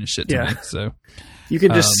boring as shit to me. So you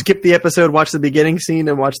can just skip the episode, watch the beginning scene,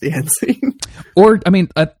 and watch the end scene. Or, I mean,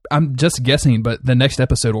 I'm just guessing, but the next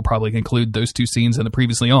episode will probably include those two scenes and the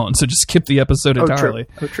previously on. So just skip the episode entirely.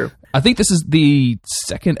 True. I think this is the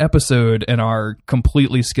second episode in our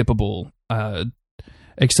completely skippable,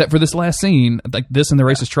 except for this last scene, like this and the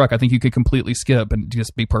racist truck. I think you could completely skip and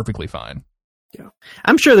just be perfectly fine. Yeah,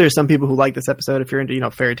 I'm sure there's some people who like this episode. If you're into,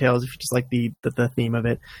 fairy tales, if you just like the theme of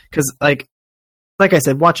it, because like I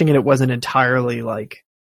said, watching it wasn't entirely like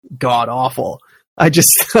god awful. I just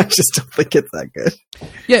don't think it's that good.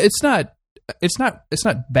 Yeah, it's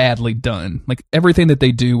not badly done. Like everything that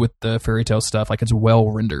they do with the fairy tale stuff, like it's well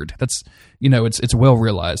rendered. That's it's well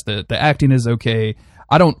realized. The acting is okay.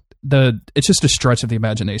 It's just a stretch of the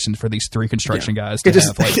imagination for these three construction guys to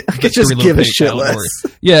have like I could just give a shit less.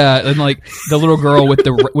 Yeah, and like the little girl with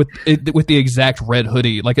the exact red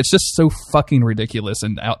hoodie, like it's just so fucking ridiculous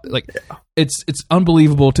and out. Like it's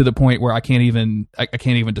unbelievable to the point where I can't even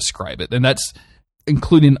describe it, and that's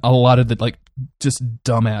including a lot of the like just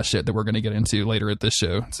dumbass shit that we're going to get into later at this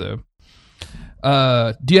show. So,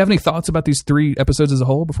 do you have any thoughts about these 3 episodes as a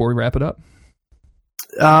whole before we wrap it up?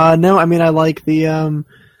 No, I mean I like the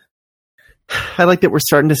I like that we're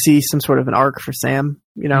starting to see some sort of an arc for Sam,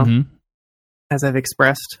 as I've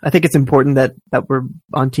expressed. I think it's important that we're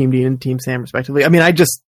on Team Dean and Team Sam respectively. I mean, I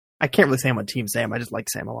can't really say I'm on Team Sam. I just like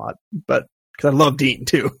Sam a lot, but because I love Dean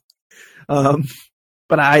too.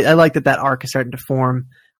 But I like that arc is starting to form.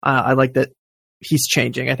 I like that he's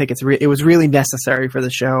changing. I think it was really necessary for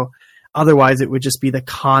the show. Otherwise, it would just be the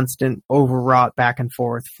constant overwrought back and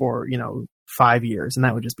forth for 5 years, and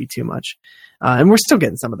that would just be too much. And we're still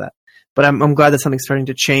getting some of that. But I'm glad that something's starting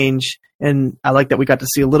to change, and I like that we got to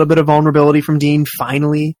see a little bit of vulnerability from Dean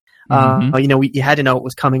finally. You had to know it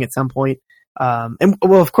was coming at some point. And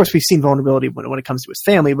well, of course, we've seen vulnerability when it comes to his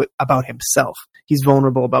family, but about himself, he's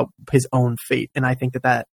vulnerable about his own fate, and I think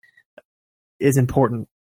that is important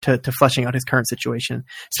to fleshing out his current situation,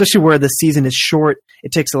 especially where the season is short.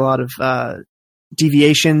 It takes a lot of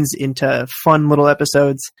deviations into fun little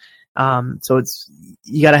episodes. So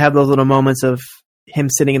you got to have those little moments of him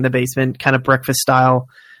sitting in the basement, kind of breakfast style,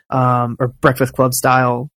 or Breakfast Club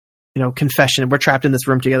style, confession. We're trapped in this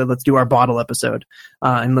room together. Let's do our bottle episode,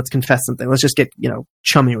 and let's confess something. Let's just get,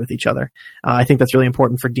 chummy with each other. I think that's really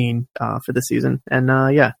important for Dean, for this season. And,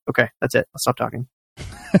 okay, that's it. I'll stop talking.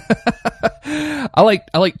 I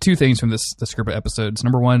like 2 things from the script episodes.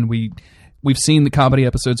 Number one, we've seen the comedy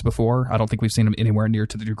episodes before. I don't think we've seen them anywhere near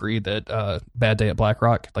to the degree that Bad Day at Black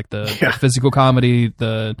Rock, like the physical comedy,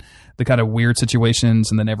 the kind of weird situations,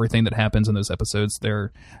 and then everything that happens in those episodes.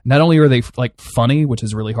 They're not only are they like funny, which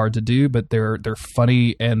is really hard to do, but they're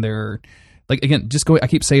funny, and they're like, again, I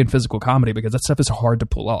keep saying physical comedy because that stuff is hard to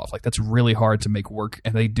pull off. Like that's really hard to make work,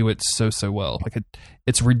 and they do it so well. Like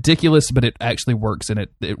it's ridiculous, but it actually works, and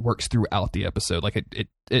it works throughout the episode. Like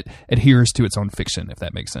it adheres to its own fiction, if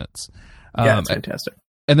that makes sense. Yeah, it's fantastic.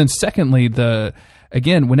 And then secondly,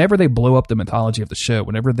 whenever they blow up the mythology of the show,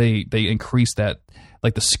 whenever they increase that,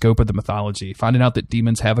 like the scope of the mythology, finding out that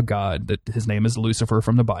demons have a god, that his name is Lucifer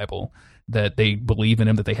from the Bible, that they believe in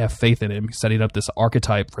him, that they have faith in him, setting up this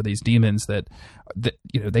archetype for these demons that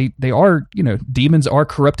they are, demons are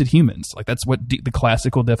corrupted humans. Like that's what the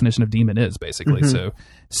classical definition of demon is, basically. Mm-hmm. So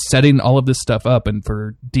setting all of this stuff up, and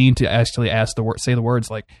for Dean to actually say the words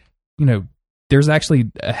like, there's actually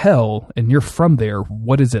a hell and you're from there.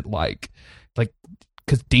 What is it like? Like,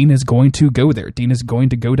 because Dean is going to go there. Dean is going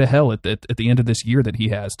to go to hell at the end of this year that he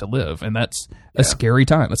has to live. And that's a scary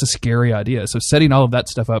time. That's a scary idea. So setting all of that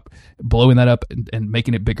stuff up, blowing that up and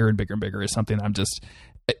making it bigger and bigger and bigger is something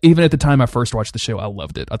even at the time I first watched the show, I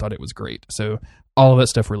loved it. I thought it was great. So all of that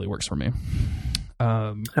stuff really works for me.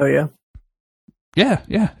 Oh yeah.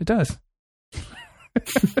 Yeah, it does.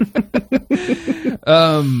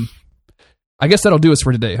 I guess that'll do us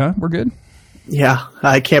for today, huh? We're good? Yeah,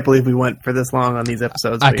 I can't believe we went for this long on these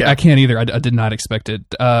episodes. I can't either. I did not expect it.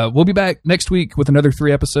 We'll be back next week with another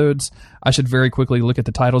 3 episodes. I should very quickly look at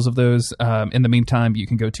the titles of those. In the meantime, you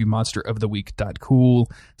can go to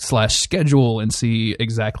monsteroftheweek.cool/schedule and see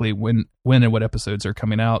exactly when and what episodes are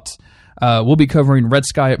coming out. We'll be covering Red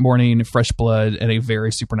Sky at Morning, Fresh Blood, and A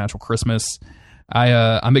Very Supernatural Christmas.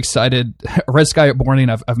 I'm excited. Red Sky at Morning,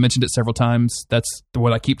 I've mentioned it several times. That's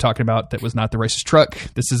what I keep talking about. That was not the racist truck.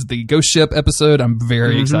 This is the Ghost Ship episode. I'm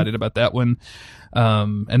very excited about that one.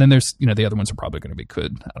 And then there's, the other ones are probably going to be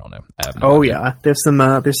good. I don't know. I have no idea. Yeah. There's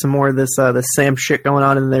some more of this Sam shit going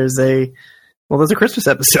on, and there's a Christmas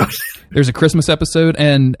episode. There's a Christmas episode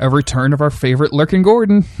and a return of our favorite Lurkin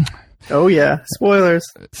Gordon. Oh yeah, spoilers.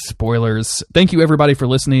 Thank you everybody for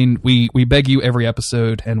listening. We beg you every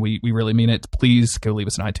episode, and we really mean it. Please go leave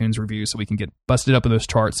us an iTunes review so we can get busted up in those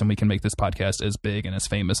charts and we can make this podcast as big and as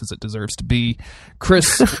famous as it deserves to be.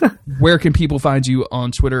 Chris, where can people find you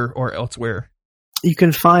on Twitter or elsewhere? You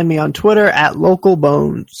can find me on Twitter at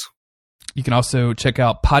localbones. You can also check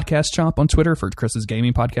out Podcast Chomp on Twitter for Chris's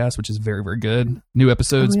gaming podcast, which is very, very good. New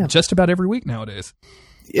episodes just about every week nowadays.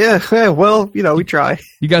 Yeah, well, we try.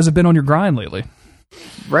 You guys have been on your grind lately.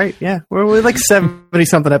 Right, yeah. We're like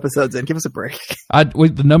 70-something episodes in. Give us a break.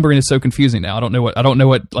 The numbering is so confusing now. I don't know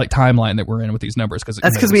what like timeline that we're in with these numbers.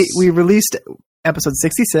 That's because we released episode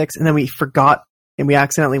 66, and then we forgot, and we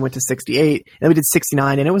accidentally went to 68, and then we did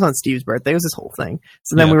 69, and it was on Steve's birthday. It was this whole thing.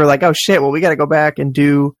 So then we were like, oh shit, well, we got to go back and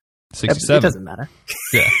do 67. It doesn't matter.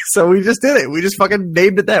 Yeah. So we just did it. We just fucking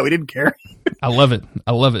named it that. We didn't care. I love it.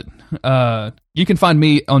 You can find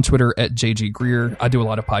me on Twitter at JG Greer. I do a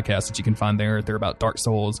lot of podcasts that you can find there. They're about Dark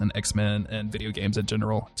Souls and X-Men and video games in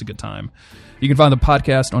general. It's a good time. You can find the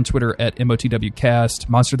podcast on Twitter at MOTWcast.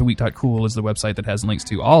 MonsterTheWeek.cool is the website that has links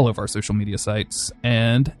to all of our social media sites.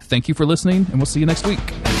 And thank you for listening, and we'll see you next week.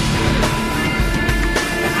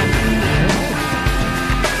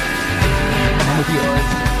 I'm with you.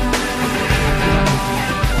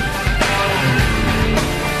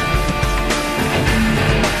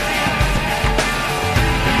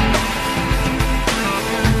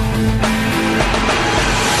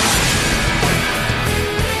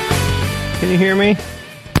 Can you hear me?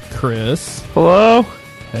 Chris. Hello?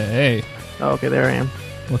 Hey. Oh, okay, there I am.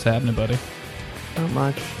 What's happening, buddy? Not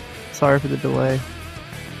much. Sorry for the delay.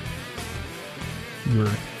 You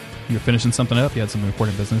were finishing something up? You had some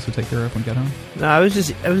important business to take care of when you got home? No, I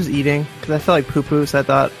was eating because I felt like poo-poo, so I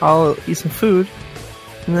thought I'll eat some food,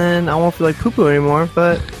 and then I won't feel like poo-poo anymore.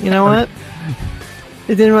 But you know what?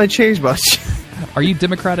 It didn't really change much. Are you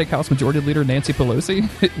Democratic House Majority Leader Nancy Pelosi?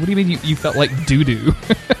 What do you mean you felt like doo-doo?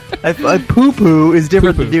 Poo-poo is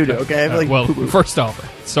different than doo-doo, okay? I feel like well, poo-poo. First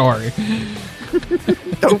off, sorry.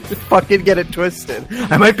 Don't fucking get it twisted.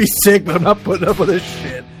 I might be sick, but I'm not putting up with this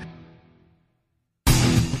shit.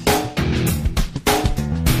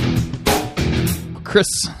 Chris,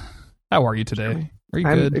 how are you today? Are you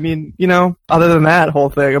good? I mean, other than that whole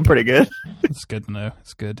thing, I'm pretty good. It's good to know.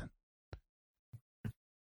 It's good.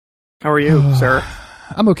 How are you, sir?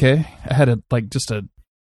 I'm okay. I had a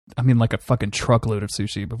fucking truckload of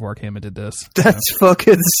sushi before I came and did this. That's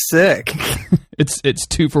fucking sick. It's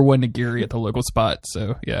 2-for-1 nigiri at the local spot,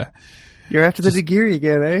 so yeah. You're after the nigiri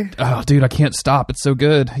again, eh? Oh, dude, I can't stop. It's so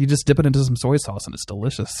good. You just dip it into some soy sauce and it's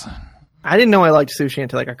delicious. I didn't know I liked sushi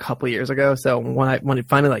until like a couple years ago, so when it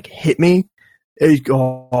finally hit me,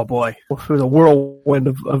 oh boy, it was a whirlwind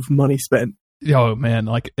of money spent. Oh man,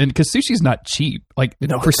 and because sushi's not cheap.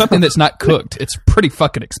 For something that's not cooked, it's pretty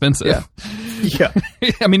fucking expensive. Yeah.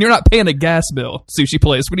 I mean, you're not paying a gas bill, sushi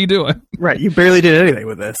place. What are you doing? Right, you barely did anything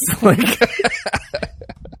with this.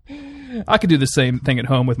 I could do the same thing at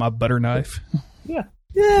home with my butter knife.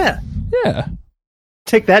 Yeah.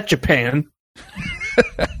 Take that, Japan.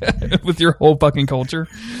 With your whole fucking culture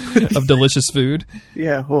of delicious food.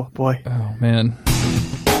 Yeah. Oh boy. Oh man.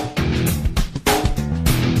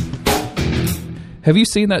 Have you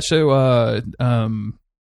seen that show? I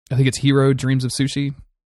think it's Hero Dreams of Sushi.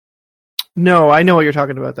 No, I know what you're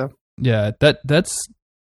talking about though. Yeah, that's.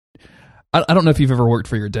 I don't know if you've ever worked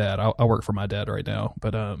for your dad. I work for my dad right now,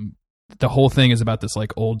 but the whole thing is about this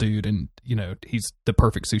old dude, and he's the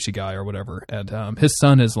perfect sushi guy or whatever. And his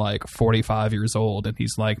son is 45 years old, and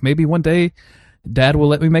he's like, maybe one day Dad will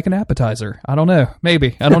let me make an appetizer. I don't know.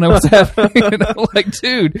 Maybe. I don't know what's happening.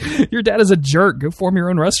 Dude, your dad is a jerk. Go form your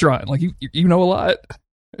own restaurant. You know a lot.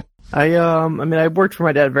 I worked for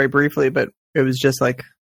my dad very briefly, but it was just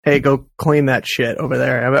hey, go clean that shit over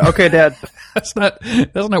there. I'm like, okay, Dad. That's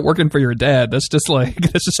not working for your dad. That's just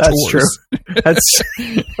that's chores. True.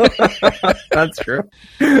 That's true.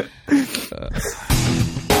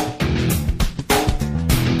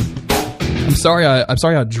 I'm sorry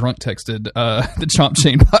I drunk texted the Chomp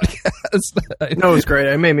Chain podcast. No, it was great.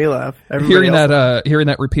 It made me laugh. Hearing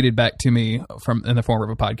that repeated back to me in the form of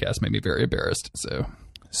a podcast made me very embarrassed. So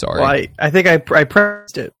sorry. Well, I think I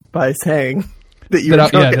pressed it by saying that you were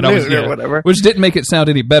drunk at that I was, noon or whatever. Which didn't make it sound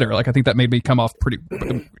any better. Like, I think that made me come off pretty.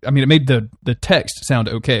 I mean, it made the text sound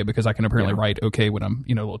okay because I can apparently write okay when I'm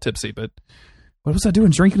a little tipsy. But what was I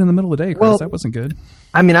doing drinking in the middle of the day, Chris? Well, that wasn't good.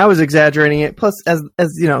 I mean, I was exaggerating it. Plus, as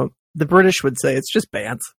you know, the British would say, it's just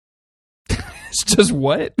bants. It's just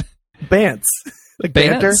what? Bants. Like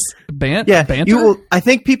banter. Yeah, banter? I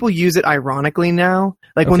think people use it ironically now.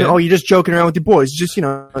 Like when, Okay. you're just joking around with your boys. It's just,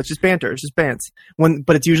 it's just banter. It's just bants.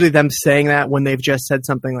 But it's usually them saying that when they've just said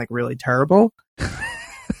something like really terrible.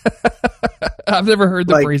 I've never heard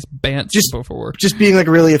the Like, phrase bants before. Just being like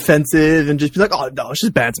really offensive and just be like, oh no, it's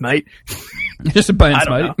just bants, mate. Just a bants, I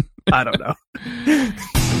don't mate. know. I don't know.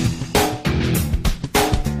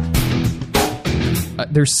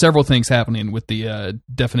 There's several things happening with the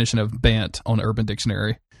definition of bant on Urban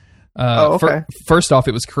Dictionary. Okay. First off,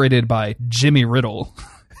 it was created by Jimmy Riddle,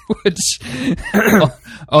 which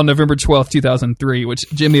on November 12th, 2003, which,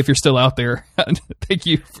 Jimmy, if you're still out there, thank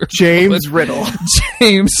you. For James Riddle.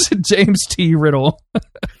 James T. Riddle.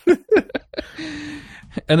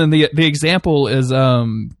 And then the example is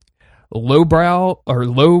Lowbrow or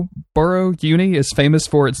Loughborough Uni is famous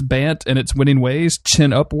for its bant and its winning ways.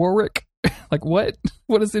 Chin up, Warwick. Like, what?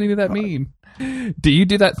 What does any of that mean? Do you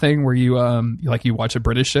do that thing where you you watch a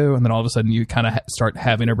British show and then all of a sudden you kind of start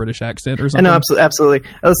having a British accent or I something? know, absolutely.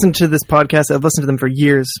 I listened to this podcast. I've listened to them for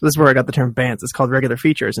years. This is where I got the term bants. It's called Regular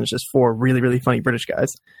Features, and it's just 4 really, really funny British guys.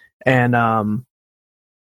 And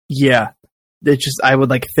yeah, it's just I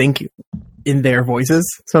would like think in their voices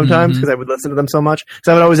sometimes because I would listen to them so much.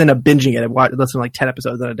 So I would always end up binging it. I'd listen to like 10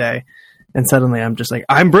 episodes in a day, and suddenly I'm just like,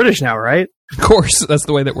 I'm British now, right? Of course, that's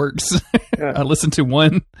the way that works. Yeah. I listen to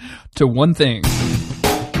one thing. I'm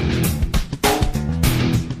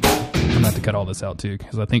gonna have to cut all this out too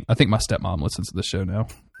because I think my stepmom listens to the show now.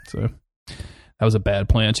 So that was a bad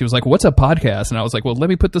plan. She was like, "What's a podcast?" And I was like, "Well, let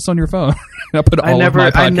me put this on your phone." And I put all of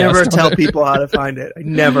my podcasts I never on tell there. people how to find it. I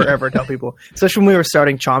never ever tell people, especially when we were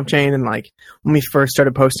starting Chomp Chain and like when we first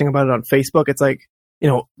started posting about it on Facebook. It's like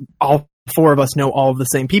all 4 of us know all of the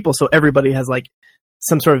same people, so everybody has like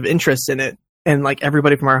some sort of interest in it. And like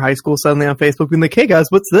everybody from our high school suddenly on Facebook being like, "Hey guys,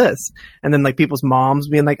 what's this?" And then like people's moms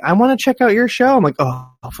being like, "I want to check out your show." I'm like,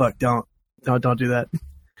 "Oh fuck, don't do that."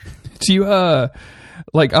 Do you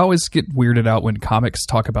like? I always get weirded out when comics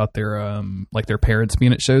talk about their their parents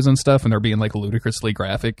being at shows and stuff, and they're being like ludicrously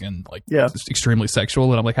graphic and like just extremely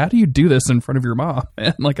sexual. And I'm like, how do you do this in front of your mom?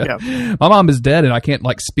 Man, like, my mom is dead, and I can't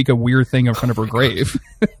like speak a weird thing in front of her grave.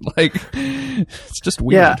 Like, it's just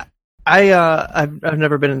weird. Yeah, I've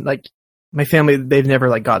never been like my family. They've never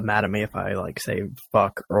like got mad at me if I like say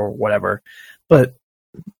fuck or whatever, but.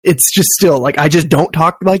 It's just still like I just don't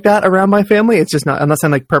talk like that around my family. It's just not unless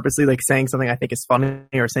I'm like purposely like saying something I think is funny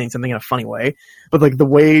or saying something in a funny way. But like the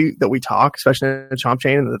way that we talk, especially in the Chomp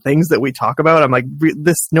Chain and the things that we talk about, I'm like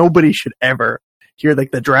this. Nobody should ever hear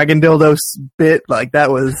like the dragon dildos bit. Like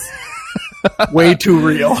that was way too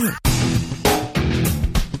real.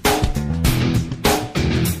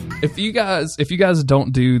 If you guys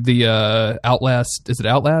don't do the Outlast, is it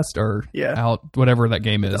Outlast or whatever that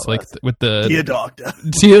game is, like with the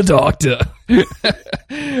Dear Doctor.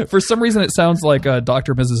 For some reason, it sounds like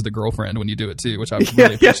Dr. Mrs. the Girlfriend when you do it too, which I'm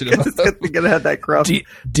really appreciative of. We're gonna have that cross.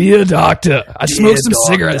 Dear Doctor, I smoked some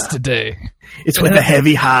cigarettes today. It's with a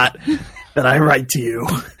heavy heart that I write to you.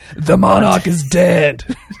 The monarch is dead.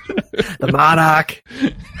 The monarch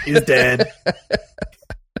is dead.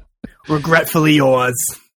 Regretfully yours.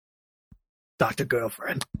 Dr.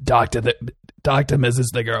 Girlfriend. Dr. Mrs.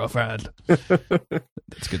 the Girlfriend.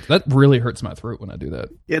 That's good. That really hurts my throat when I do that.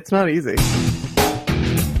 It's not easy.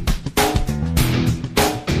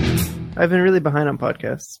 I've been really behind on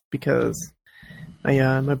podcasts because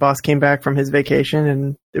my boss came back from his vacation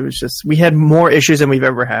and it was just, we had more issues than we've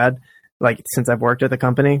ever had, like since I've worked at the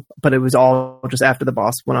company, but it was all just after the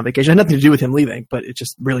boss went on vacation. It had nothing to do with him leaving, but it's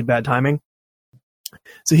just really bad timing.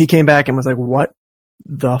 So he came back and was like, what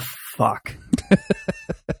the fuck?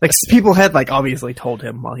 Like people had like obviously told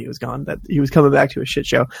him while he was gone that he was coming back to a shit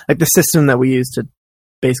show. Like the system that we used to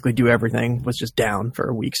basically do everything was just down for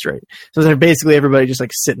a week straight. So they're basically everybody just like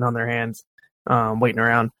sitting on their hands, waiting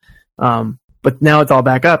around. But now it's all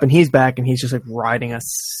back up and he's back and he's just like riding us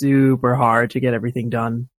super hard to get everything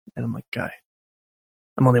done. And I'm like, guy,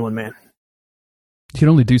 I'm only one man. You can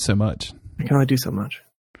only do so much. I can only do so much.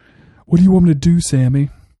 What do you want me to do, Sammy?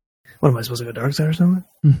 What am I supposed to go dark side or something?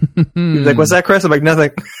 He's like, what's that, Chris? I'm like, nothing.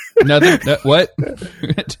 Nothing? What?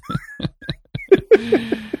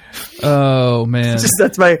 Oh, man.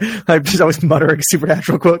 That's I'm just always muttering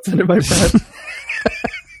supernatural quotes into my breath.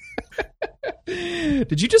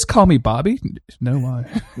 Did you just call me Bobby? No,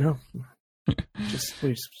 why? No. Just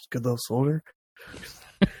good little soldier.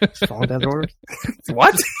 Just following dad's orders.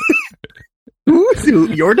 What?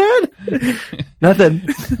 Who? Your dad? Nothing.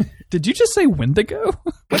 Did you just say Wendigo?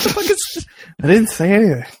 What the fuck is? I didn't say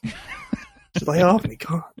anything. Just lay off me,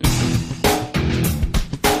 come on.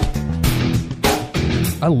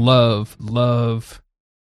 I love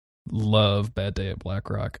Bad Day at Black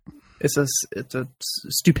Rock. It's a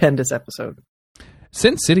stupendous episode.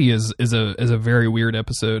 Sin City is a very weird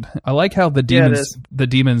episode. I like how the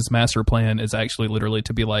demon's master plan is actually literally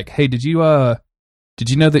to be like, hey, did you know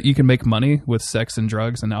that you can make money with sex and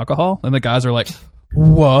drugs and alcohol? And the guys are like,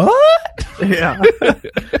 what? Yeah.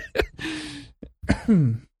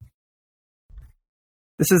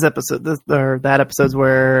 This is that episode's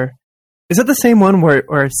where, is it the same one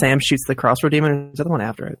where Sam shoots the crossroad demon? Or is that the one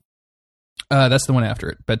after it? That's the one after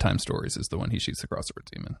it. Bedtime Stories is the one he shoots the crossroad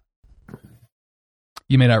demon.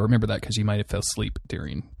 You may not remember that because you might have fell asleep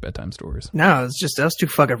during Bedtime Stories. No, that was too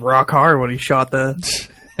fucking rock hard when he shot the...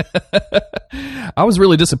 I was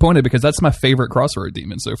really disappointed because that's my favorite crossroad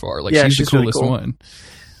demon so far. Like, she's the coolest really cool. one.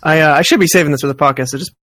 I should be saving this for the podcast, so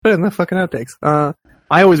just put it in the fucking outtakes.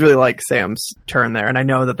 I always really like Sam's turn there, and I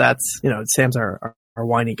know that's, Sam's our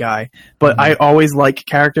whiny guy, but I always like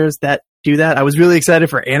characters that do that. I was really excited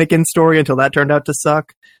for Anakin's story until that turned out to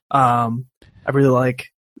suck. I really like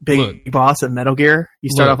Big Boss and Metal Gear. You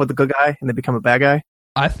start off with a good guy and then become a bad guy.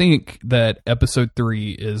 I think that episode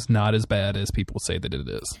 3 is not as bad as people say that it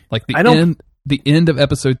is. Like the end of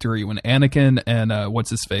episode 3 when Anakin and what's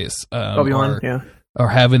his face Obi-Wan, are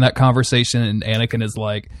having that conversation, and Anakin is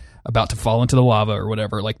like about to fall into the lava or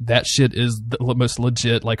whatever. Like, that shit is the most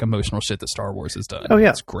legit, like, emotional shit that Star Wars has done. Oh yeah,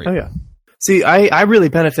 it's great. Oh yeah. See, I really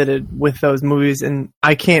benefited with those movies, and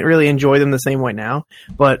I can't really enjoy them the same way now.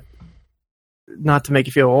 But not to make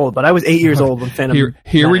you feel old, but I was 8 years old when Phantom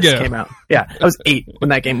Menace came out. Yeah, I was 8 when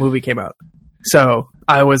that movie came out. So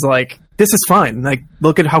I was like, this is fine. Like,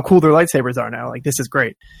 look at how cool their lightsabers are now. Like, this is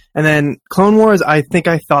great. And then Clone Wars, I think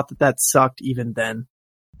I thought that sucked even then,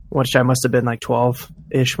 which I must have been like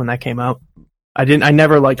 12-ish when that came out. I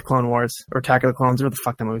never liked Clone Wars or Attack of the Clones, what the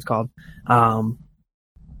fuck that movie's called. And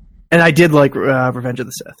I did like Revenge of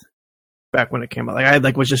the Sith back when it came out. Like, I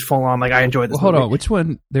was just full on. Like, I enjoyed this. Hold on, which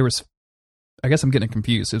one? There was. I guess I'm getting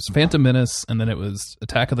confused. It was Phantom Menace, and then it was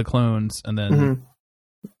Attack of the Clones, and then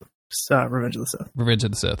Revenge of the Sith. Revenge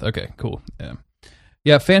of the Sith. Okay, cool.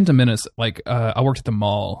 Yeah. Phantom Menace. Like, I worked at the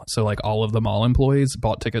mall, so like all of the mall employees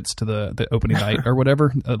bought tickets to the opening night or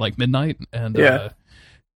whatever, like midnight, and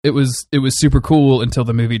it was super cool until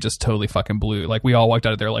the movie just totally fucking blew. Like, we all walked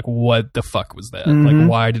out of there like, what the fuck was that? Like,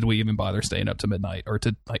 why did we even bother staying up to midnight or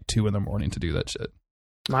to like 2 a.m. to do that shit?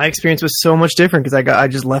 My experience was so much different because I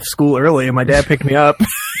just left school early and my dad picked me up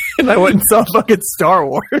and I went and saw fucking Star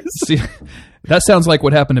Wars. See, that sounds like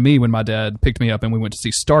what happened to me when my dad picked me up and we went to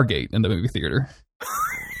see Stargate in the movie theater.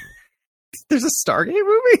 There's a Stargate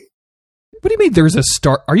movie? What do you mean there's a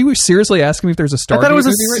Star? Are you seriously asking me if there's a Stargate movie? I thought it was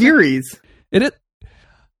a series. It?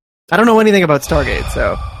 I don't know anything about Stargate,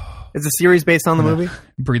 so is the series based on the movie?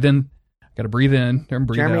 Breathe in. Got to breathe in and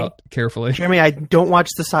breathe Jeremy, out carefully. Jeremy, I don't watch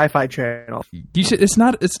the Sci-Fi Channel. You should. It's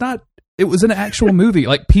not. It was an actual movie.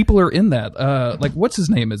 Like, people are in that. Like, what's his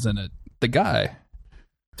name is in it? The guy.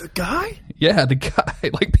 The guy? Yeah, the guy.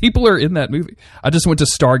 Like, people are in that movie. I just went to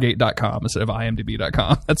Stargate.com instead of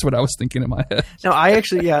IMDb.com. That's what I was thinking in my head. No, I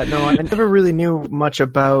never really knew much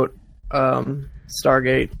about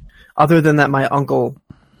Stargate, other than that my uncle,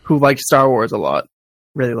 who liked Star Wars a lot,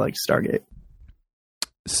 really liked Stargate.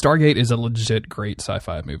 Stargate is a legit great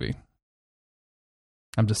sci-fi movie.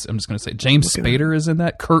 I'm just going to say James Spader is in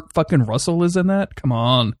that. Kurt fucking Russell is in that. Come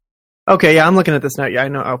on. Okay, yeah, I'm looking at this now. Yeah, I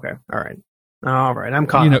know. Okay, all right. I'm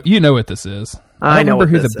caught. You know what this is. I don't know remember what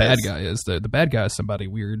who this the bad is. guy is. The bad guy is somebody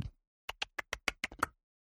weird.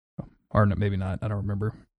 Or no, maybe not. I don't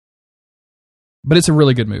remember. But it's a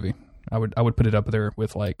really good movie. I would put it up there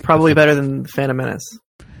with like probably better than Phantom Menace.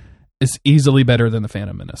 It's easily better than the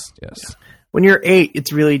Phantom Menace. Yes. Yeah. When you're 8,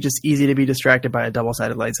 it's really just easy to be distracted by a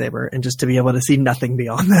double-sided lightsaber and just to be able to see nothing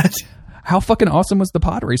beyond that. How fucking awesome was the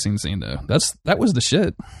pod racing scene though? That was the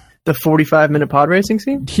shit. The 45-minute pod racing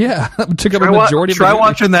scene? Yeah, it took up a majority of the movie. Try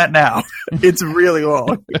watching that now. It's really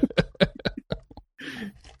long.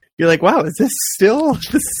 You're like, wow, is this still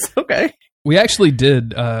okay? We actually did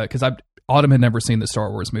because Autumn had never seen the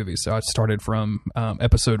Star Wars movies, so I started from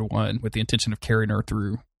episode 1 with the intention of carrying her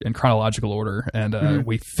through in chronological order, and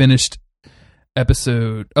we finished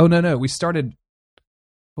episode. Oh no, we started.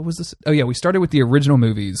 what was this? Oh yeah, we started with the original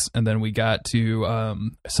movies, and then we got to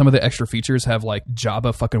some of the extra features have like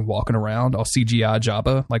Jabba fucking walking around, all CGI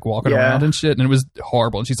Jabba like walking around and shit, and it was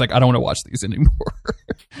horrible. And she's like, I don't want to watch these anymore.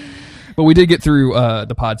 But we did get through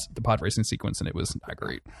the pod racing sequence, and it was not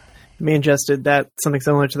great. Me and Jess did that, something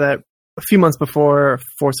similar to that, a few months before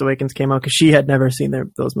Force Awakens came out, because she had never seen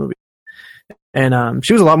those movies. And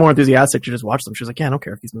she was a lot more enthusiastic to just watch them. She was like, yeah, I don't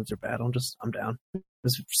care if these movies are bad. I'm down. It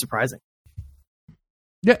was surprising.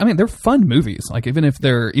 Yeah, I mean, they're fun movies. Like, even if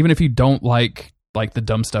you don't like the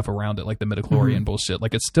dumb stuff around it, like the midichlorian bullshit,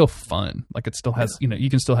 like, it's still fun. Like, it still has, you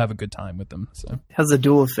can still have a good time with them. So it has the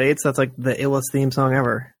Duel of Fates. That's like the illest theme song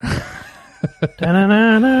ever.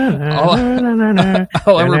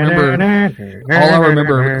 all I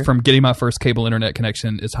remember from getting my first cable internet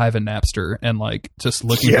connection is having Napster and like just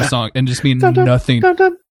looking for song and just being nothing but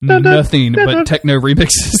techno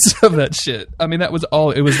remixes of that shit. I mean, that was all.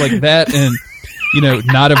 It was like that and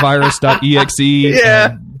notavirus.exe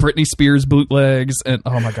and Britney Spears bootlegs and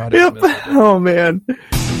oh my god. Oh man.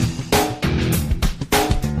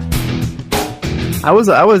 I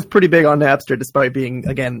was pretty big on Napster despite being,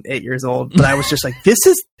 again, 8 years old, but I was just like, this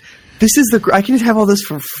is I can just have all this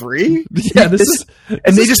for free? Yeah, they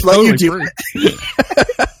just let you do it.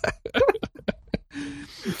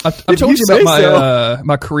 I've told you about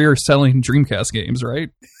my career selling Dreamcast games,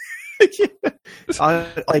 right? All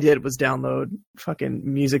I did was download fucking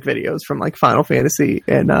music videos from like Final Fantasy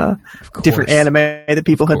and different anime that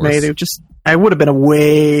people had made. I would have been a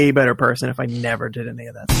way better person if I never did any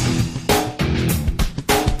of that.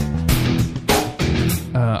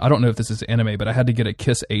 I don't know if this is anime, but I had to get a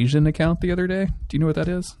Kiss Asian account the other day. Do you know what that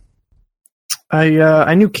is? I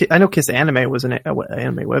know Kiss Anime was an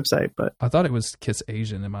anime website, but I thought it was Kiss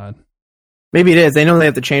Asian. Maybe it is. They know they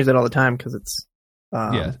have to change that all the time because it's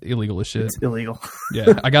illegal as shit. It's illegal.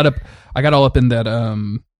 Yeah, I got all up in that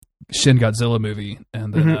Shin Godzilla movie,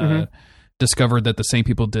 and then discovered that the same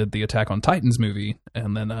people did the Attack on Titans movie,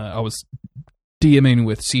 and then I was DMing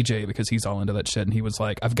with CJ because he's all into that shit, and he was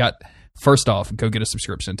like, first off, go get a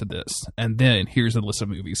subscription to this, and then here's a list of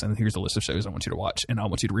movies, and here's a list of shows I want you to watch, and I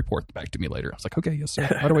want you to report back to me later. I was like, okay, yes, sir.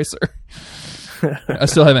 Right away, sir. I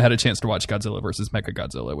still haven't had a chance to watch Godzilla versus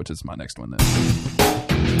Mechagodzilla, which is my next one then.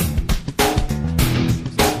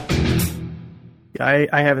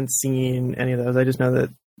 I haven't seen any of those. I just know that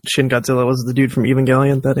Shin Godzilla was the dude from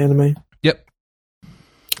Evangelion, that anime. Yep.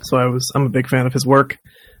 So I'm a big fan of his work.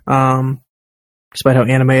 Despite how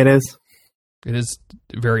anime it is. It is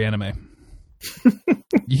very anime.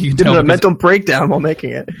 You can did a mental breakdown while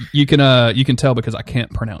making it. You can tell because I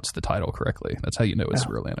can't pronounce the title correctly. That's how you know it's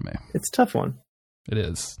real anime. It's a tough one. It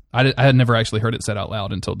is. I had never actually heard it said out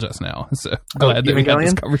loud until just now. So glad that we had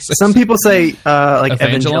this conversation. Some people say like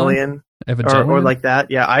Evangelion. Evangelion? Or like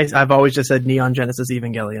that. Yeah, I've always just said Neon Genesis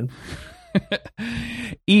Evangelion.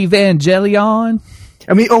 Evangelion.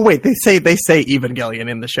 I mean, oh wait, they say Evangelion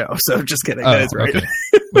in the show, so just kidding. That is right. Okay.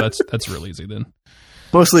 Well, that's real easy then.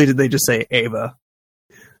 Mostly did they just say Ava.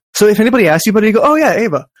 So if anybody asks you about it, you go, oh yeah,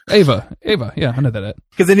 Ava. Ava. Yeah, I know that.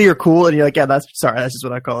 Because then you're cool and you're like, yeah, that's just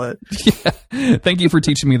what I call it. Yeah. Thank you for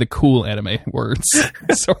teaching me the cool anime words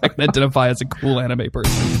so I can identify as a cool anime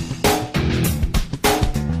person.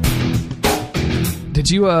 Did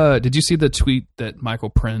you see the tweet that Michael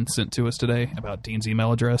Prin sent to us today about Dean's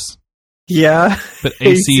email address? Yeah. But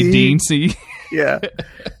AC. Yeah.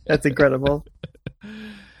 That's incredible.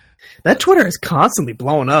 That Twitter is constantly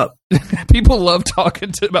blowing up. People love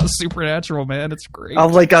talking about Supernatural, man. It's great. I'll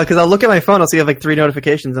because I'll look at my phone, I'll see I have like 3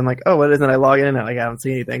 notifications. I'm like, oh, what is it? I log in and I haven't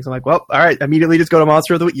seen anything. So I'm like, well, all right, immediately just go to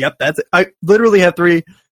Monster of the Week. Yep, that's it. I literally have 3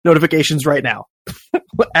 notifications right now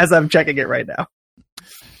as I'm checking it right now.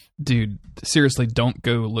 Dude, seriously, don't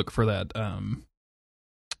go look for that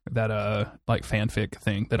like fanfic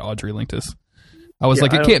thing that Audrey linked us. I was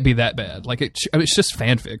like, it can't be that bad. Like it's just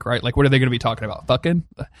fanfic, right? Like, what are they going to be talking about? Fucking?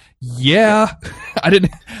 Yeah. I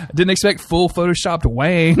didn't expect full photoshopped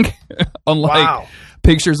Wang on like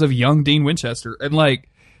pictures of young Dean Winchester. And like,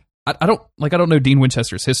 I don't know Dean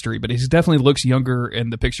Winchester's history, but he definitely looks younger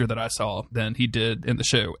in the picture that I saw than he did in the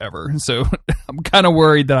show ever. So I'm kind of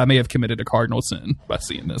worried that I may have committed a cardinal sin by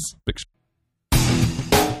seeing this picture.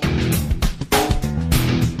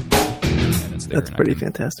 That's pretty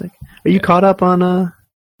fantastic. Are you caught up on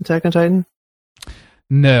Attack on Titan?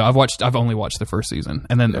 No, I've only watched the first season,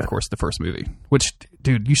 and then of course the first movie. Which,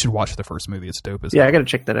 dude, you should watch the first movie. It's dope as hell. I got to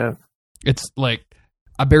check that out. It's like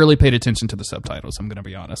I barely paid attention to the subtitles. I'm gonna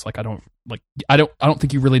be honest. Like I don't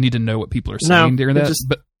think you really need to know what people are saying during that.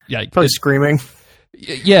 But yeah, probably screaming.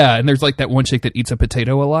 Yeah, and there's like that one chick that eats a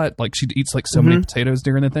potato a lot. Like she eats like so many potatoes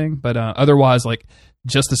during the thing. But otherwise, like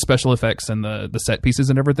just the special effects and the set pieces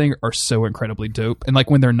and everything are so incredibly dope. And like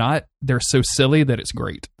when they're not, they're so silly that it's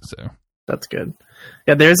great. So that's good.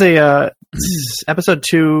 Yeah, there's a episode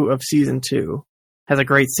 2 of season 2 has a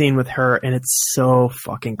great scene with her, and it's so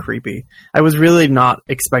fucking creepy. I was really not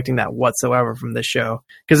expecting that whatsoever from this show,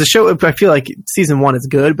 because the show, I feel like season 1 is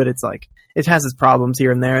good, but it's like it has its problems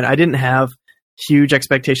here and there, and I didn't have huge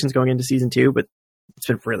expectations going into season 2, but it's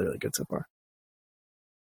been really, really good so far.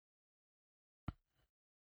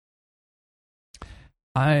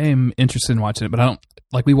 I'm interested in watching it, but I don't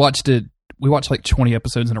like. We watched like 20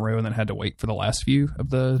 episodes in a row and then had to wait for the last few of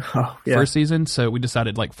the first season. So we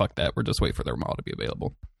decided, like, fuck that. We're just wait for them all to be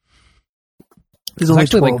available. There's only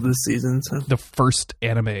 12 this season. So. The first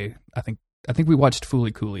anime, I think we watched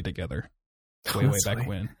Fooly Cooly together way back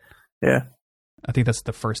when. Yeah. I think that's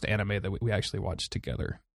the first anime that we actually watched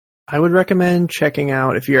together. I would recommend checking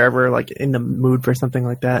out, if you're ever like in the mood for something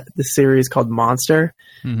like that, this series called Monster.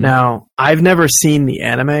 Mm-hmm. Now, I've never seen the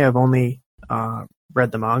anime. I've only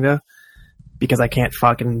read the manga, because I can't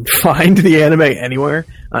fucking find the anime anywhere.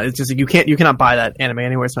 It's just you cannot buy that anime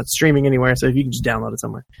anywhere. It's not streaming anywhere, so you can just download it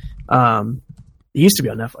somewhere. It used to be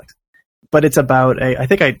on Netflix, but it's about I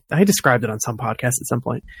think I described it on some podcast at some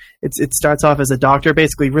point. It starts off as a doctor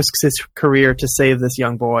basically risks his career to save this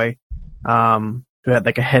young boy who had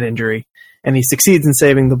like a head injury, and he succeeds in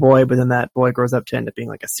saving the boy, but then that boy grows up to end up being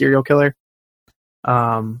like a serial killer,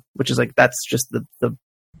 which is like that's just the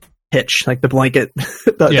pitch, like the blanket,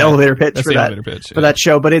 the elevator pitch for that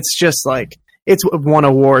show. But it's just like it's won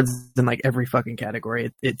awards in like every fucking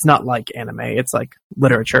category. It's not like anime; it's like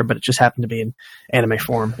literature, but it just happened to be in anime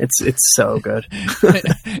form. It's so good.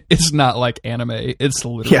 It's not like anime; it's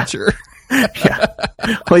literature. Yeah.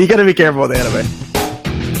 Well, you got to be careful with anime.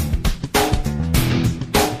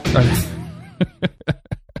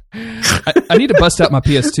 I need to bust out my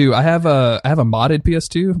PS2. I have a modded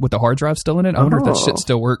PS2 with the hard drive still in it. I wonder if that shit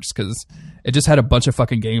still works, because it just had a bunch of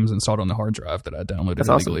fucking games installed on the hard drive that I downloaded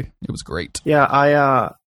illegally. Awesome. It was great. Yeah,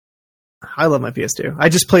 I love my PS2. I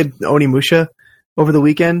just played Onimusha over the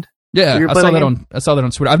weekend. Yeah, I saw that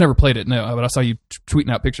on Twitter. I've never played it, no, but I saw you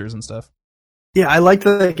tweeting out pictures and stuff. Yeah, I liked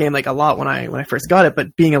the game like a lot when I first got it,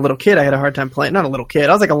 but being a little kid, I had a hard time playing. Not a little kid,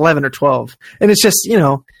 I was like 11 or 12, and it's just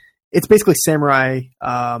it's basically Samurai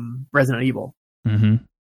Resident Evil. Mm-hmm.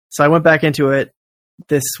 So I went back into it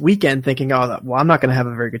this weekend thinking, I'm not going to have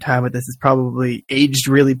a very good time with this. It's probably aged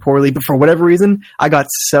really poorly, but for whatever reason, I got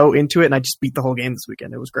so into it, and I just beat the whole game this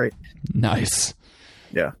weekend. It was great. Nice.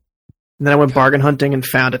 Yeah. And then I went bargain hunting and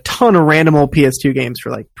found a ton of random old PS2 games for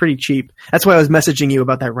like pretty cheap. That's why I was messaging you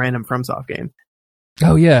about that random FromSoft game.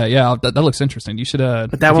 Oh yeah, that looks interesting. You should.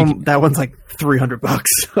 But that one's like $300.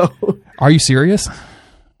 So. Are you serious?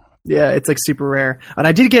 Yeah, it's like super rare. And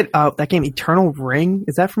I did get that game Eternal Ring.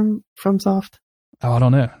 Is that from FromSoft? Oh, I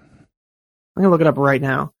don't know. I'm gonna look it up right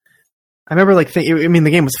now. I remember like the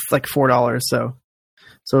game was like $4,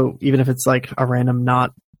 so even if it's like a random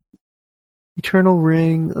not Eternal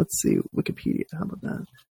Ring, let's see Wikipedia. How about that?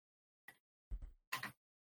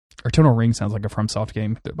 Eternal Ring sounds like a FromSoft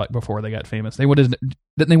game like before they got famous. Didn't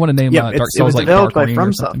they want to name Dark Souls like Dark Ring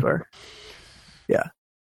or something? Yeah.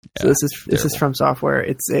 So this is From Software.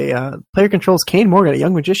 It's a player controls Kane Morgan, a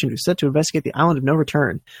young magician who's set to investigate the island of no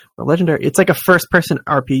return. Where legendary. It's like a first-person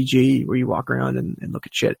RPG where you walk around and look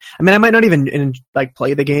at shit. I mean, I might not even like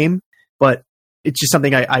play the game, but it's just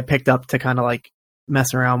something I picked up to kind of like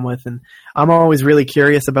mess around with. And I'm always really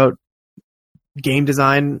curious about game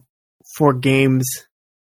design for games.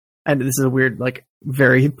 And this is a weird, like,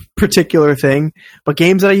 very particular thing, but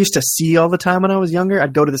games that I used to see all the time when I was younger,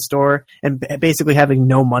 I'd go to the store, and basically having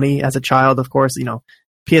no money as a child, of course,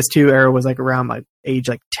 PS2 era was like around my age,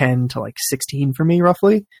 like 10 to like 16 for me,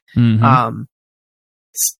 roughly. Mm-hmm.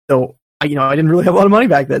 So, I didn't really have a lot of money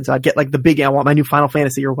back then, so I'd get like the big, I want my new Final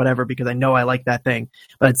Fantasy or whatever, because I know I like that thing.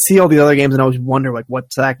 But I'd see all the other games and I always wonder, like,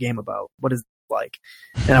 what's that game about? What is it like?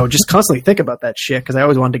 And I would just constantly think about that shit, because I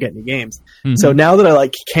always wanted to get new games. Mm-hmm. So now that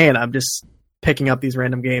I I'm just picking up these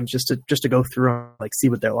random games just to go through and like see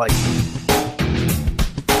what they're like.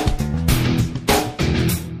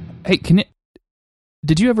 Hey,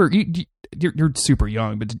 did you ever? You're super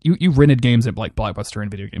young, but you rented games at like Blockbuster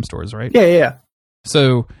and video game stores, right? Yeah.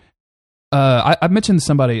 So, I mentioned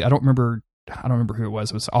somebody. I don't remember who it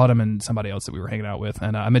was. It was Autumn and somebody else that we were hanging out with,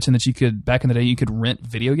 and I mentioned that you could back in the day you could rent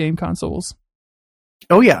video game consoles.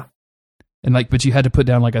 Oh yeah. And but you had to put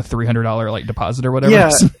down like a $300 like deposit or whatever. Yeah,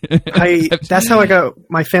 that's how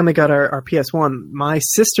my family got our PS1. My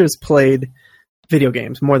sisters played video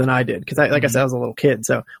games more than I did, because I said I was a little kid.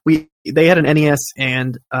 So we they had an NES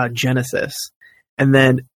and Genesis, and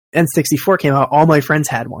then N64 came out. All my friends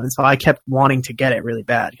had one, and so I kept wanting to get it really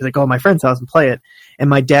bad because I go to my friend's house and play it. And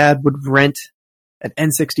my dad would rent an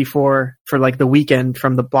N64 for like the weekend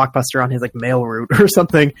from the Blockbuster on his like mail route or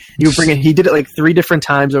something. He would bring it. He did it like 3 different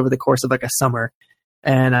times over the course of like a summer.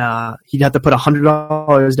 And he'd have to put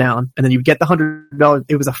 $100 down, and then you get the $100.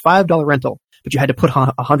 It was a $5 rental, but you had to put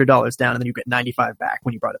 $100 down, and then you get $95 back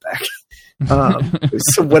when you brought it back. It was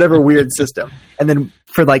whatever weird system. And then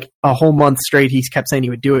for like a whole month straight, he kept saying he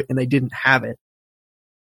would do it, and they didn't have it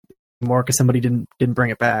more because somebody didn't bring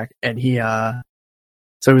it back. And he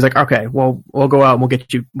so he was like, okay, well, we'll go out and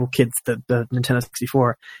we'll kids the Nintendo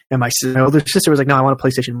 64. And my older sister was like, no, I want a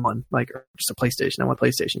PlayStation 1, like, or just a PlayStation. I want a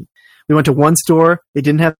PlayStation. We went to one store. They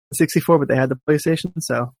didn't have the 64, but they had the PlayStation.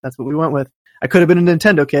 So that's what we went with. I could have been a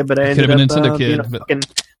Nintendo kid, but I ended up being a fucking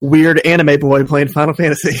weird anime boy playing Final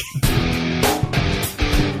Fantasy.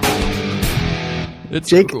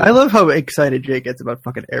 Jake, cool. I love how excited Jake gets about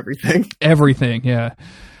fucking everything. Everything, yeah.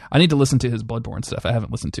 I need to listen to his Bloodborne stuff. I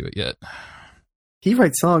haven't listened to it yet. He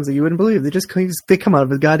writes songs that you wouldn't believe. They come out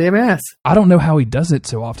of his goddamn ass. I don't know how he does it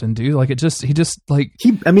so often, dude. Like, he just like...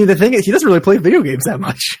 the thing is, he doesn't really play video games that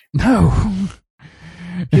much. No.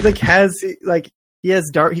 He like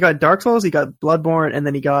he got Dark Souls, he got Bloodborne, and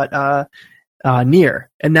then he got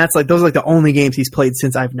Nier. And that's like, those are like the only games he's played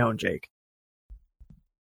since I've known Jake.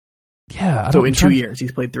 Yeah. So in 2 years,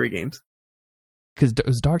 he's played 3 games. Because it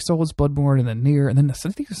was Dark Souls, Bloodborne, and then Nier, and then I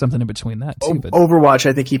think there's something in between that too. But Overwatch,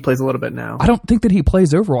 I think he plays a little bit now. I don't think that he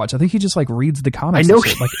plays Overwatch. I think he just like reads the comics. I know. And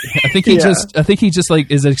shit. Like, I think he just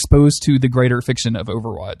like is exposed to the greater fiction of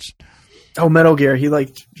Overwatch. Oh, Metal Gear. He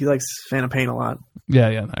likes Phantom Pain a lot.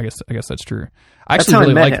 Yeah. I guess that's true. I actually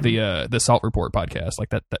really like the Salt Report podcast. Like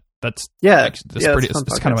that's yeah.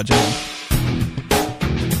 That's kind of my jam.